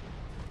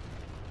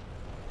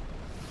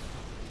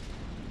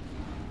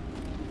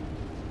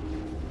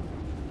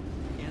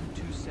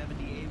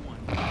 M270A1.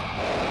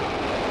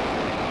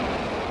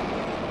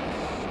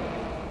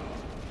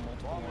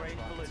 Multiple Long launch range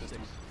rocket ballistics.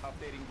 system.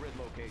 Updating grid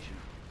location.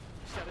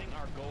 Setting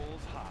our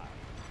goals high.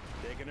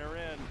 Taking her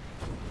in.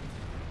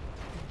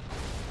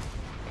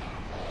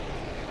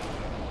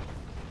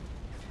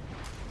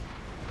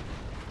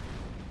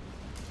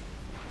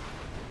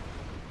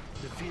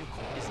 The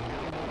vehicle is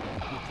now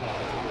loaded with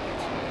live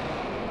rockets.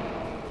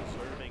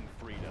 Preserving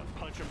freedom.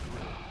 Punch them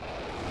through.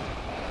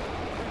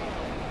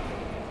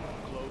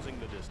 Closing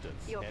the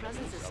distance. Your Enemies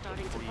presence is of the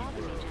starting to free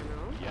bother me, world.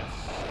 General. Yes.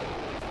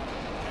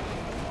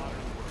 Protecting the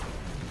modern world.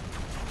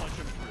 Punch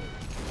them through.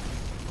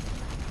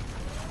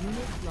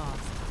 Unit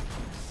lost.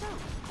 So,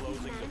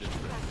 Closing you the managed to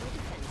distance. crack their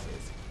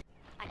defenses.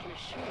 I can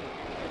assure you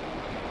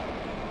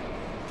that.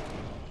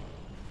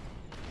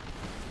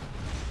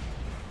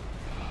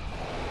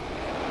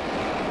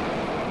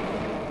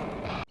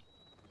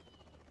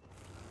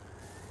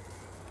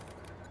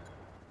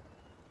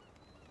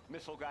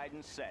 Missile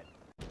guidance set.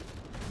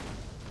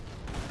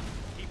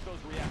 Keep those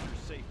reactors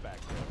safe back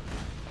there.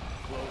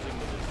 Closing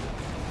the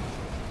distance.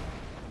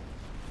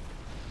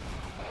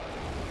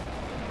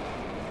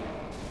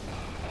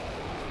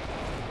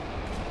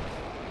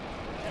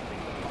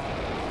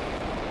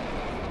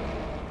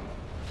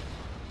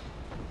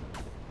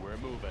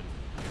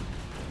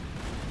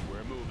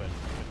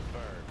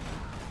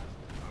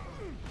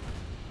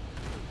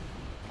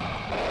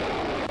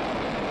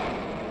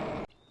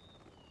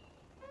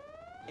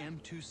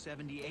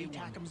 M270A1.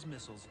 ATACMS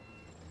missiles.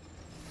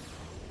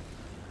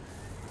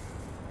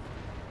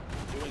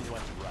 Doing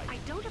what's right. I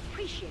don't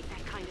appreciate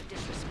that kind of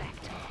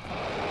disrespect.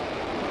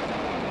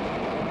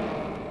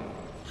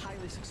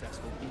 Highly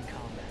successful in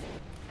combat.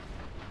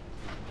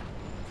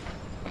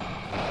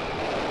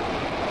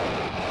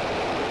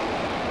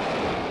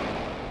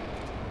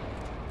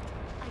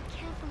 I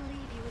can't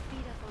believe you would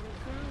beat up on a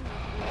girl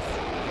like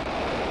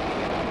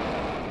this.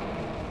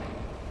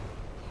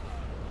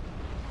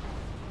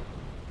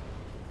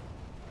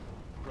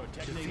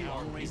 Protecting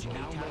our region.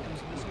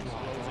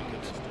 Closing the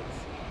distance.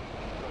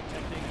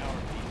 Protecting our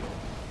people.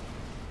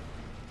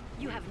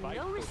 You have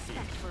no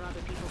respect for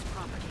other people's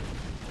property.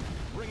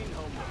 Bringing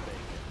home the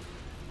bacon.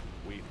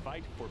 We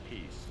fight for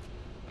peace.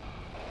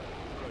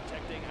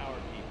 Protecting our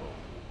people.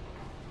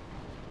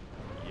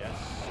 Yes,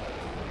 sir.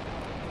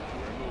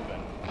 We're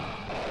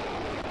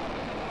moving.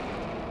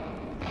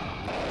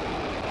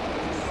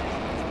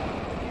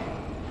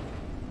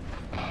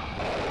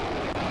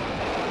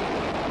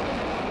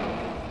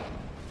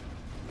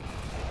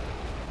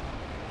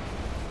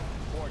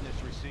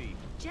 Coordinates received.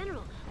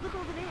 General, look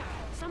over there.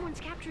 Someone's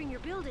capturing your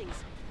buildings.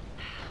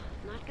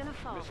 Not gonna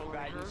fall Missile for it,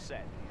 guidance huh?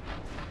 set.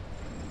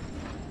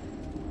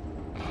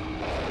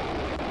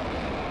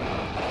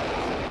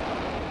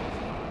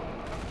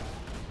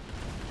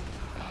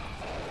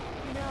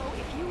 You know,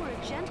 if you were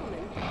a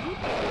gentleman, you'd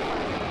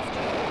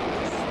be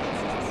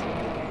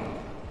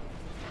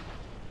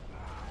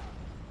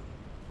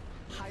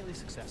Highly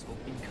successful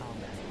in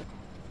combat.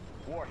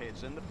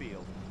 Warheads in the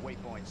field.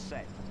 Waypoint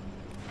set.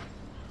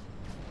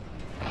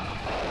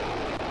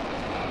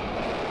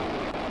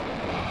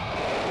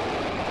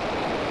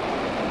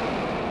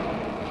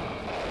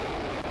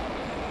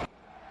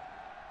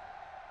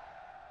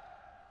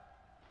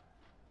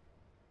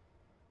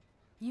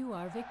 You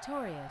are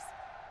victorious.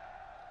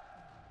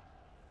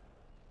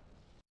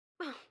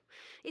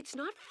 It's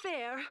not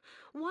fair.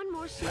 One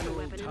more super General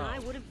weapon and I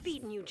Towns would have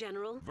beaten you,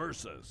 General.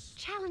 Versus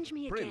Challenge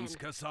me again. Prince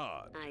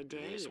Kassad. I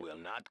dare This you. will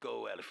not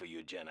go well for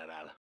you,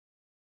 General.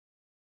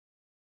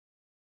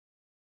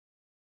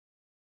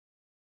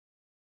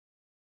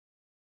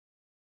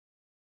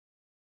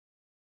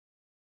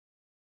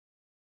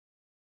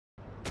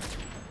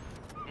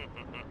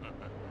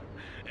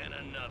 And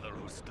another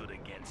who stood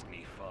against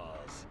me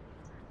falls.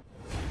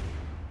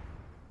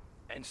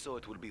 And so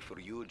it will be for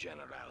you,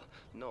 General.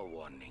 No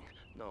warning,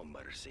 no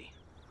mercy.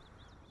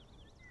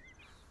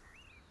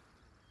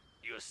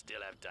 You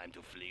still have time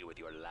to flee with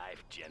your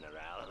life,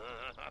 General.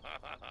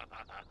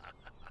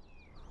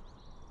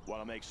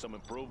 Want to make some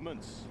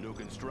improvements? New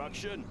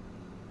construction?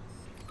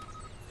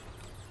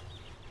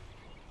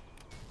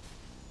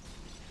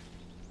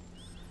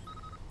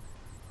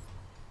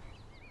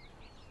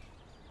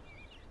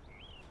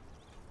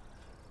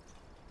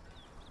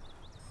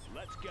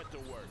 Let's get to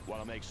work.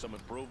 Want to make some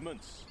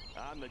improvements?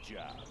 On the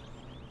job.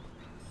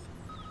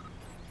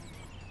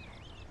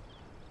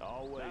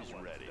 Always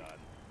ready.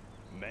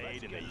 Done.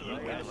 Made in the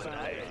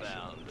USA.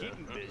 Keep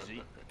 'em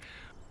busy.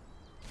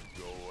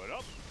 Going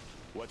up.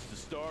 What's the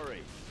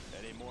story?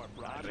 Any more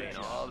projects? Bring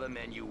all the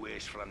men you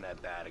wish from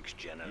that barracks,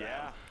 General.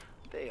 Yeah?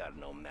 They are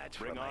no match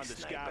Bring for my on the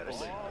snipers.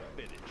 scaffolding. All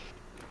finished.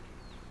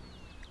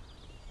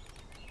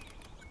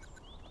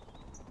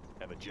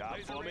 Have a job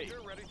Laser for me?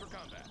 Ranger ready for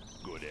combat.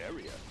 Good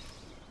area.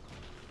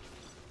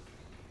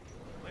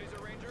 Laser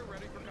Ranger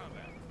ready for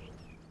combat.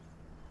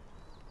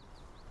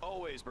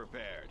 Always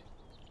prepared.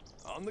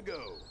 On the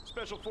go.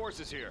 Special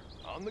Forces here.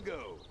 On the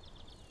go.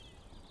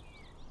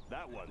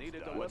 That one Need a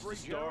done. What's the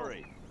delivery, General?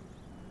 story?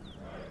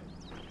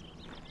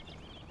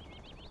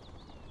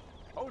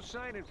 Oh,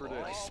 signing for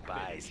My this.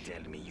 spies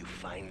tell me you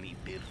finally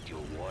built your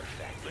war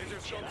factory, Laser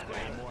scopes General.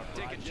 clean. More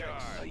Taking projects.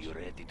 Are charge. you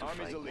ready to Army's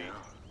fight elite.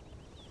 now?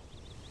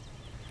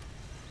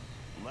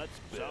 Let's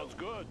build. Sounds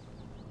good.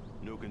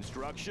 New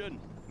construction.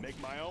 Make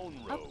my own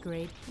road.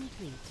 Upgrade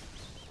complete.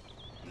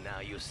 Now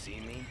you see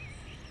me?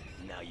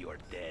 Now you are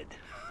dead.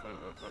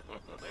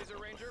 Laser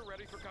Ranger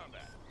ready for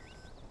combat.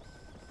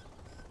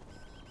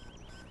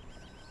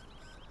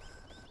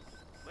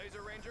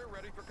 Laser Ranger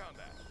ready for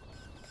combat.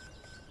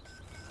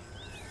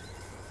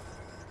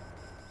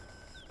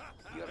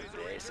 Your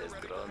base has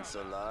grown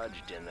so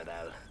large,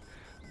 General.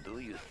 Do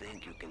you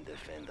think you can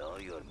defend all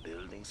your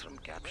buildings from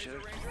capture?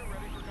 Laser Ranger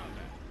ready for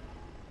combat.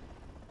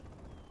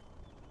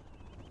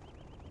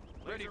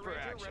 Ready for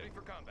action. Ready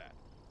for combat.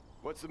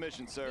 What's the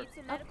mission, sir? Need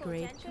some medical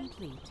Upgrade attention?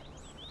 complete.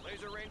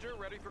 Laser Ranger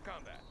ready for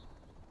combat.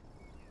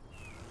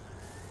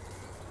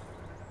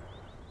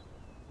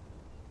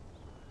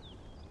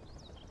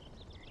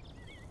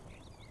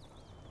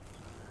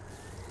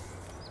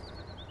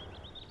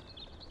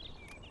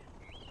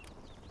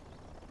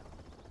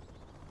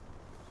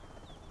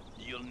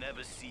 You'll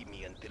never see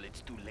me until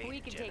it's too late, We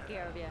can General. take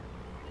care of you.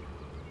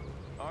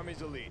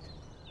 Army's elite.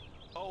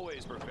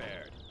 Always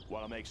prepared.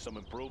 Want to make some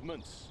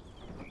improvements?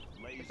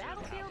 The Laser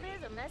battlefield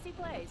is a messy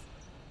place.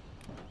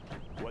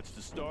 What's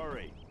the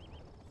story?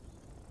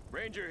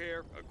 Ranger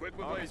here, equipped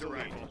with Army's laser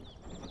elite. rifle.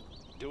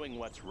 Doing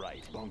what's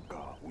right. Bunker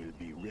will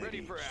be ready,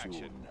 Ready for action.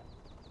 soon.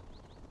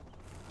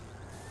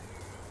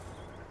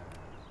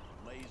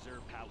 Laser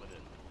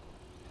Paladin.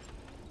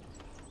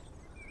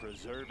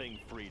 Preserving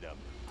freedom.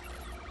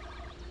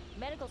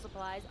 Medical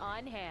supplies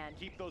on hand.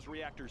 Keep those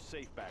reactors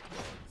safe back there.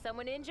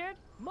 Someone injured?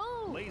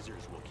 Move!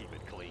 Lasers will keep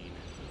it clean.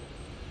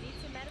 Need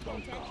some medical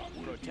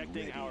attention?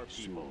 Protecting our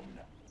people.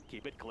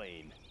 Keep it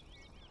clean.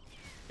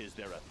 Is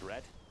there a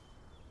threat?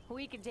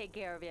 We can take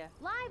care of you.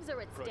 Lives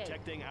are at stake.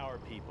 Protecting our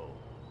people.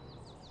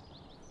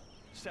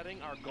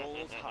 Setting our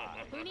goals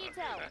high. Who needs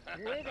help?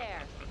 We're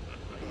there.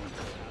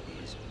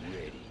 Is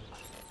ready.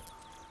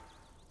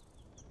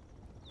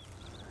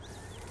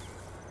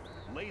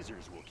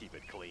 Lasers will keep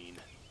it clean.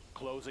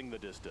 Closing the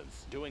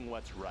distance. Doing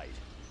what's right.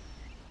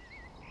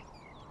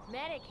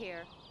 Medic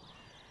here.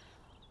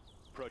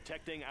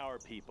 Protecting our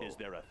people. Is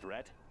there a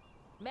threat?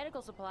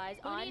 Medical supplies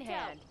Who on needs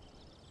hand.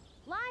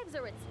 Lives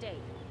are at stake.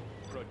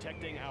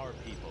 Protecting our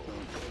people.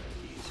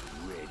 Is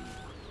ready.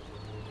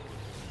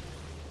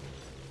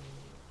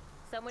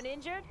 Someone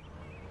injured?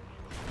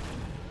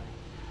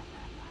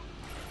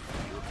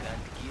 You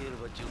can't kill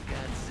what you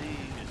can't see.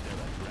 Is there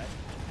a threat?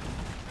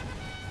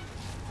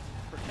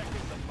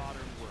 Protecting the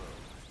modern world.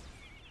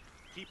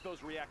 Keep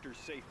those reactors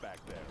safe back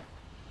there.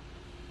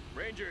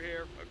 Ranger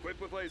here,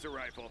 equipped with laser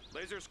rifle.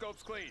 Laser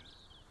scope's clean.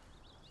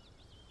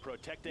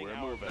 Protecting We're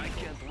our moving. I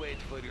can't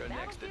wait for your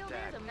next Battlefield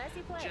attack. is a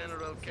messy place.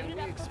 General, can Suited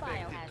we up for expect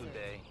it biohazards.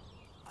 today?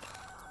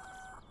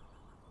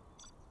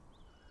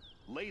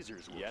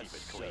 Lasers will Yes, keep it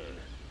sir. clean.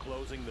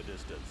 Closing the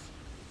distance.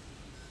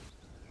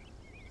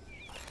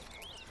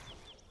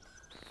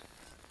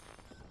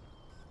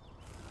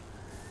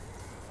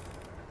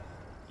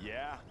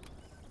 Yeah.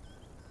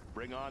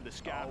 Bring on the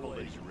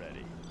scaffolding. Always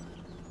ready.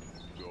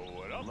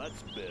 Going up.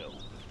 Let's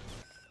build.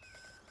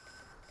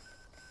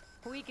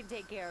 We can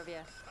take care of you.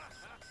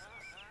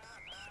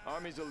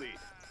 Army's elite.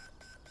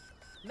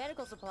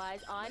 Medical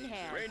supplies on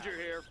hand. Ranger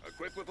here,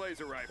 equipped with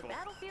laser The rifle.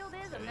 battlefield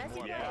is a messy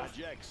More place.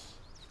 projects.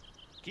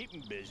 Keep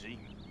them busy.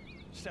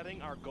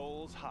 Setting our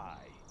goals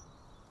high.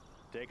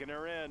 Taking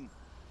her in.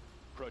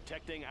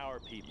 Protecting our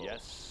people.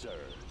 Yes, sir.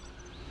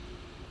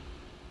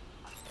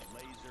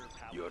 Laser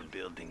power. You're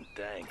building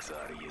tanks,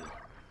 are you?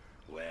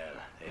 Well,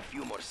 a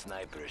few more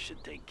snipers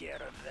should take care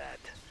of that.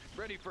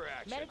 Ready for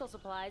action. Medical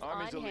supplies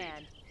Army's on elite.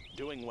 hand.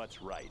 Doing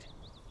what's right.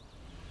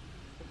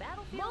 The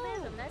battlefield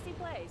is a messy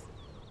place.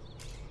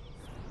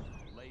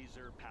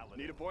 Laser paladin.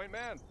 Need a point,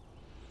 man.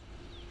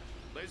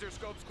 Laser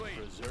scope's clean.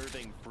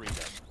 Preserving freedom.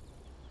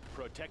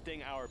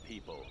 Protecting our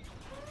people.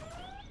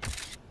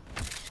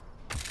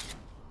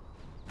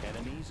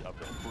 Enemies of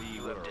the free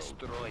You world. have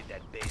destroyed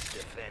that base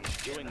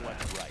defense, Doing General.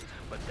 what's right.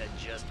 But that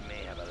just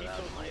may have Keep allowed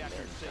those my men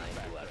reactors safe time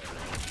back to there.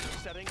 outflank you.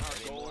 Setting our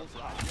Any more goals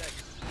high.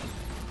 projects?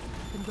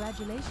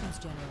 Congratulations,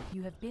 General.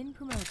 You have been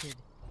promoted.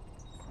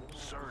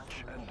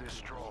 Search and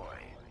destroy.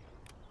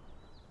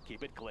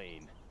 Keep it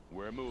clean.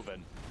 We're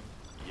moving.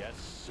 Yes,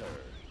 sir.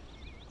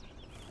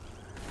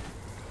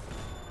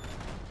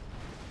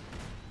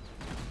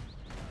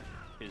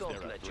 Is Don't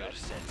there a let threat? your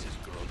senses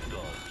grow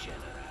dull,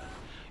 General.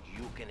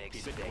 You can Keep it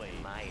expect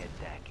clean. my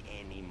attack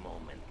any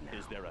moment now.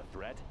 Is there a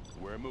threat?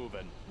 We're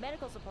moving.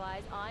 Medical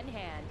supplies on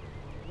hand.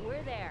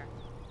 We're there.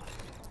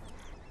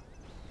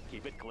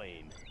 Keep it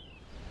clean.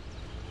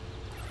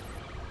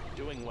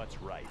 Doing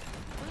what's right.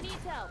 Who needs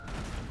help?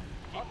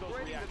 Keep those Upgrading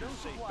the reactors new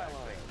safe supply back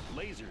line.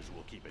 there. Lasers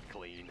will keep it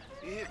clean.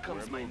 Here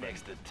comes We're my moving.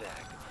 next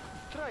attack.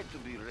 Try to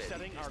be ready.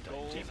 Setting this our time,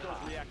 goals General.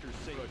 high. Reactors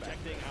safe.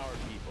 Protecting our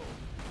people.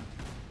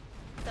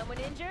 Someone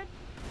injured?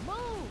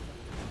 Move!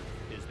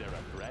 Is there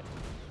a threat?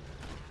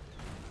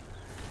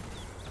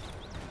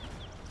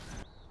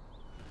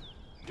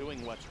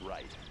 Doing what's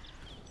right.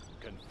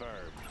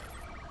 Confirmed.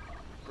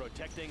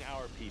 Protecting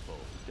our people.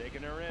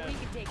 Taking her in. We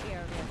can take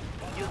care of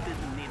you. You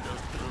didn't need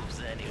those troops Is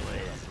there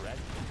anyways. a threat?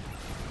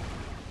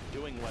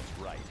 Doing what's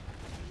right.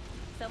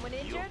 Someone You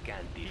injured?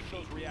 can't Keep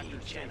those defeat me,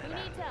 reactors safe. Who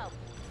General. needs help?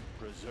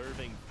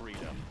 Preserving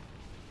freedom.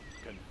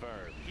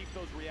 Confirmed. Keep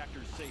those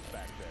reactors safe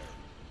back there.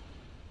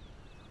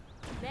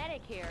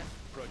 Medic here.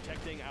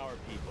 Protecting our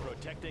people.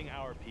 Protecting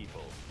our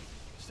people.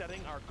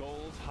 Setting our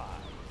goals high.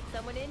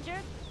 Someone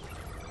injured?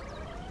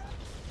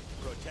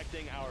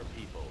 Protecting our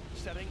people.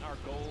 Setting our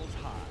goals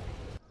high.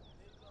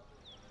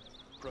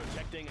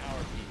 Protecting our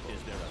people.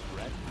 Is there a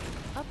threat?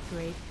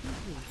 Upgrade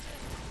complete.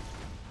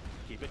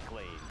 Keep it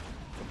clean.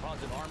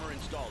 Composite armor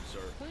installed, sir.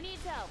 Who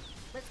needs help?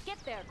 Let's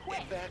get there,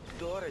 quick! A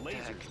backdoor attack.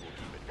 Lasers will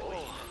keep it clean.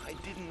 Oh, I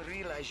didn't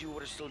realize you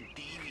were so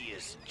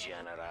devious,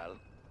 General.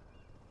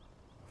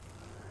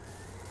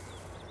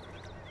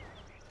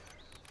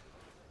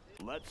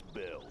 Let's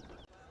build.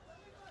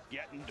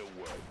 Getting to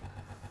work.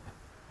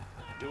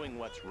 Doing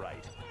what's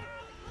right.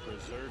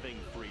 Preserving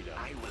freedom.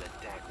 I will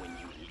attack when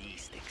you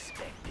least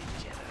expect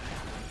it, General.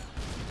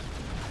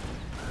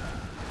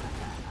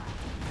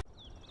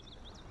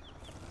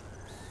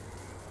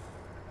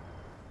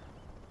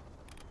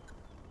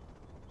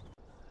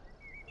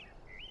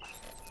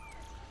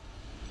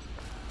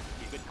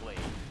 Keep it clean.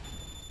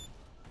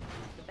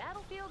 The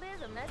battlefield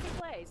is a messy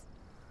place.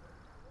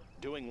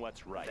 Doing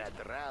what's right. That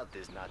route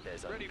is not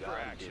as Ready for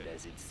unguarded action.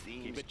 as it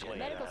seems, Keep it clean.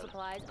 General. Medical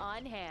supplies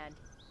on hand.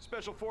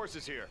 Special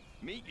Forces here.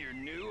 Meet your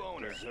new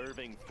owner.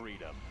 Preserving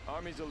freedom.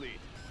 Army's elite.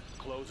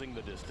 Closing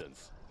the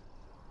distance.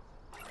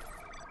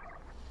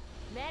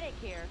 Medic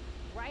here.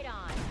 Right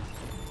on.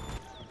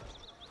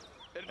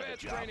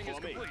 Advanced training is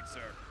complete,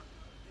 sir.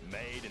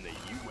 Made in the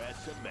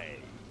U.S. of A.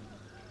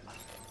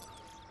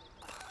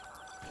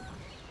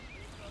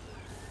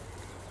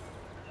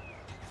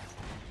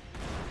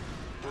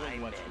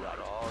 Doing what's right.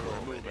 All We're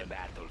over the moving.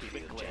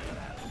 battlefield,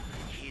 General.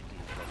 Hidden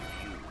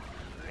from view.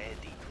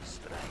 Ready to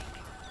strike.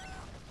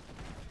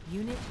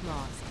 Unit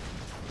lost.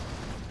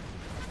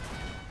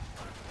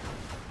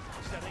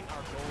 Setting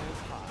our goals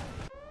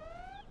high.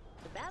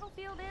 The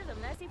battlefield is a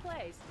messy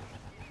place.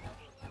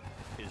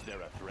 Is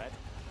there a threat?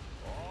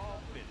 All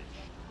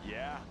finished.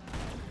 Yeah?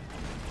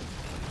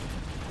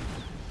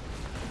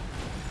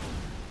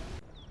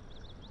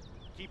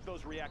 Keep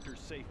those reactors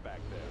safe back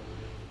there.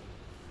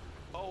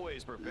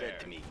 Always prepared.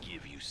 Let me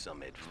give you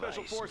some advice,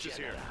 Special Forces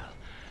General. here.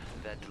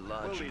 That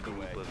large We'll lead the group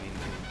way. of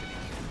infantry.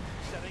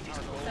 Setting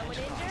our goals Someone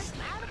injured?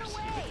 Out of the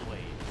way!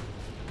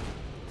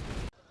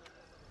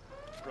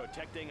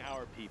 Protecting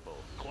our people.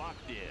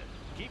 Clocked in.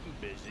 Keep them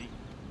busy.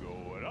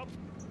 Going up.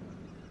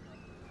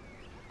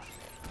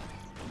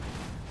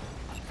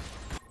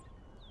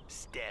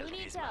 Stealth Who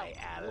needs is my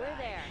help? ally. We're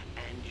there.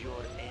 And your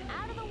enemy.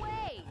 Out of the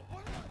way!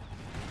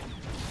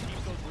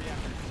 Keep those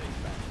reactors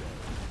safe back there.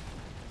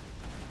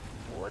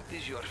 What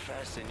is your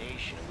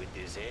fascination with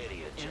this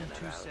area,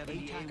 General?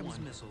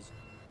 M270A1 missiles.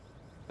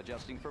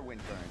 Adjusting for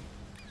wind current.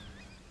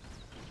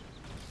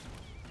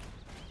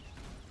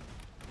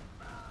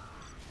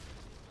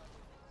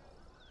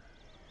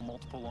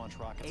 Multiple launch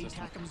rocket systems.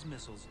 ATACMS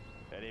missiles.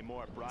 Any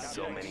more projects?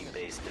 So many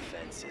base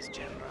defenses,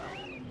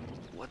 General.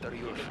 What are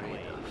you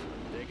afraid of?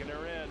 Taking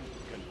her in.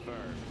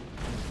 Confirmed.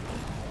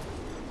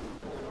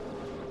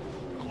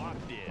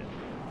 Clocked in.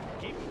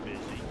 Keep them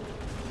busy.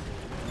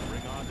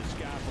 Bring on the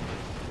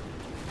scaffolding.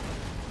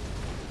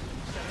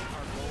 Setting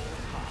our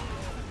goals high.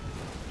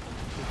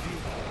 The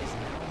vehicle is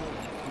now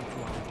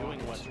loaded.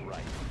 Doing what's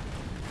right.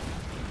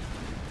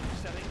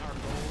 Setting our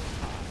goals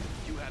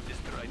high. You have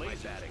destroyed my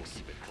Lasers barracks.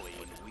 will keep it clean.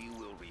 But we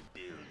will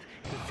rebuild.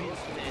 The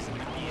vehicle is This will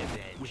now be loaded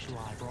avenged. with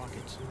live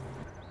rockets.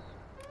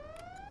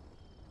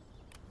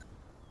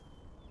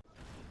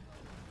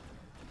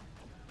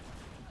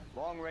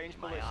 Long-range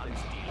My ballistic.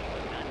 honesty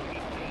will not be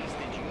pleased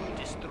that you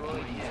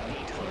destroyed his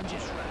neat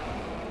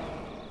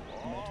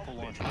General. Multiple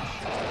launch rocket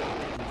systems.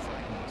 Deadly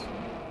fragments.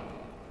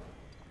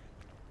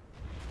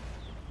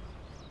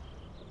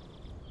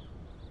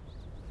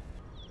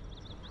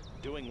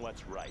 Doing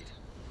what's right.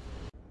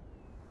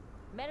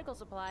 Medical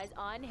supplies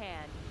on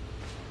hand.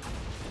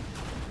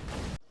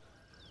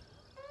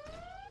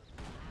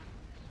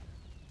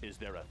 Is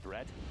there a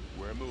threat?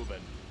 We're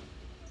moving.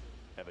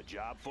 Have a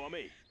job for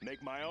me?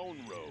 Make my own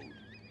road.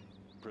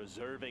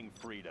 Preserving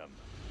freedom.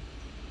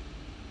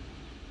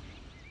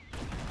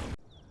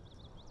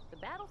 The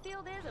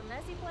battlefield is a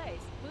messy place.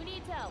 Who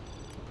needs help?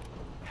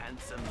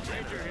 Handsome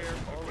Ranger General.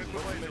 here. With the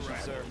laser mission,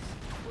 rifles. sir.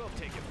 We'll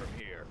take it from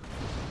here.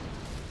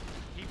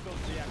 Keep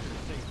those reactors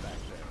safe back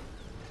there.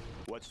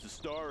 What's the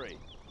story?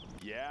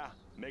 Yeah?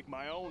 Make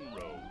my own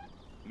road.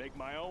 Make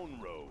my own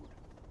road.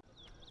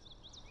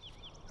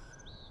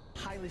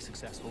 Highly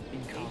successful in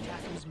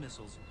ATACMS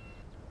missiles.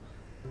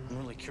 I'm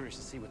really curious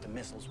to see what the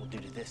missiles will do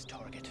to this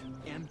target.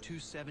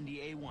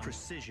 M270A1.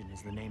 Precision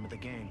is the name of the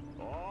game.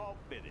 All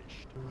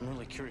finished. I'm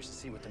really curious to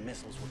see what the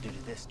missiles will do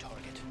to this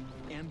target.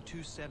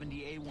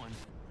 M270A1.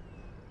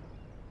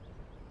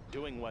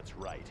 Doing what's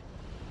right.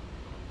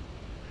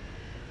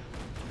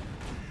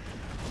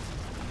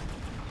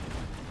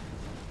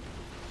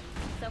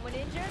 Someone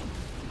injured?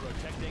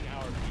 Protecting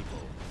our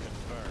people.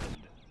 Confirmed.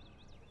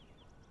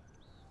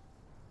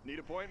 Need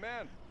a point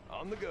man?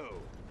 On the go.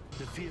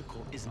 The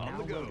vehicle is On now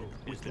the go. loaded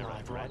Is with there a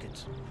live threat?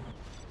 rockets.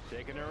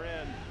 Taking her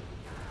in.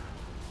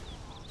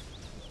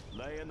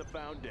 Laying the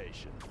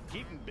foundation.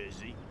 Keep 'em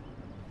busy.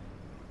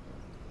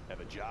 Have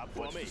a job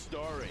for What's me? the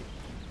Story.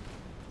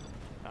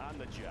 On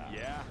the job.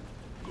 Yeah?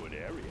 Good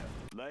area.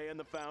 Laying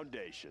the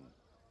foundation.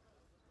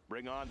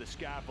 Bring on the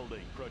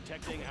scaffolding.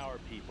 Protecting our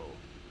people.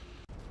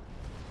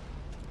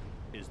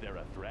 Is there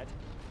a threat?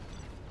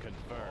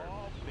 Confirmed.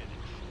 All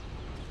finished.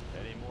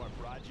 Any more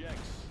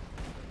projects?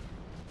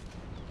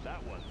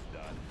 That one's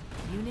done.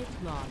 Unit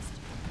lost.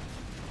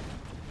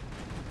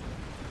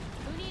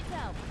 Who needs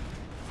help?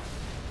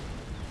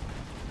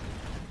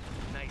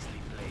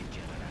 Nicely played,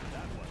 General.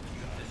 That one's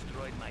done.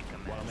 Destroyed my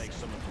command. Want to make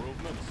some center.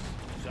 improvements?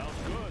 Sounds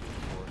good.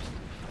 Forced to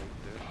fight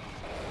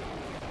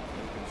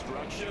New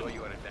construction. Show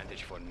your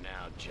advantage for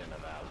now,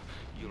 General.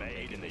 You'll Made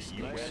make in the this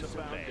U.S. US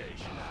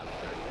foundation.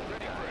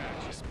 Ready for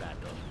action. This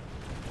battle.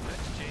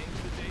 Let's change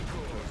the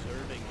decor.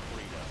 Preserving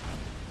freedom.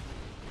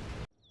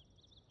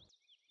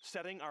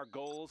 Setting our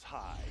goals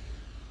high.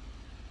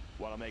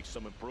 Want to make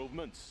some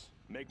improvements?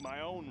 Make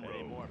my own road.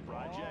 Any more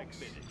projects?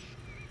 Finish.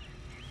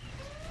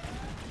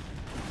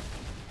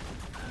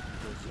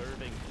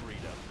 Preserving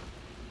freedom.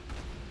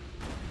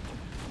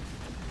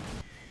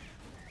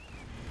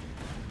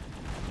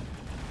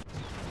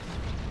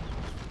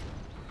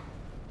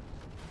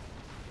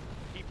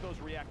 Keep Keep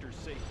those reactors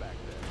safe back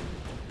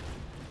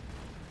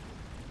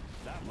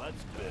there.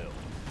 Let's build.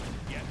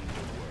 Get to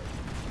work.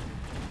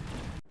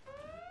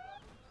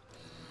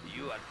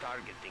 You are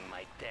targeting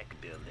my tech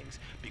buildings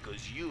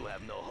because you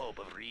have no hope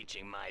of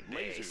reaching my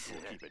base. Lasers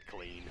will keep it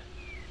clean.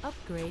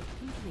 Upgrade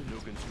complete.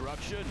 New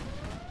construction.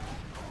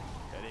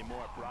 Any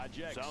more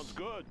projects? Sounds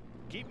good.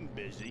 Keep them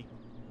busy.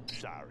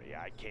 Sorry,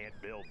 I can't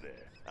build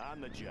there.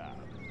 On the job.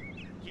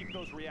 Keep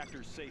those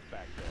reactors safe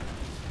back there.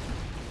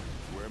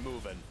 We're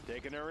moving.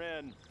 Taking her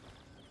in.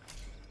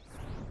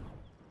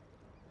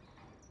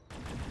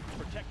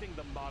 Protecting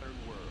the modern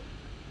world.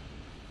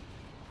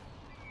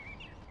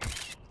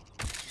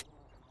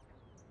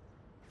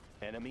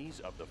 Enemies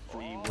of the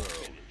free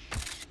world.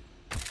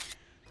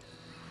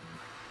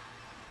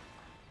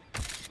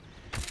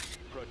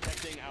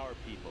 Protecting our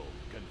people.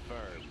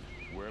 Confirmed.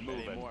 We're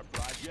moving. Any more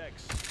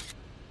projects?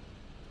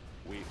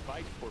 We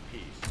fight for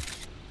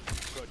peace.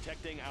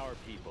 Protecting our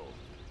people.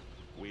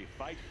 We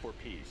fight for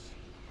peace.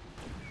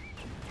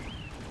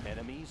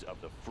 Enemies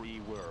of the free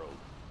world.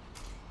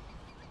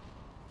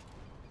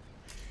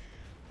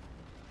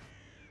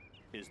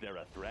 Is there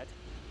a threat?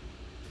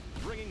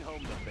 Bringing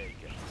home the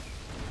bacon.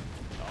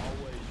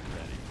 Always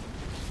ready.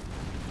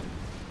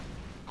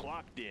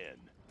 Clocked in.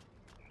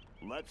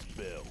 Let's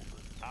build.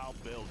 I'll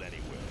build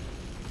anywhere.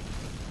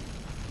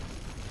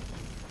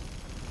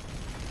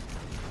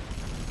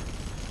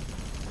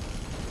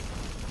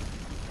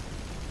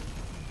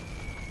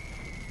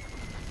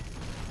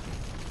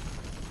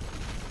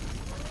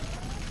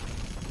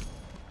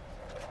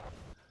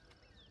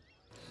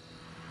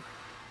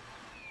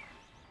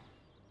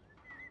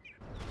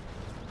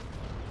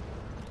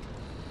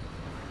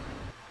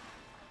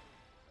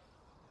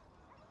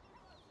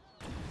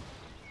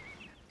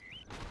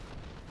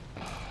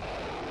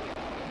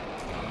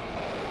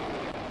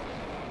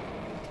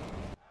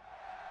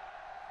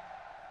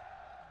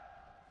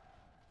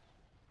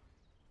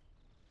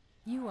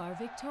 You are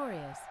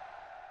victorious.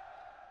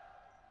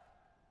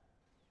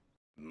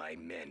 My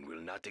men will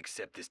not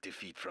accept this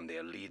defeat from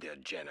their leader,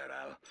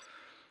 General.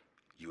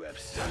 You have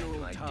signed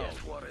my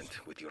death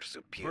warrant with your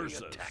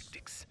superior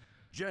tactics.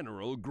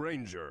 General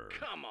Granger.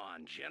 Come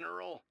on,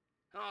 General.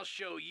 I'll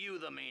show you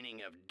the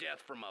meaning of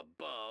death from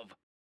above.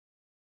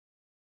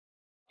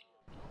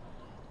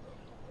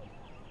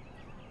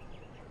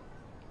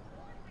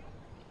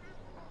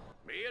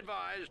 Be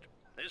advised,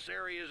 this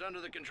area is under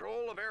the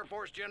control of Air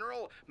Force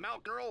General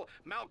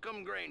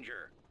Malcolm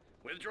Granger.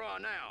 Withdraw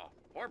now,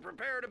 or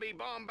prepare to be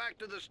bombed back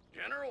to the...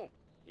 General,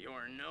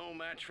 you're no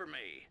match for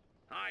me.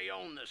 I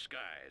own the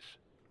skies.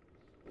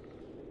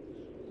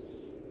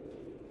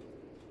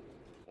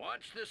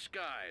 Watch the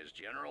skies,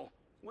 General.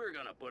 We're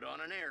gonna put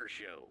on an air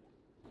show.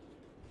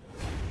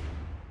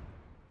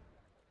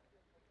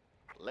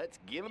 Let's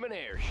give him an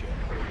air show.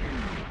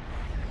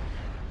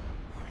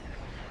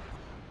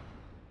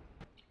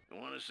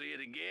 Want to see it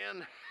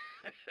again?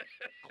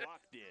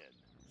 Clocked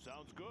in.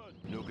 Sounds good.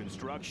 New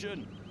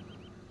construction.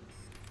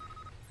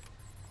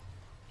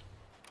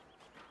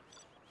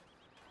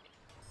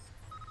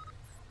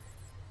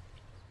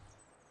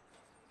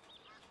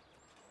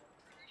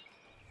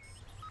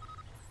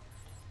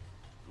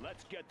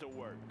 Let's get to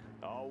work.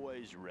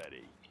 Always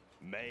ready.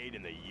 Made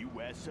in the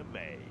US of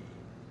A.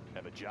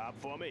 Have a job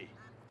for me?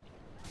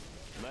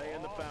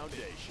 Laying the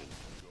foundation.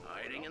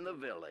 Hiding in the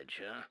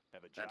village, huh?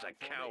 That's a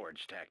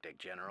coward's tactic,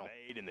 General.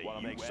 Made in the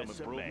Wanna make some US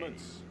of A.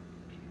 improvements?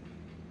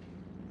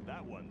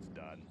 That one's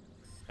done.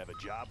 Have a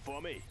job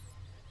for me?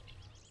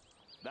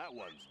 That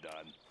one's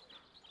done.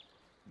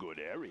 Good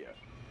area.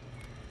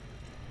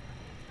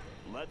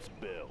 Let's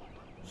build.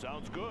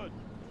 Sounds good.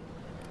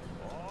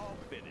 All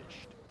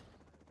finished.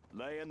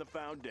 Laying the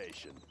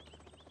foundation.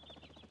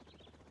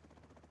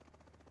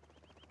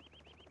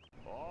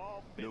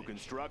 All finished. New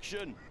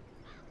construction.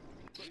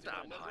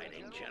 Stop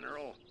hiding,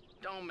 General.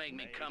 Don't make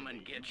me come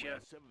and get you.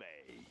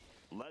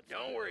 Let's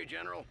Don't worry,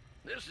 General.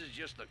 This is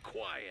just the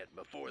quiet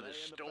before the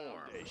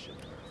storm.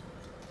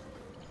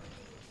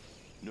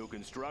 New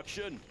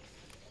construction.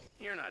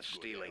 You're not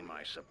stealing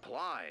my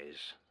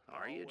supplies,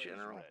 are you,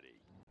 General? Ready.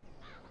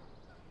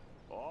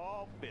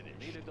 All finished.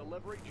 Need a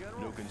delivery,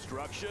 General? New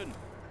construction.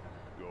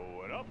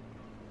 Going up.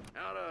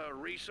 Out of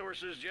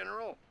resources,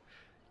 General?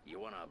 You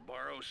want to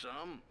borrow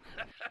some?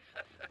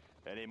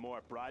 Any more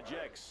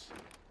projects?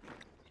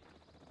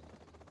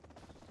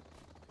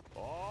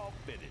 All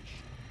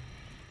finished.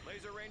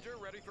 Laser Ranger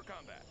ready for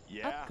combat.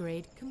 Yeah.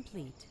 Upgrade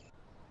complete.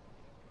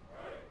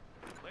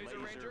 Laser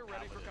Ranger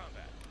ready for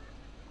combat.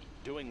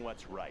 Doing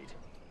what's right.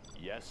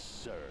 Yes,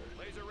 sir.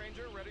 Laser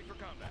Ranger ready for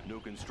combat.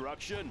 New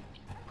construction.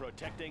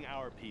 Protecting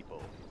our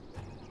people.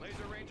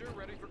 Laser Ranger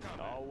ready for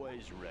combat.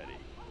 Always ready.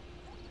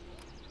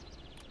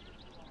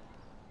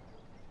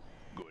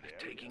 Good area.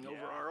 Taking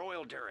over our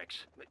oil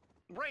derricks.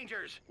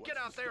 Rangers, get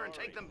out there and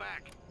take them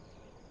back.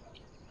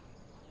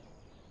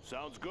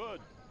 Sounds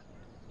good.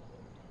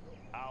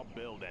 I'll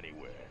build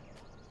anywhere.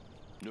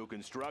 New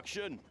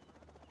construction.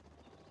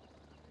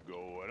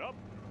 Going up.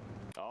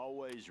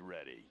 Always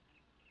ready.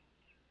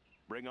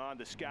 Bring on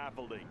the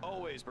scaffolding.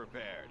 Always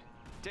prepared.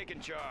 Taking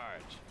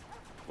charge.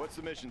 What's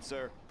the mission,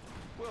 sir?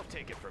 We'll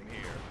take it from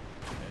here.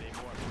 Any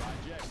more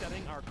projects?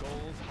 Setting our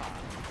goals high.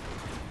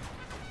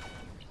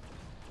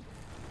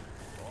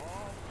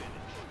 All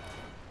finished.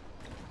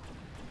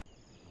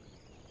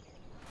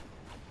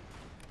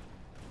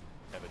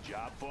 Have a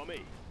job for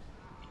me?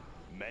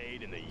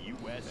 Made in the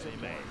USA.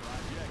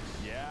 Projects?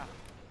 Yeah.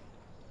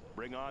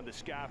 Bring on the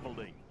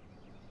scaffolding.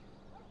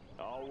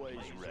 Always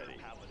ready.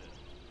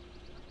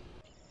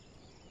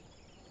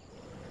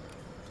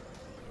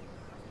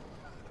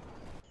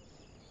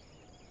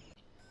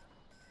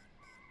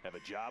 Have a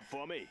job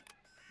for me?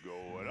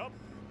 Going up.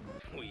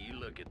 Will you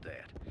look at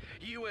that?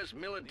 U.S.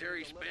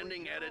 military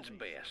spending at its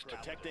best.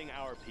 Protecting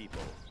our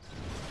people.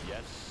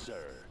 Yes,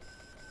 sir.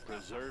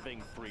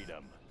 Preserving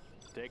freedom.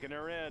 Taking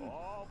her in.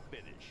 All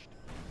finished.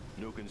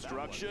 New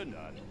construction?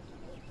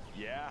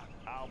 Yeah,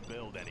 I'll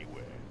build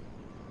anywhere.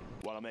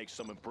 Want to make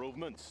some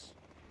improvements?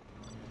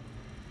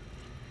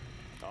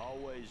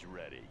 Always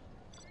ready.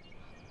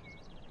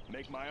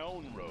 Make my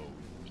own road.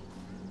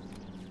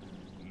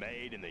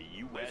 Made in the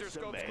Laser USA.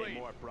 scope's clean.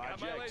 More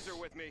projects. Got my laser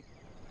with me.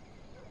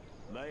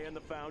 Laying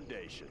the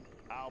foundation.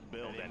 I'll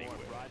build anywhere.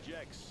 More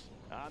projects?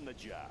 On the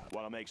job.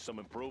 Want to make some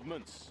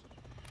improvements?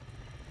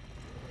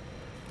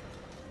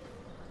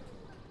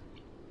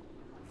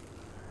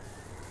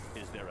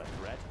 Is there a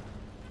threat?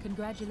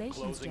 Congratulations,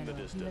 Closing General.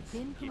 the distance. You have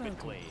been Keep promoted. it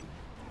clean.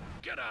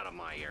 Get out of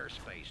my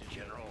airspace,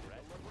 General.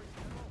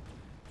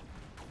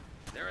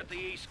 They're at the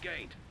east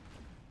gate.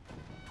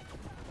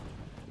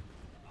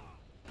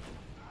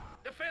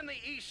 Defend the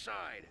east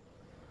side.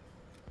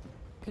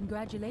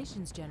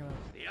 Congratulations, General.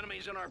 The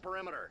enemy's in our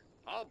perimeter.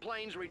 All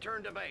planes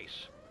return to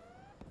base.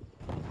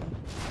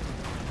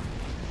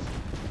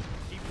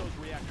 Keep those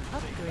reactors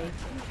Upgrade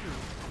safe.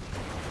 complete.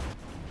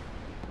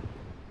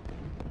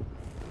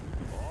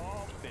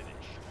 All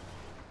finished.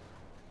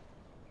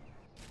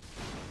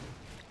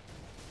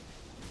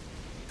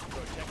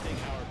 Protecting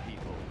our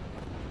people.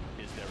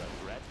 Is there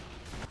a threat?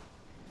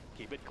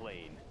 Keep it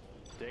clean.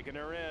 Taking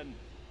her in.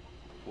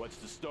 What's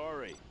the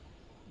story?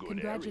 Good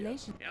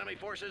Congratulations. Enemy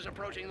forces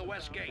approaching the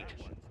west gate. Area.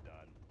 One's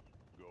done.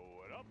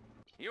 Going up.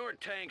 Your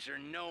tanks are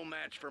no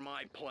match for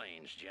my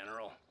planes,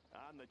 General.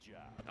 On the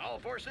job. All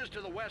forces to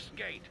the west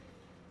gate.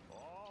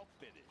 All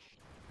finished.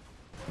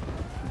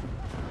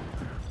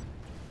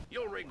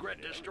 You'll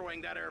regret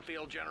destroying that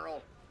airfield,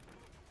 General.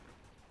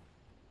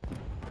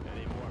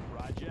 Any more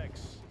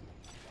projects?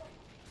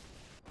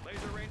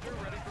 Laser Ranger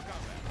ready for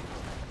combat.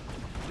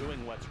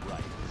 Doing what's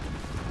right.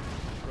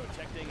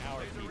 Protecting our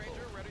Laser people.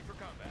 Ranger ready for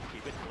combat.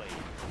 Keep it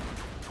clean.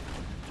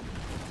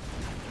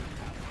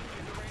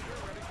 Laser Ranger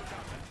ready for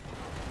combat.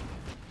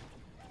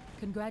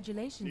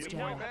 Congratulations, Need a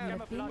General. point, You man.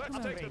 have been Let's take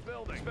the promoted.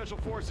 building. Special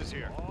forces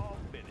here. All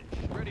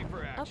finished. Ready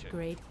for action.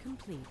 Upgrade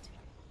complete.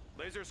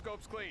 Laser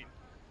scope's clean.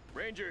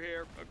 Ranger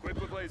here,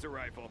 equipped with laser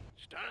rifle.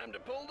 It's time to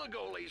pull the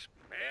goalies.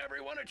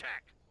 Everyone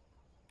attack.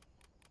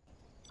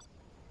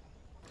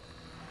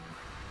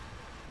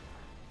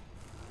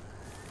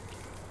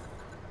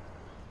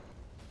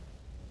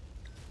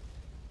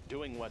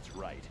 Doing what's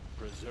right.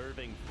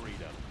 Preserving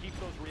freedom. Keep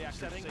those reactors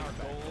Setting safe our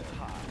back goals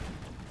there. high.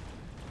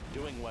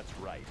 Doing what's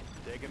right.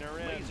 Taking her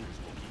in. Lasers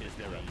will keep Is it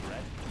there a clean.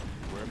 threat?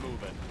 We're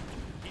moving.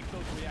 Keep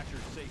those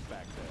reactors safe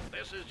back there.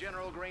 This is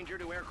General Granger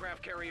to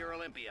aircraft carrier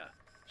Olympia.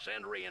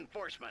 Send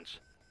reinforcements.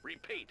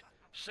 Repeat,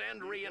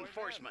 send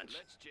reinforcements.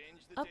 Let's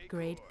change the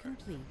Upgrade decor.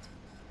 complete.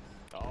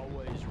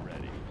 Always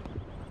ready.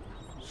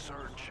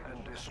 Search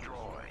and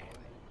destroy.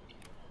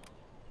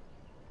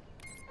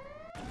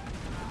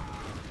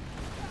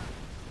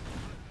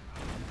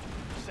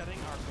 Setting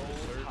our goals.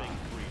 Preserving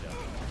freedom.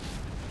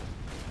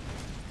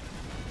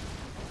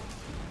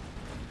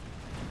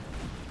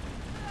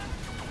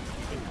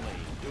 Keep it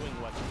clean. Doing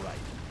what's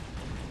right.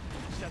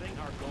 Setting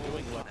our goals.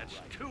 Doing what's That's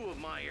right. 2 of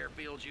my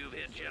airfields you've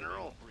hit,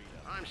 General.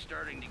 I'm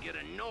starting to get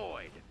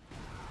annoyed.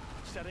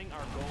 Setting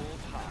our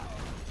goals high.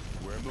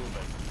 We're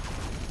moving.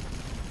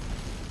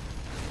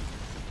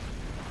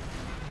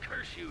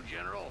 Curse you,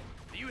 General.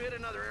 If you hit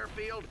another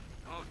airfield,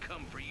 I'll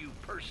come for you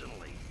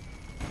personally.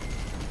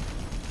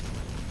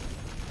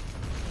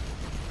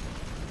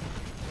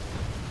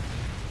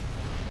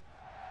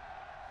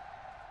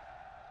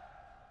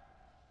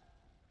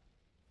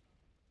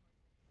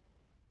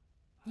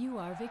 You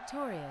are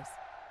victorious.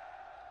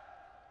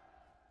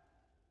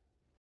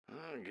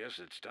 I guess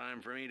it's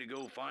time for me to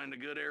go find a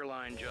good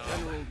airline job.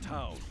 General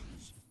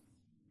Towns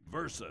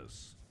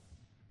versus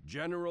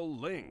General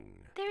Ling.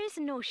 There is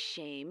no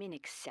shame in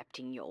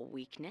accepting your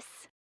weakness.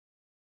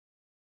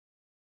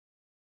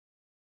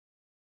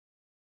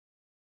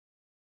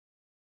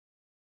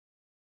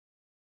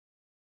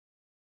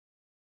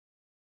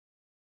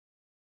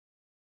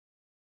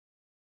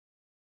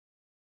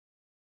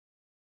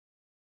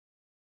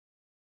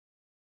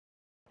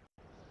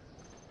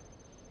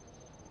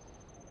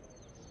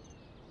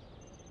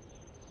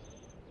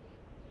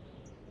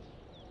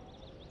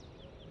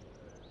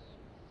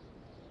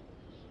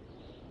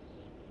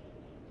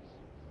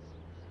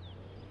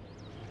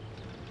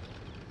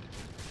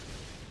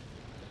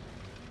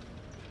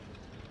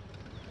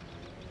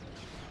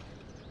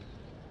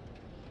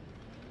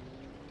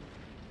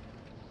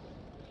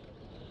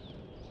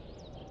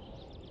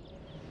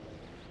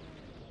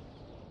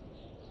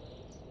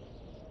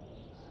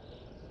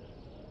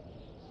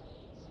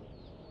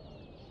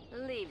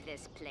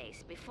 this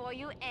place before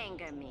you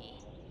anger me.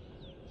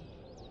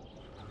 The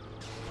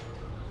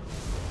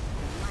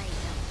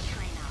might of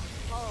China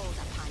falls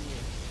upon you.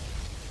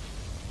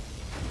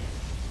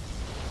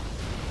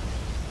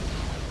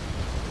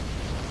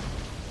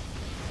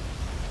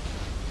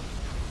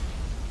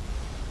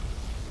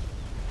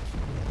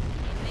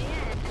 In the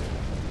end,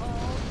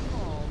 all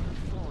fall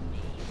before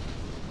me.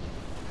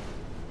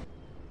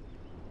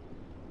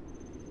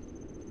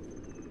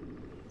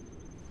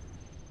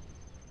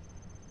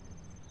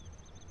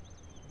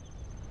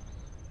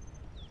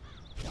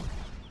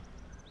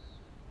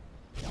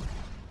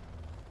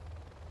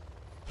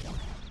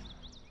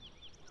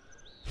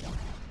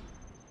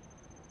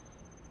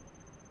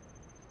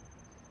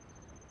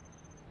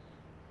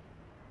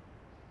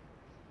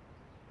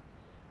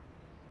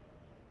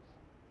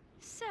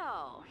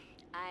 So,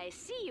 I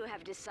see you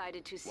have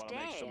decided to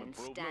stay and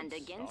stand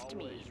against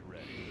me.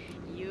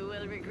 You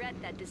will regret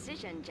that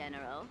decision,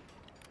 General.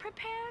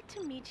 Prepare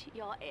to meet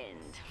your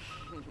end.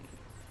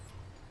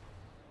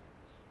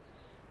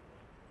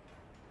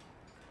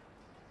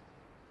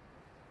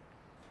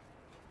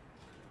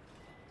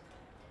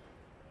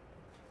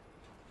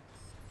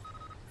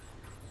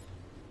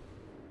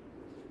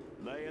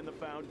 Laying the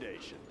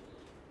foundation.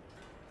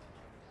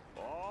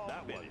 All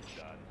that one's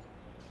done.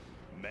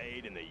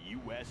 Made in the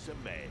US of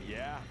A.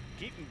 Yeah,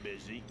 keep 'em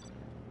busy.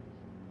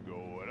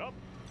 Going up.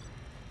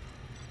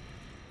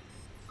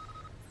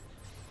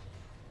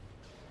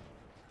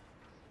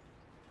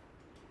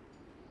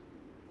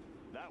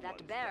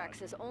 That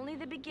barracks is only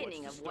the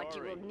beginning of what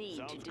you will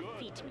need to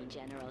defeat me,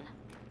 General.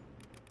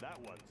 That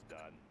one's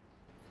done.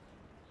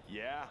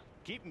 Yeah,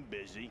 keep 'em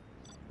busy.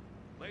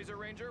 Laser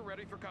Ranger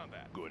ready for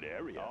combat. Good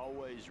area.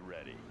 Always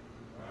ready.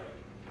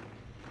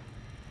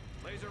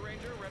 Laser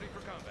Ranger ready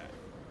for combat.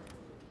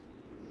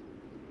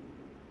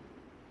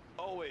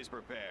 Always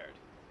prepared.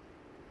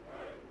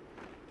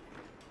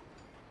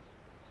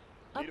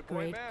 Need a Upgrade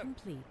point, man?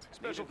 complete.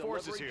 Special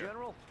Forces here.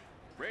 General?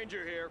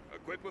 Ranger here,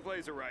 equipped with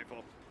laser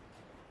rifle.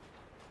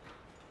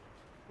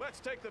 Let's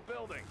take the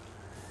building.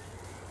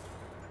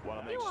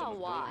 You are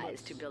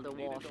wise to build a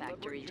war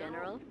factory,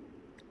 General.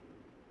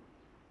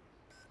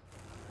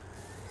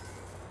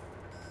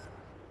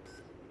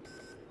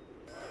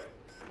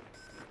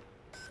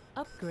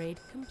 Upgrade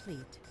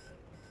complete.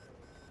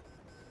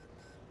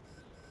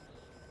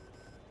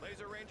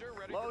 Laser Ranger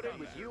ready Loaded for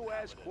with combat.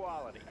 U.S.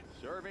 quality,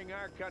 serving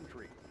our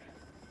country.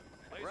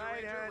 Laser Right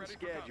Ranger on ready for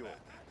schedule. combat.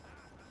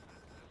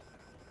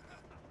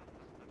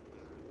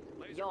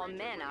 Laser Your Ranger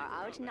men ready are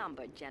for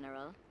outnumbered,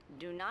 General.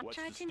 Do not What's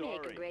try the to make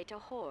a story? greater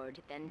horde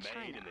than Made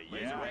China. in the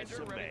Laser US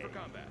Ranger of ready A. for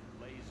combat.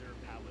 Laser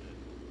Paladin.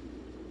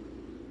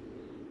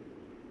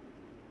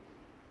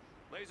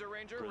 Laser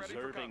Ranger ready for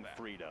Preserving combat.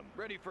 freedom.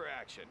 Ready for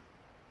action.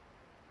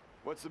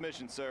 What's the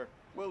mission, sir?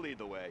 We'll lead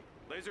the way.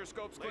 Laser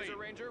scopes clean. Laser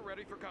Ranger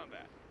ready for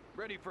combat.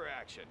 Ready for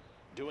action.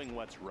 Doing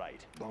what's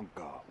right.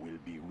 Bunker will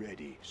be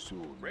ready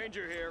soon.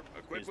 Ranger here,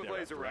 equipped Is with there a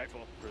laser threat?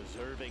 rifle.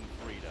 Preserving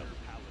freedom.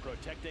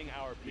 Protecting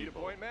our Need a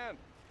people. point, man?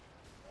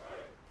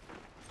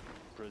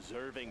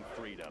 Preserving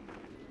freedom.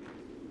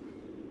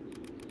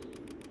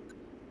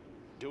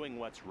 Doing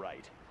what's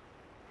right.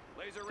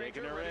 Laser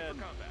Taking Ranger her ready in.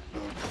 for combat.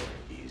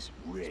 Is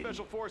ready.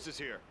 Special Forces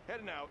here,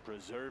 heading out.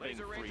 Preserving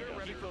Laser Ranger freedom.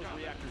 ready Keep for those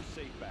combat. reactors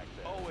safe back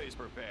there. Always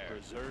prepared.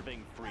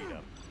 Preserving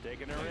freedom.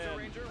 Taking her Laser in.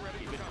 Ranger ready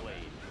Keep for it combat.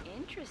 clean.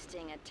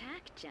 Interesting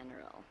attack,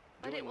 General.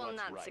 But Doing it will what's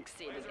not right.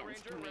 succeed Laser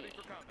against Ranger me. ready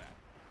for combat.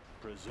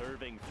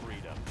 Preserving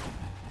freedom.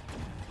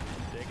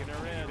 Taking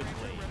her in. Laser Ranger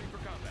Clean. ready for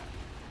combat.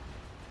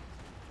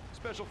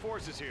 Special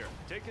Forces here,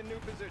 taking new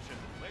position.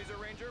 Laser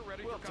Ranger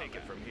ready We'll for combat.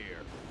 take it from here.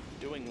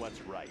 Doing what's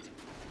right.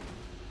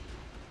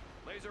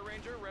 Laser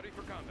Ranger ready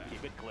for combat.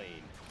 Keep it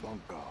clean.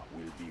 Bunker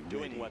will be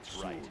Doing ready what's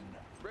soon. right.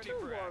 Ready Two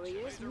for action.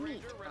 warriors Laser meet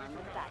Ranger ready on for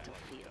the combat.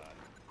 battlefield.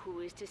 Who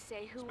is to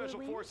say who Special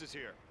will win? Forces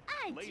here.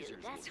 I Lasers do,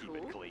 will that's keep who.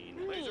 it clean.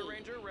 Me. Laser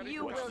Ranger ready You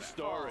for will What's the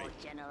story? fall,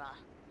 General.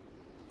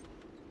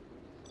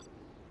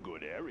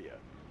 Good area.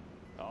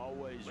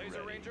 Always Laser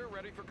ready. Ranger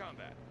ready for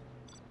combat.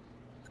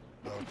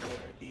 Bunker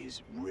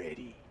is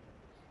ready.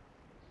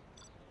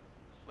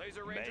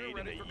 Laser Ranger Made in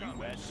ready the for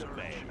combat. US of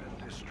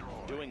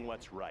A. Doing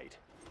what's right.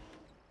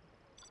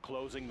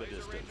 Closing the Laser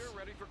distance. Ranger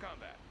ready for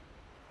combat.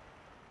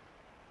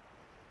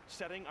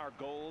 Setting our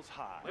goals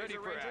high. Laser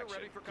for Ranger action.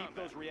 ready for Keep combat.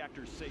 those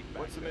reactors safe back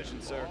What's the there.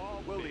 mission, sir?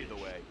 All We'll lead the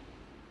finished. way.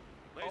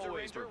 Laser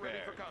Always Ranger ready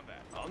for prepared.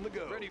 combat. On the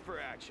go. Ready for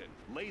action.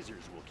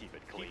 Lasers will keep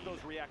it clean. Keep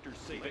those reactors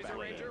safe Laser back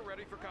Ranger there.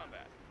 ready for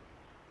combat.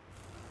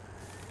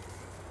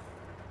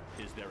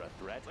 Is there a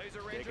threat?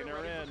 Laser Ranger Taking her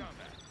ready in. for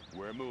combat.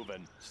 We're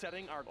moving.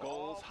 Setting our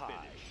goals All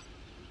high. finished.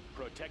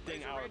 Protecting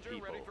Laser our Ranger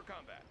people. ready for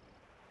combat.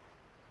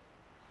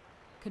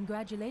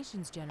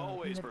 Congratulations, General.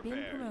 Always you have been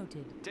prepared.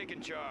 promoted.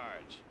 Taking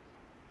charge.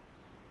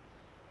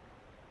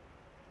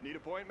 Need a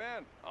point,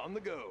 man? On the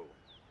go.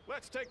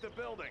 Let's take the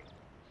building.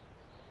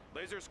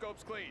 Laser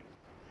scopes clean.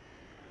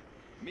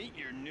 Meet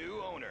your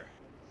new owner.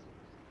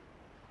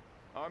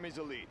 Army's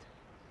elite.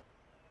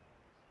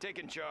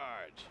 Taking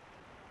charge.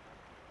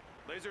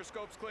 Laser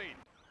scopes clean.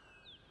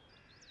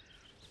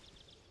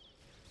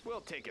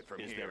 We'll take it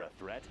from Is here. there a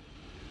threat?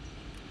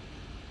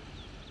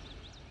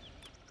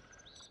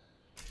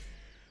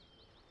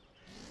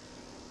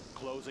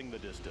 Closing the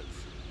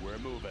distance. We're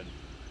moving.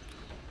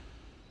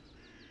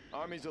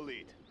 Army's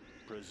elite.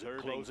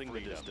 Preserving Closing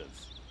freedom. The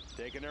distance.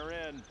 Taking her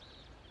in.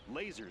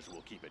 Lasers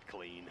will keep it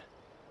clean.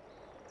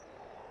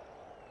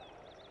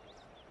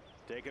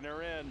 Taking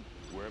her in.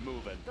 We're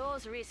moving.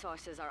 Those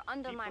resources are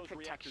under Keep my those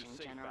protection, reactors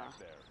safe General. back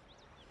there.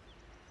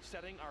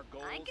 Setting our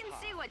goals I can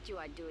high. see what you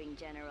are doing,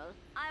 General.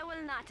 I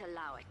will not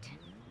allow it.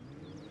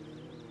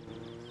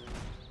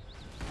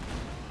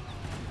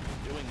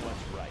 Doing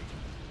what's right.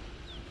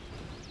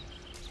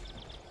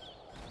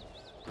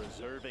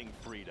 Preserving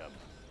freedom.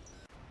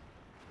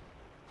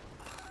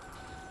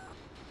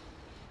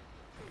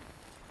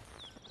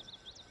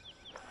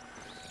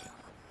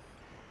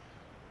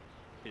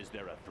 Is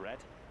there a threat?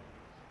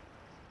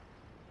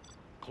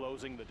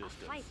 Closing the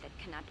distance. A fight that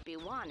cannot be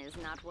won is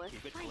not worth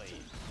Keep it fighting.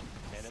 clean.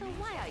 So Enemies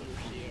why are you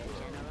here,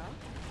 General?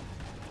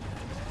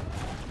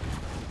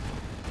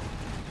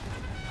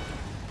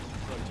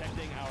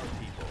 Protecting our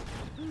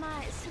people.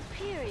 My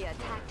superior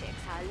tactics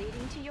are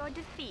leading to your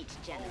defeat,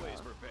 General.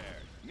 Always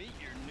prepared. Meet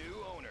your new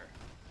owner.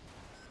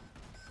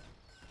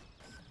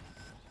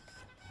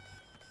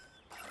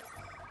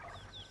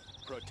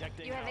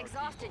 Protecting You have our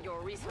exhausted people.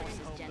 your resources,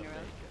 Bring home the General.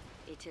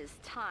 bacon. It is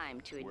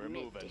time to We're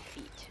admit moving.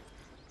 defeat.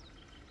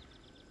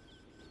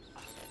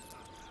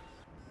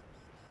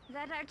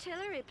 That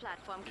artillery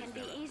platform can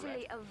be there a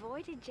easily threat?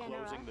 avoided,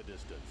 General. Closing the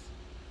distance.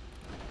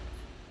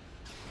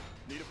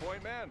 Need a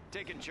point, man?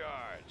 Taking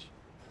charge.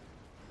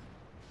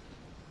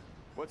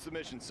 What's the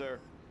mission, sir?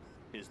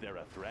 Is there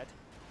a threat?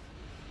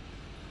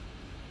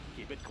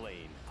 Keep it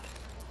clean.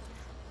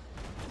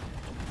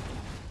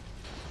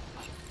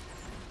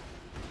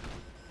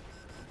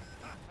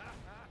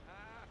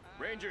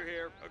 Ranger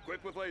here,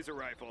 equipped with laser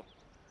rifle.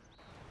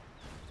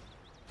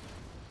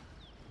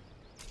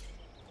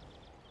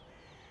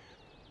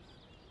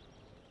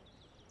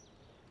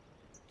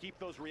 Keep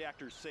those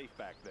reactors safe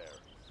back there.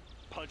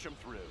 Punch them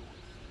through.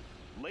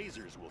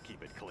 Lasers will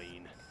keep it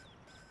clean.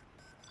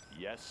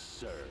 Yes,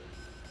 sir.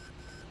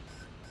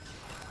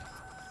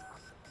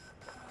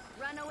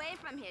 Run away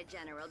from here,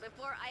 General,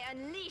 before I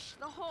unleash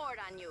the Horde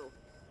on you.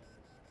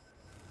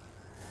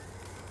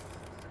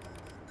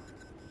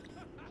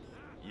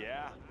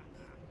 Yeah?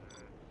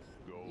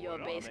 Your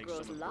Good. base I'll make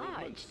grows some large,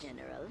 improvements.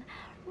 General.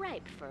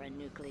 Ripe for a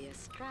nuclear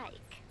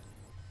strike.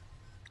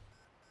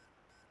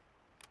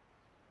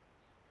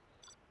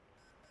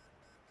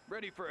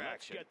 Ready for Let's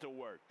action. get to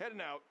work.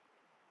 Heading out.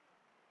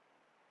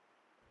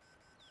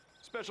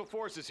 Special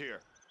Forces here.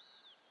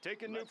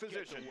 Taking new Let's get to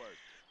position. work.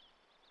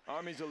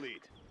 Army's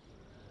elite.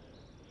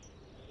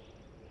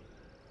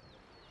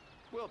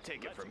 We'll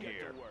take it Let's from get to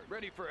here. work.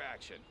 Ready for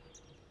action.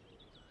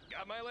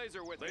 Got my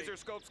laser with laser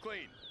scopes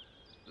clean.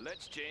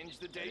 Let's change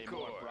the Any decor.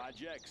 more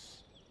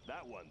projects?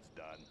 That one's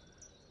done.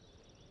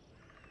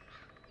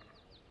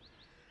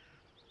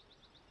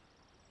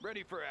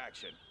 Ready for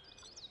action.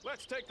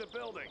 Let's take the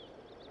building.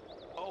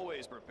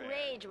 Always prepared.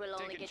 Rage will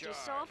only Taking get you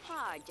so charge.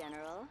 far,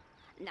 General.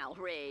 Now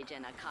rage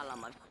and a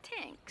column of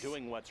tanks.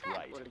 Doing what's that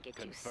right. will get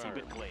Confirm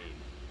you it soon. clean.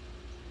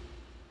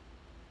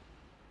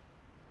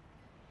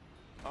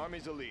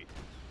 Army's elite.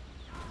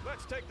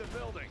 Let's take the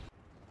building.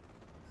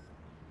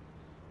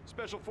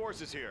 Special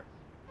Forces here.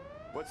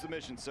 What's the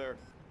mission, sir?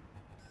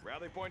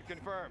 Rally point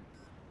confirmed.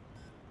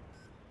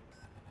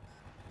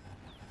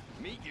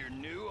 Meet your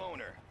new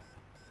owner.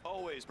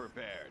 Always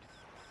prepared.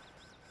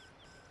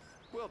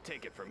 We'll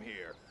take it from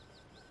here.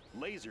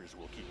 Lasers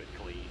will keep it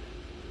clean.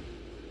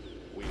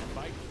 We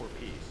fight for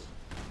peace.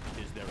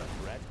 Is there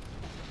a threat?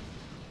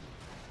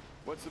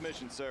 What's the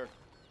mission, sir?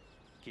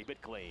 Keep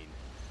it clean.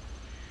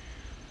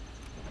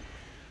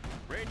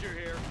 Ranger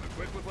here,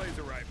 equipped with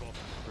laser rifle.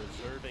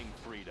 Preserving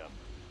freedom.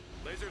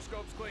 Laser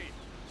scopes clean.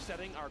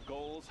 Setting our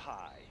goals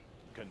high.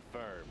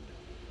 Confirmed.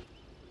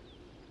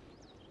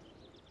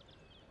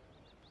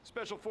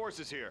 Special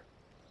Forces here.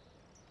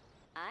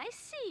 I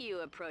see you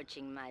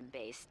approaching my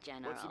base,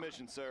 General. What's the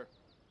mission, sir?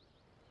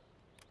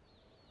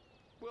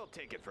 We'll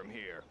take it from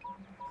here.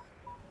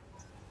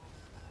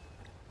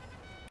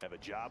 Have a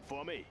job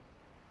for me?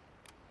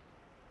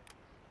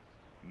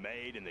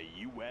 Made in the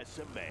US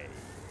of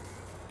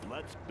A.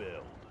 Let's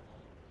build.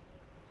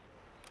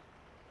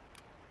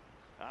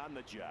 On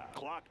the job.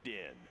 Clocked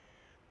in.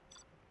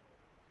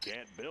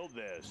 Can't build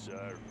this,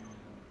 sir.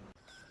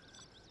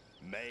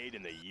 Made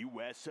in the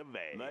US of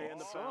A. Laying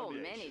the So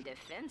foundation. many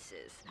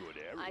defenses. Good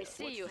area. I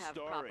see What's you the have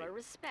story? proper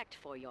respect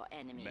for your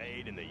enemy.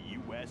 Made in the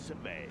US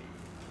of A.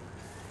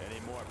 Any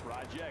more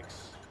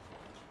projects?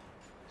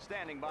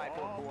 Standing by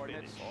for All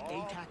coordinates. finished.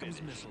 All ATACMS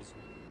finished. missiles.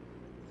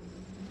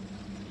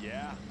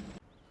 Yeah.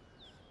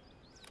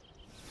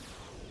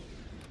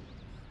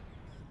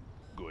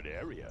 Good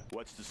area.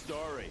 What's the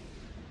story?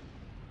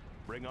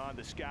 Bring on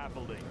the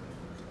scaffolding.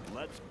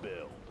 Let's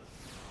build.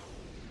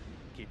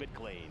 Keep it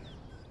clean.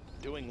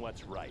 Doing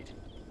what's right.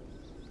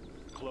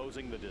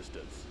 Closing the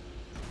distance.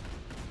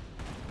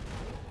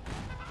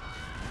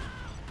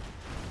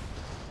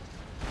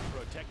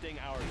 Protecting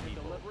our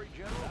people. Delivery,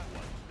 General. That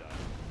one's done.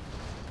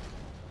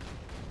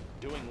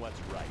 Doing what's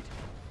right.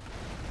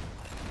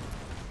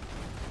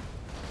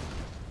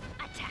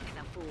 Attack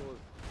the fool. mule.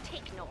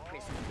 Take no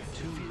prisoners.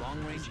 2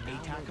 long-range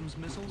ATACMS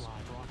missiles?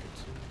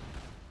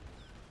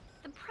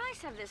 The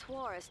price of this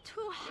war is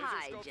too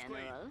high,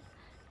 General.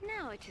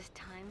 Now it is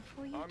time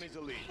for you Army's to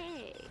elite.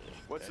 pay.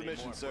 What's the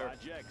mission, sir?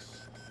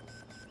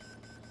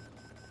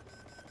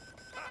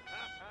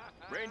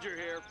 Ranger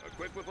here,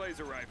 equipped with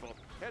laser rifle.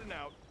 Heading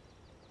out.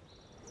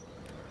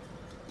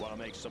 Want to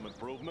make some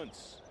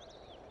improvements?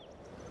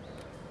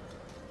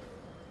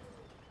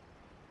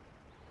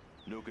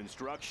 New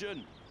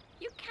construction?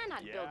 You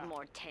cannot Yeah. build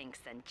more tanks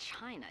than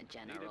China,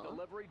 General. Need a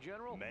delivery,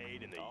 General?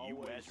 Made in the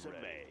Always US of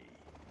ready. A.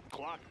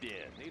 Clocked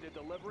in. Need a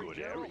delivery, Good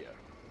General? area.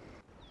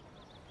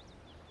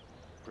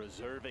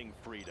 Preserving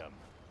freedom.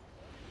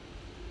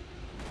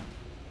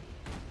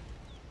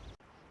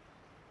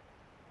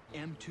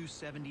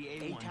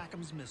 M270A1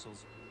 ATACMS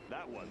missiles.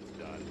 That one's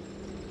done.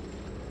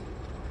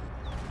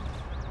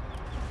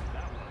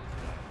 That one's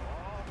done.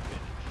 All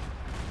finished.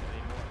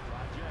 Any more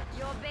projects?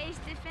 Your base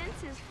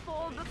defenses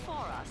fall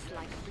before us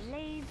like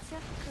blades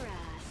of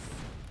grass.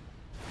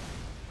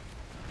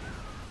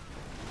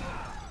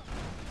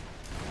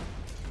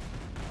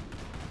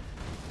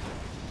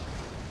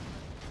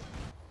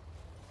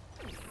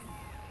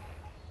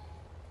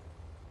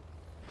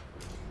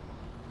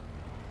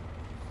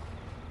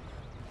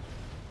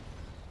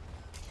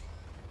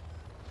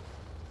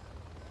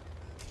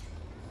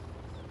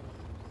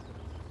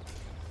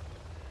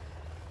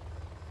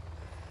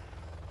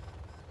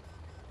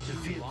 The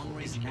vehicle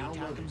Long-range is now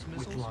ATACMS loaded with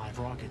missiles? live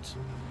rockets.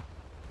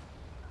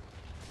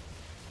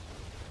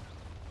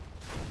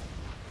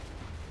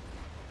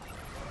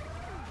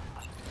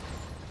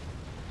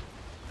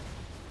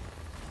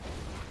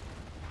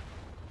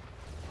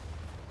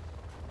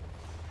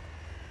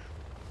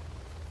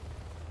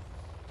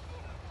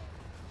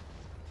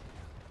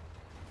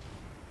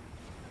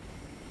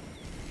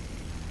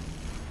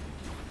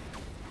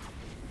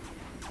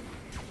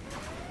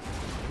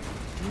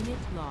 Unit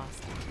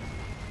lost.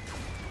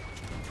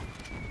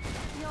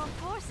 Your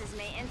forces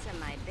may enter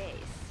my base,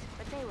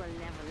 but they will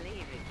never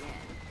leave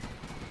again.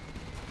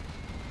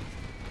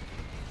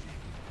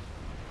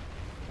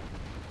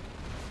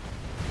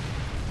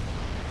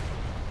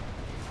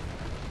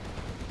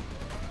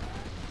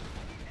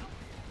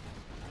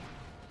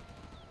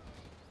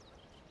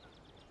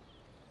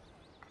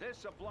 This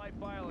supply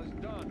file is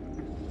done.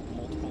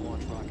 Multiple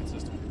launch rocket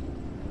system.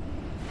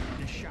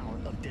 And a shower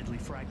of deadly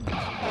fragments.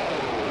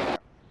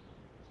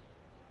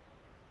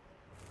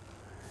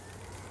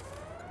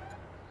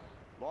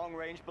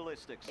 Long-range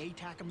ballistics.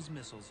 ATACMS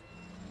missiles.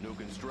 New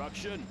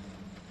construction?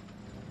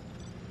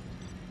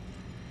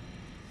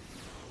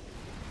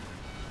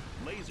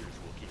 Lasers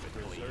will keep it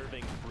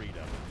preserving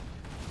freedom.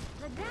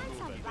 The dance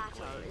of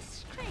battle is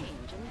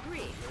strange and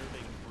brief.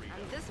 Preserving freedom.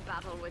 And this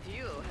battle with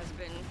you has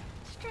been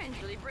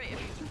strangely brief.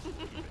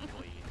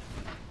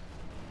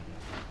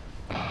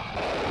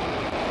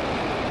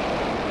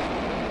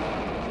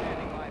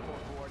 Standing by for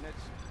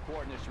coordinates.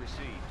 Coordinates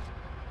received.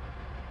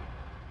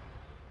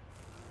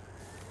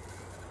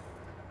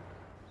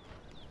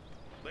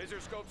 Laser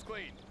scopes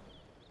clean.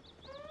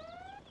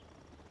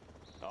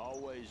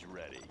 Always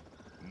ready.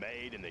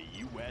 Made in the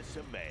US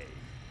of A.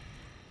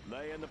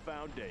 Laying the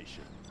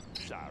foundation.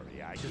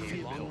 Sorry, I can't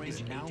build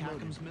Long-range it.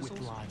 ATACMS missiles?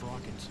 With live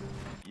rockets.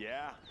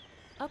 Yeah?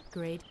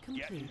 Upgrade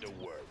Getting complete. to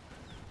work.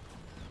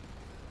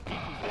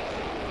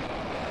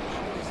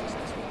 Highly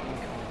successful in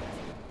combat.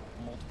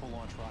 Multiple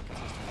launch rocket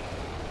systems.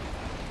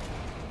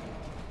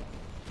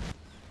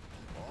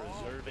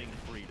 Preserving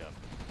freedom.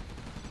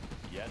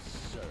 Yes,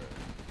 sir.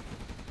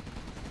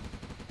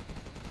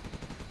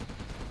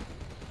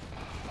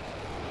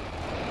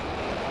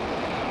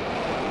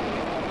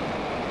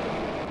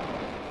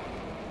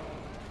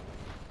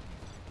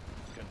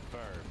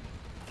 Confirmed.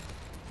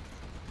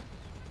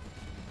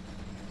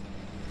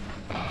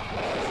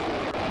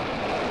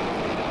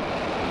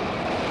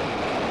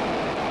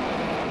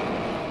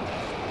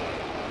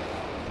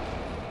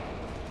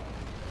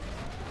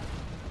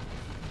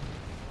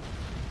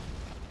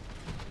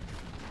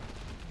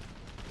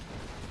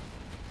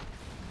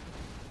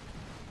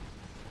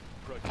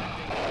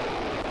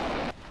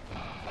 Protecting.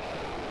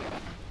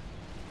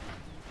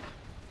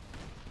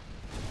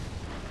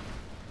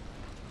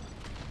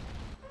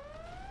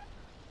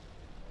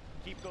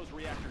 Keep those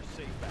reactors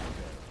safe back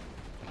there.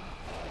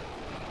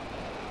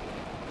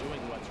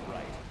 Doing what's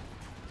right.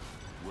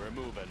 We're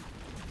moving.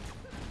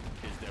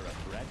 Is there a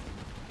threat?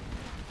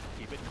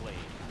 Keep it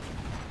clean.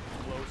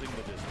 Closing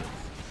the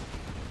distance.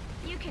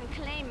 You can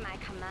claim my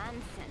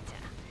command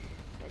center,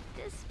 but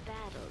this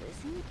battle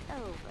isn't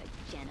over,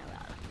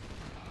 General.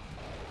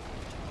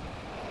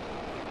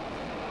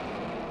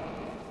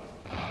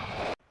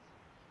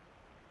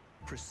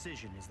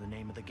 Precision is the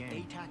name of the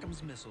game.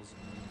 ATACMS missiles.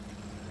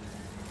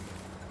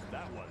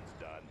 That one's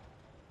done.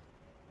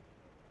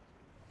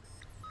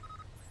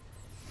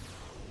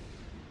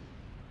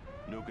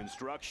 New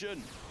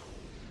construction.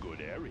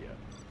 Good area.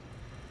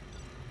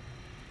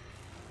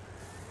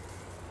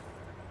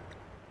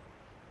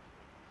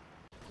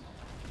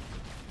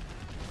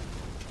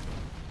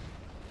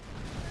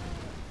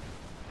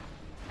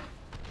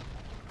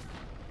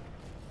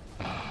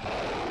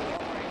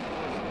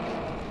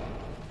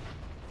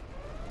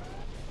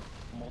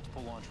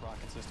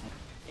 rocket system.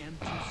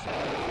 M270.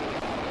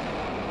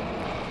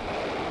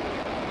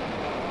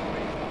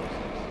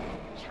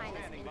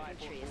 China's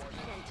infantry is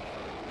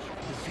plentiful.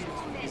 The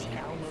vehicle is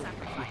now loaded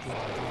with live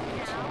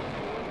rockets. Now I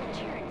will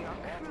return your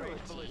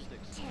cruelty.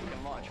 Ballistics. We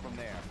can launch from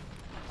there.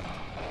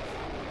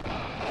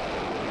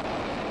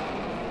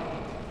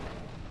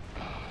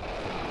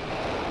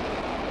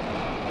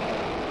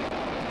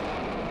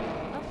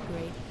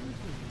 Upgrade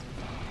complete.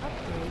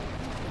 Upgrade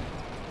complete.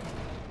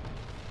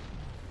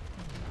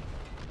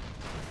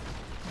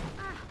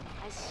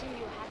 I see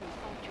you haven't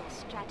thought your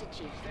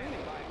strategy through.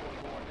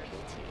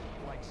 Pity.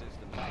 Flight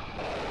systems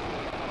active.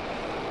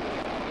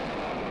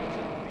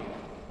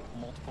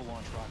 Multiple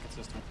launch rocket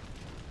system.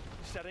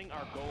 Setting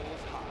our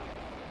goals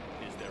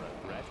high. Is there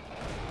a threat?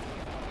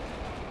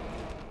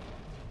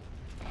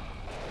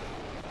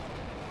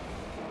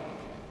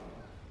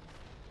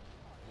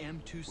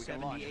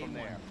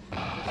 M270A1.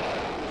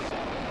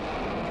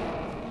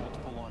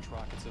 Multiple launch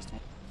rocket system.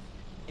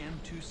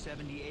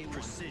 M270A1.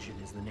 Precision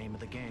is the name of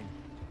the game.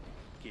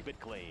 Keep it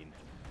clean.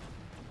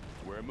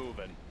 We're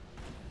moving.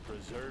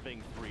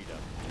 Preserving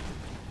freedom.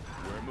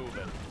 We're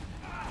moving.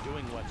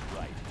 Doing what's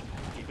right.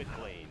 Keep it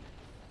clean.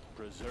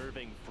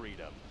 Preserving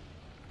freedom.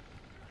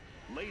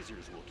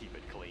 Lasers will keep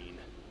it clean.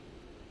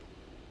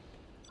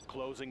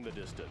 Closing the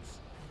distance.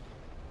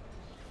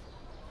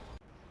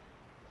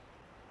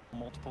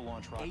 Multiple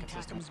launch rocket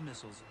systems.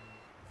 Missiles.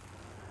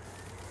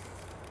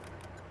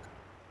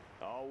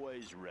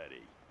 Always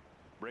ready.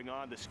 Bring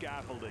on the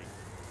scaffolding.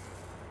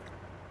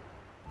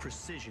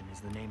 Precision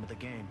is the name of the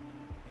game.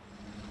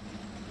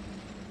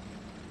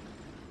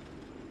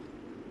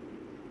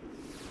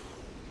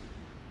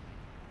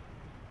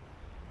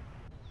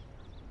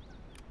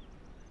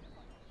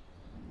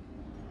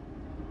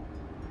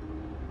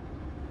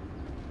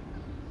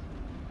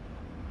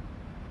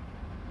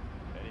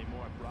 Any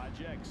more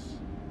projects?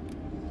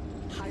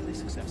 Highly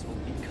successful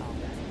in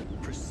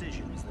combat.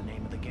 Precision is the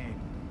name of the game.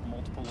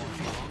 Multiple launch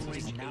rockets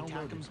is now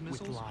loaded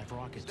with live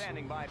rockets.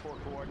 Standing by for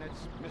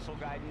coordinates. Missile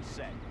guidance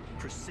set.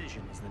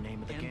 Precision is the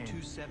name of the game.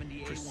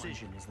 M270A1.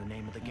 Precision is the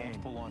name of the game.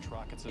 Multiple launch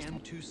rocket system.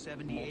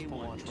 M270A1. Multiple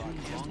launch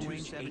rockets.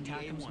 Long-range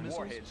M270A1 missiles.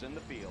 Warheads in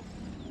the field.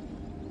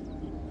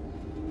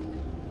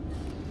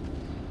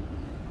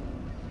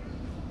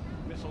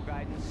 Missile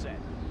guidance set.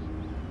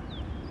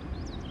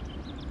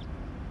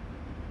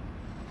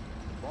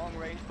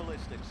 Long-range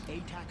ballistics.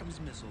 ATACMS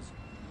missiles.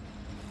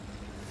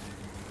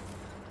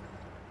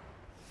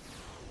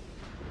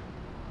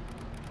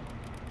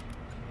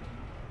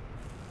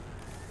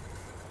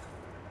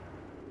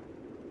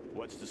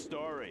 What's the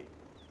story?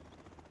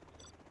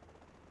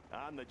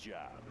 On the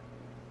job.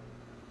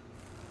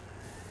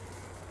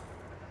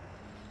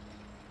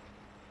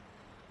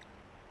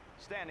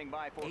 Standing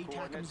by for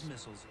coordinates. ATACMS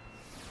missiles.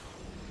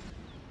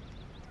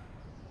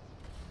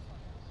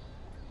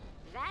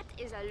 That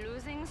is a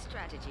losing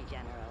strategy,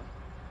 General.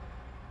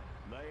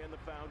 Laying the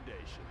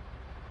foundation.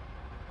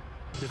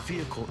 The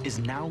vehicle is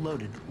now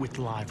loaded with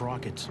live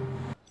rockets.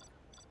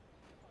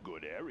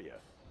 Good area.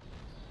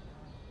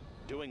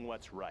 Doing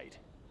what's right.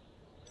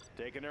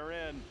 Taking her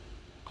in.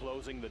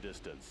 Closing the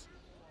distance.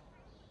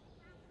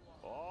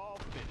 All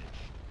finished.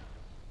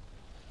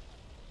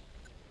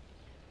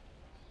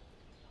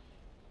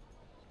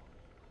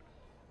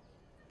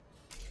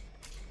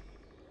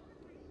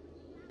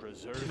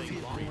 Preserving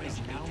freedom.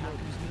 Now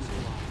loaded with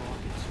live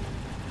rockets.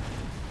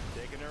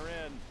 Taking her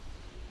in.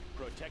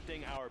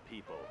 Protecting our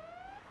people.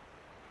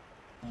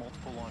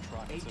 Multiple launch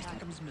rocket systems.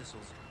 ATACMS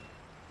missiles.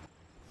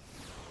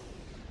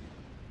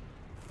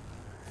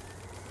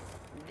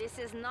 This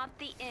is not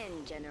the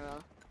end,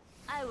 General.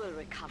 I will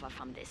recover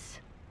from this.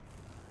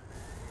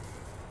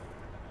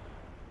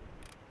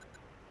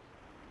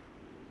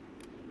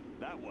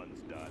 That one's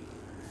done.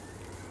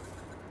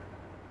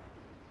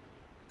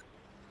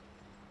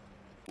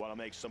 Want to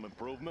make some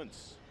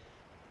improvements?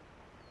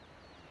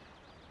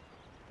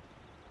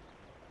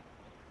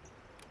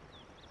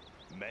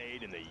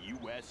 Made in the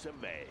US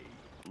of A.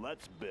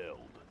 Let's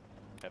build.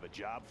 Have a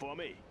job for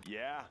me?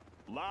 Yeah?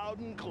 Loud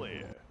and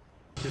clear.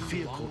 The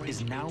vehicle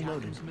is now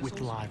loaded with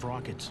live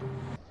rockets.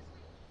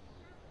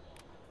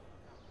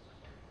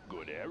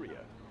 Good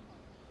area.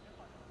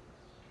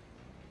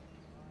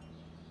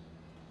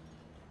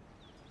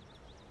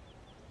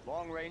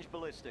 Long-range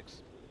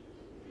ballistics.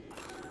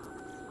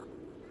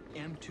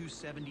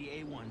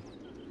 M270A1.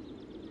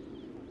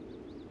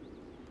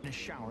 In a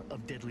shower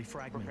of deadly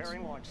fragments.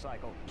 Preparing launch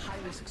cycle.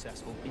 Highly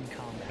successful in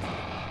combat.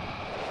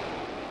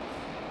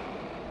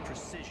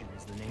 Precision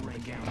is the name of the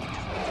game.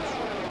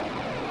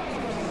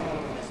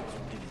 Missiles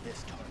will do to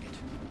this target.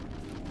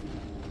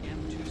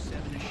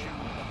 M27 a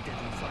shower of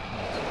deadly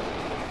fragments.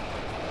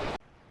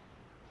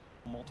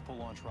 Multiple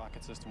launch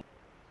rocket system.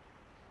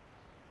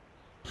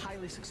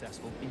 Highly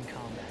successful in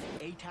combat.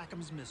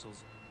 ATACMS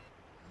missiles.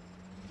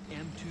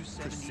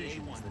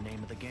 M270A1 is the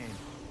name of the game.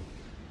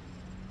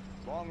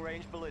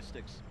 Long-range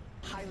ballistics.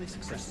 Highly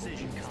successful in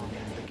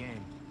combat of the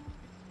game.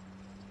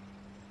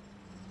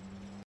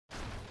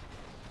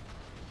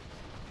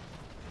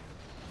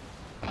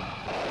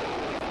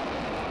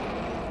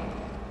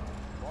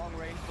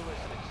 Long-range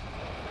ballistics.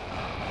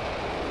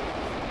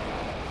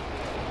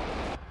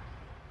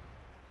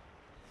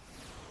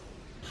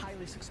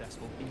 Highly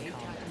successful in combat.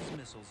 ATACMS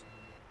missiles.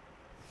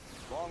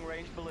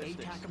 Long-range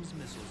ballistics. ATACMS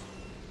missiles.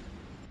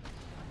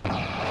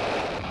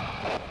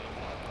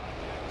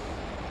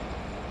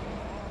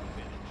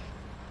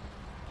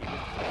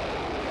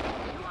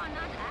 You are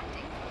not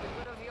acting for the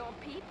good of your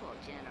people,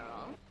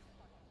 General.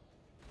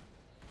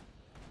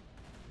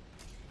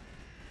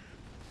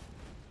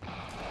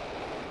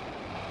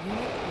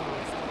 Unit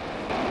lost.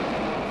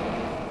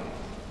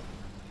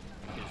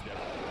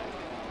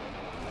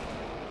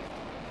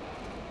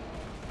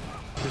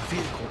 The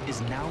vehicle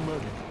is now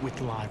loaded with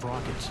live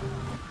rockets. 2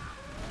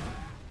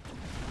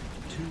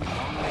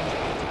 long-range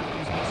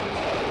ATACMS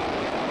missiles.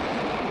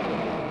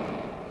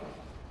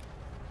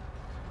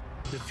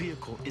 The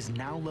vehicle is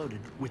now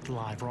loaded with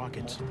live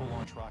rockets. Multiple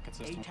launch rocket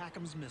systems.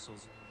 ATACMS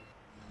missiles.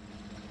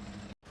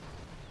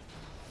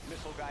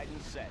 Missile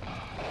guidance set.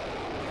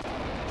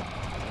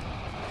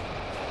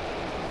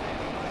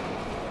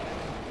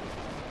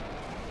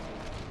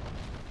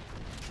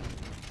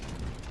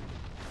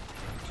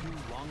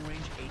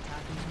 Long-range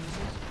ATACMS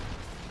missiles.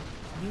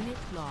 Unit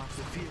lost.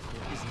 The vehicle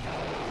is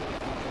now loaded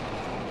with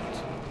live rockets.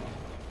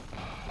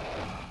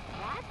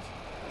 That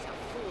is a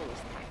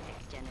fool's tactic,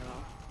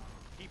 General.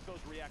 Keep those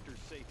reactors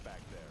safe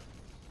back there.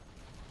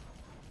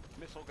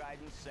 Missile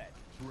guidance set.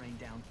 Rain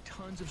down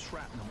tons of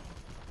shrapnel.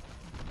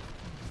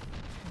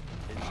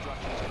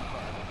 Instructions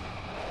confirmed.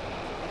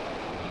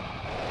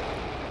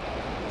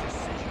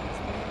 Precision is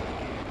the name of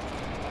the game.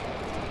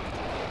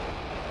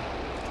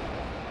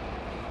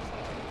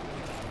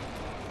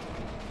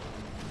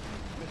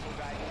 Missile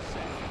guidance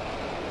set.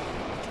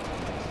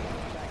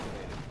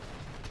 Activated.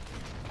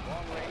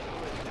 Long-range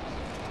ballistics.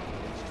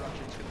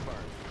 Instructions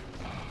confirmed.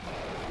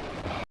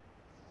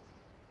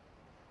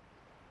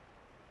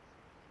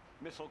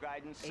 Missile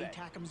guidance set.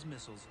 ATACMS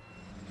missiles.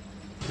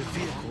 The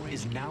vehicle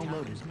is now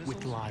loaded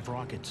with live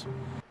rockets.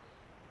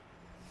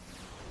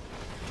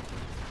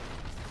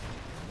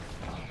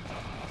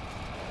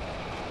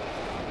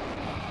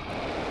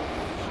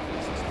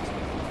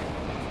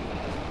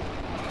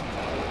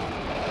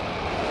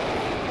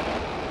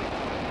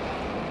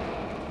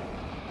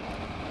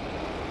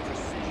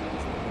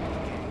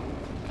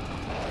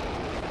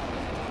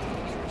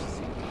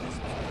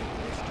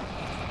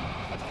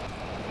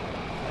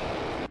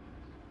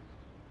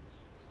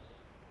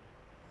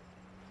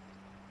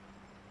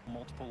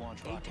 Multiple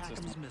launch rocket ATACMS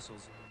systems.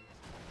 missiles.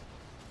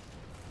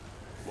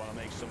 Want to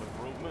make some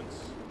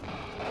improvements?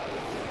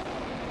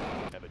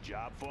 Have a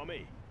job for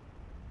me?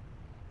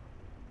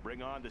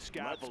 Bring on the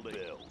scaffolding.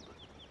 Let's build.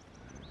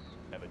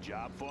 Have a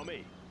job for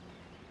me?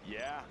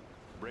 Yeah?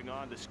 Bring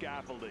on the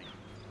scaffolding.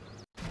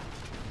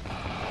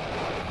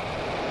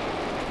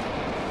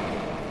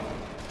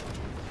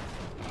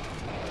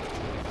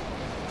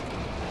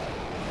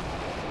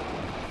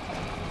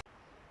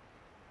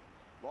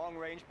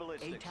 Long-range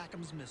ballistics.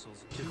 ATACMS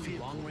missiles. The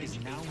vehicle long-range is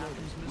now loaded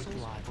ATACMS with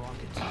missiles. live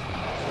rockets.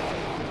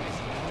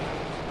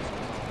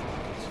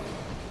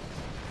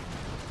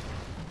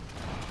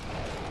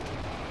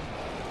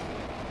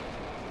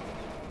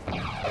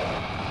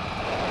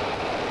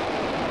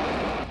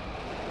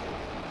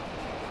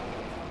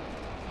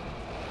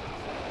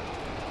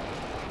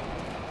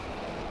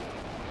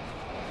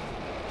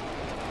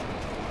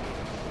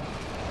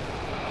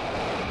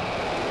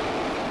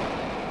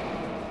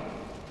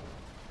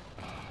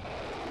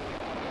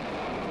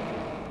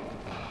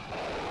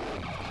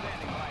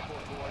 Standing by for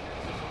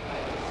coordinates. Missile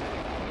guidance set.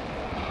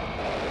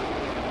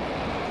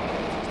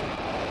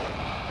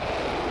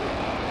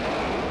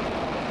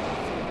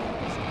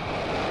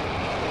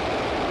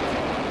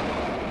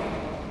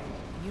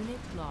 Unit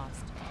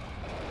lost.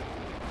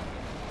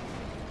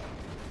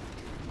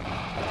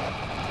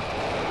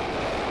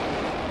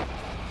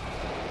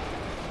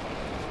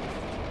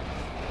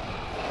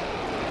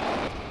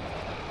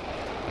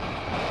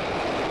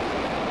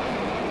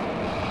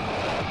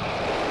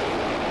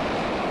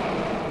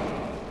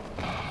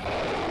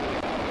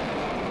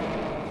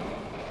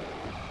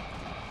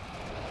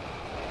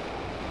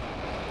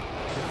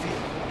 The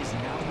vehicle is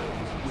now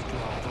loaded with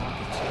live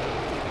rockets.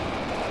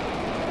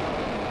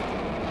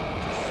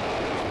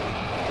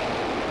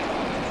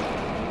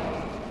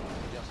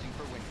 Adjusting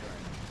for wind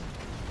current.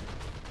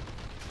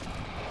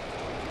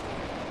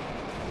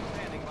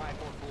 Standing by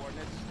for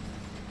coordinates.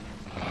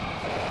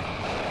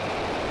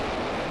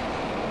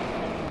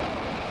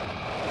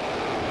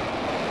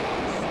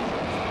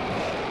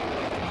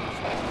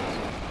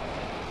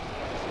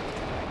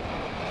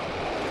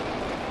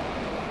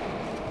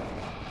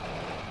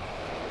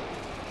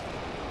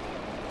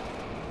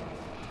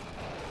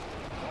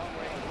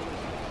 Long-range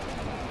ballistics.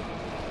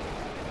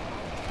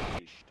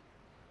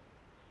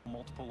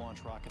 Multiple launch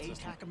rocket systems.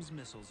 ATACMS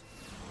missiles.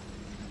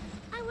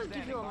 I will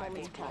give you a Standing by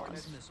moment's for pause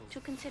coordinates. missiles. to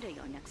consider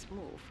your next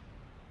move.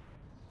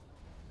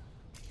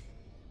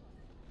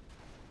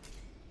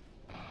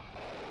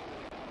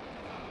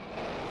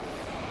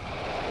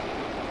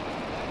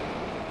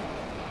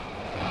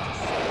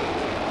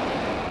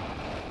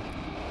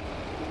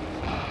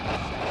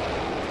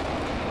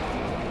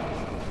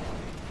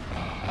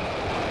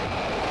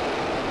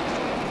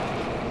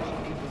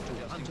 Able to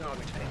hunt our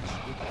tanks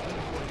with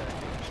pinpoint accuracy.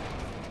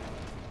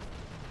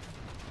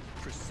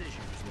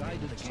 Precision is the name of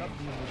Guided the game.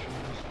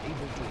 submunitions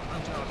able to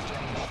hunt out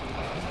tanks with a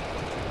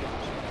pinpoint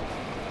accuracy.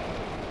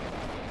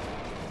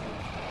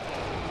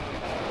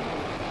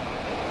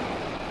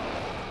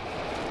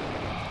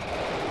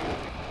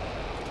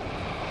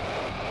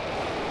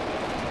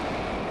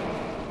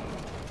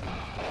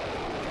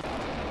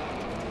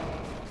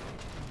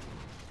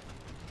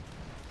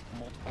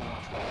 Multiple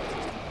launch rocket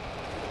systems.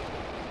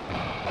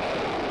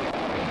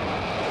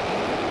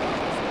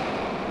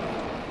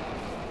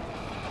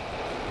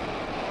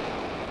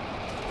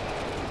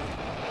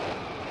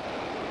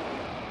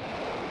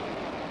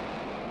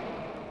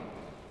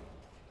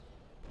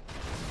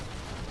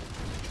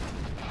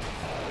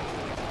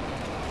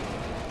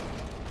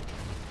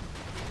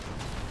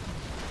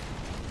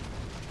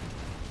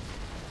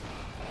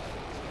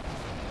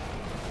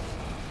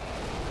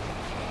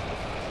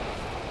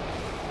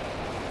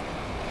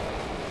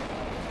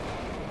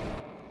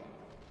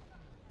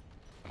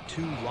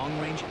 Two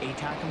long-range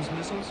ATACMS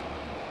missiles?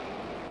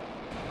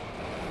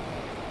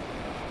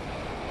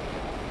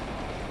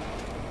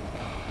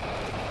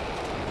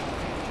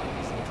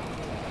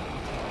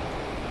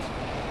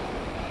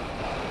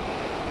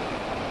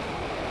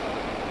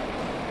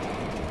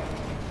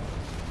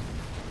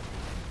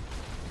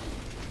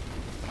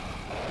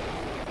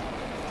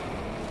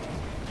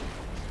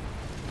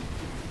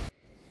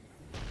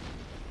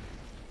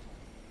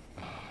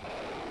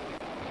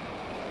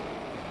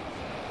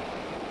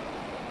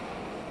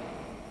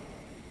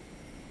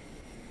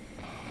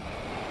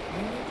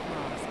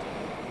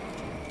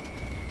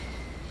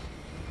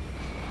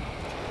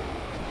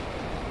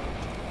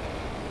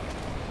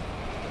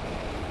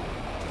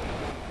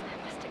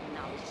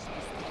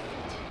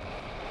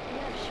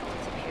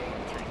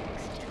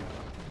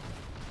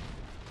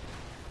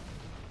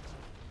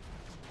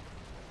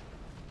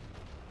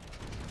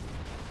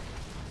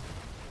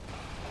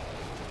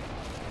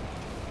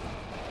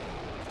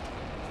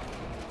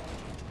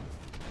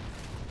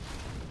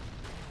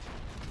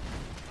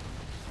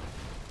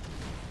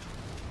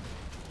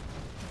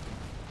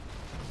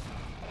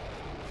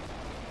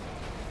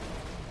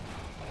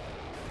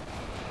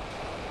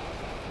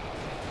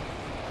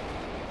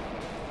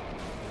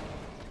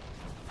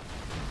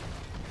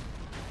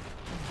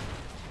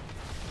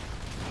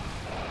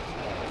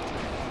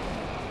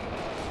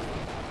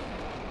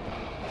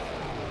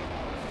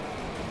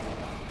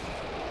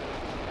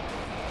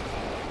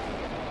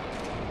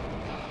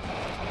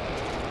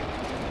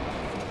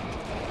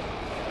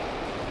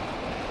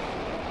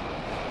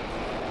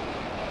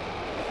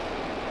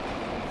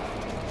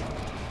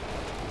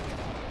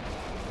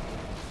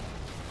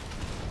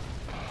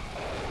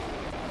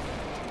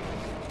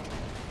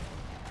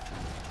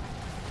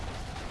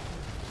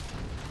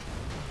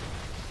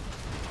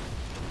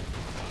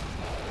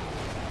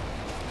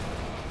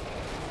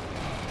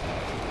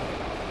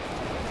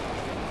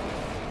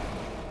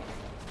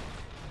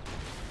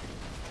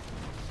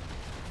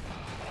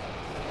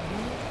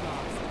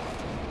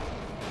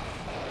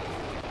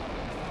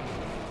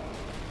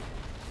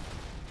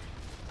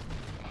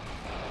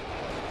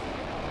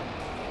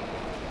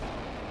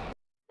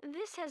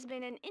 This has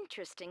been an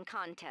interesting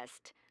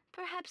contest.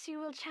 Perhaps you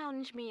will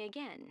challenge me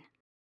again.